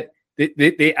all that.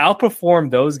 they outperform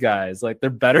those guys. Like they're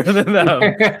better than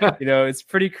them. It's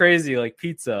pretty crazy. Like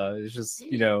pizza is just,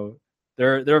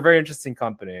 they're a very interesting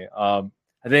company. I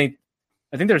think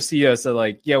their CEO said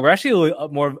like, yeah, we're actually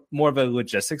more of a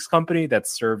logistics company that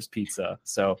serves pizza.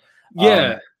 So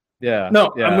yeah.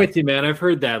 No, yeah. I'm with you, man. I've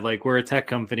heard that, like, we're a tech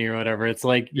company or whatever. It's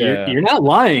like you're not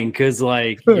lying, because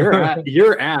like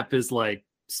your app is like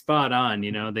spot on.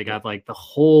 They got like the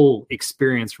whole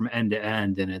experience from end to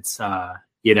end, and it's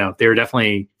they're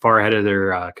definitely far ahead of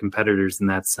their competitors in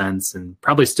that sense, and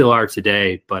probably still are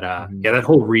today. But that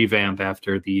whole revamp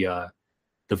after the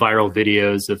viral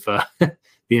videos of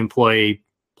the employee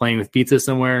playing with pizza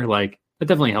somewhere, like that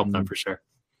definitely helped them for sure.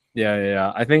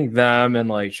 Yeah. I think them and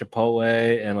like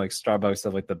Chipotle and like Starbucks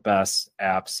have like the best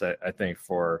apps, I think,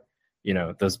 for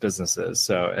those businesses.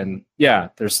 So, and yeah,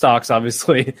 their stocks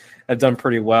obviously have done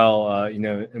pretty well,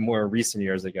 in more recent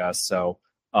years, I guess. So,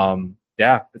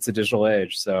 yeah, it's a digital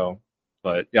age. So,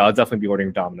 but yeah, I'll definitely be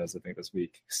ordering Domino's, I think, this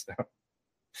week. So.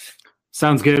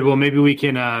 Sounds good. Well, maybe we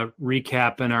can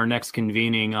recap in our next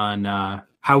convening on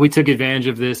how we took advantage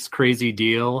of this crazy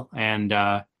deal. And,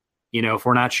 if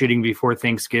we're not shooting before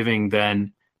Thanksgiving,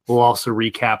 then we'll also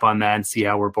recap on that and see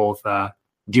how we're both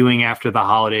doing after the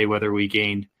holiday, whether we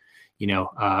gained,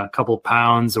 a couple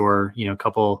pounds or, a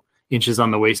couple inches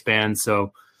on the waistband.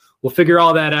 So we'll figure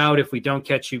all that out. If we don't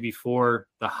catch you before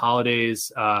the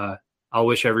holidays, I'll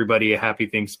wish everybody a happy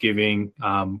Thanksgiving,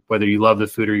 whether you love the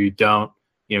food or you don't.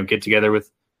 Get together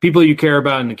with people you care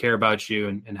about and care about you,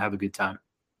 and have a good time.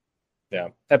 Yeah.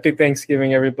 Happy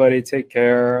Thanksgiving, everybody. Take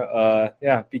care.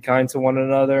 Be kind to one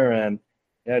another, and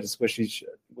just wish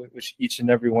each and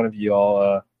every one of you all,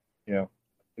 a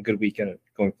good weekend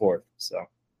going forward. So.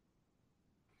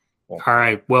 All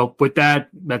right. Well, with that,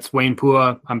 that's Wayne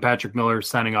Pua. I'm Patrick Miller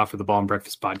signing off for the Ball and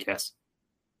Breakfast podcast.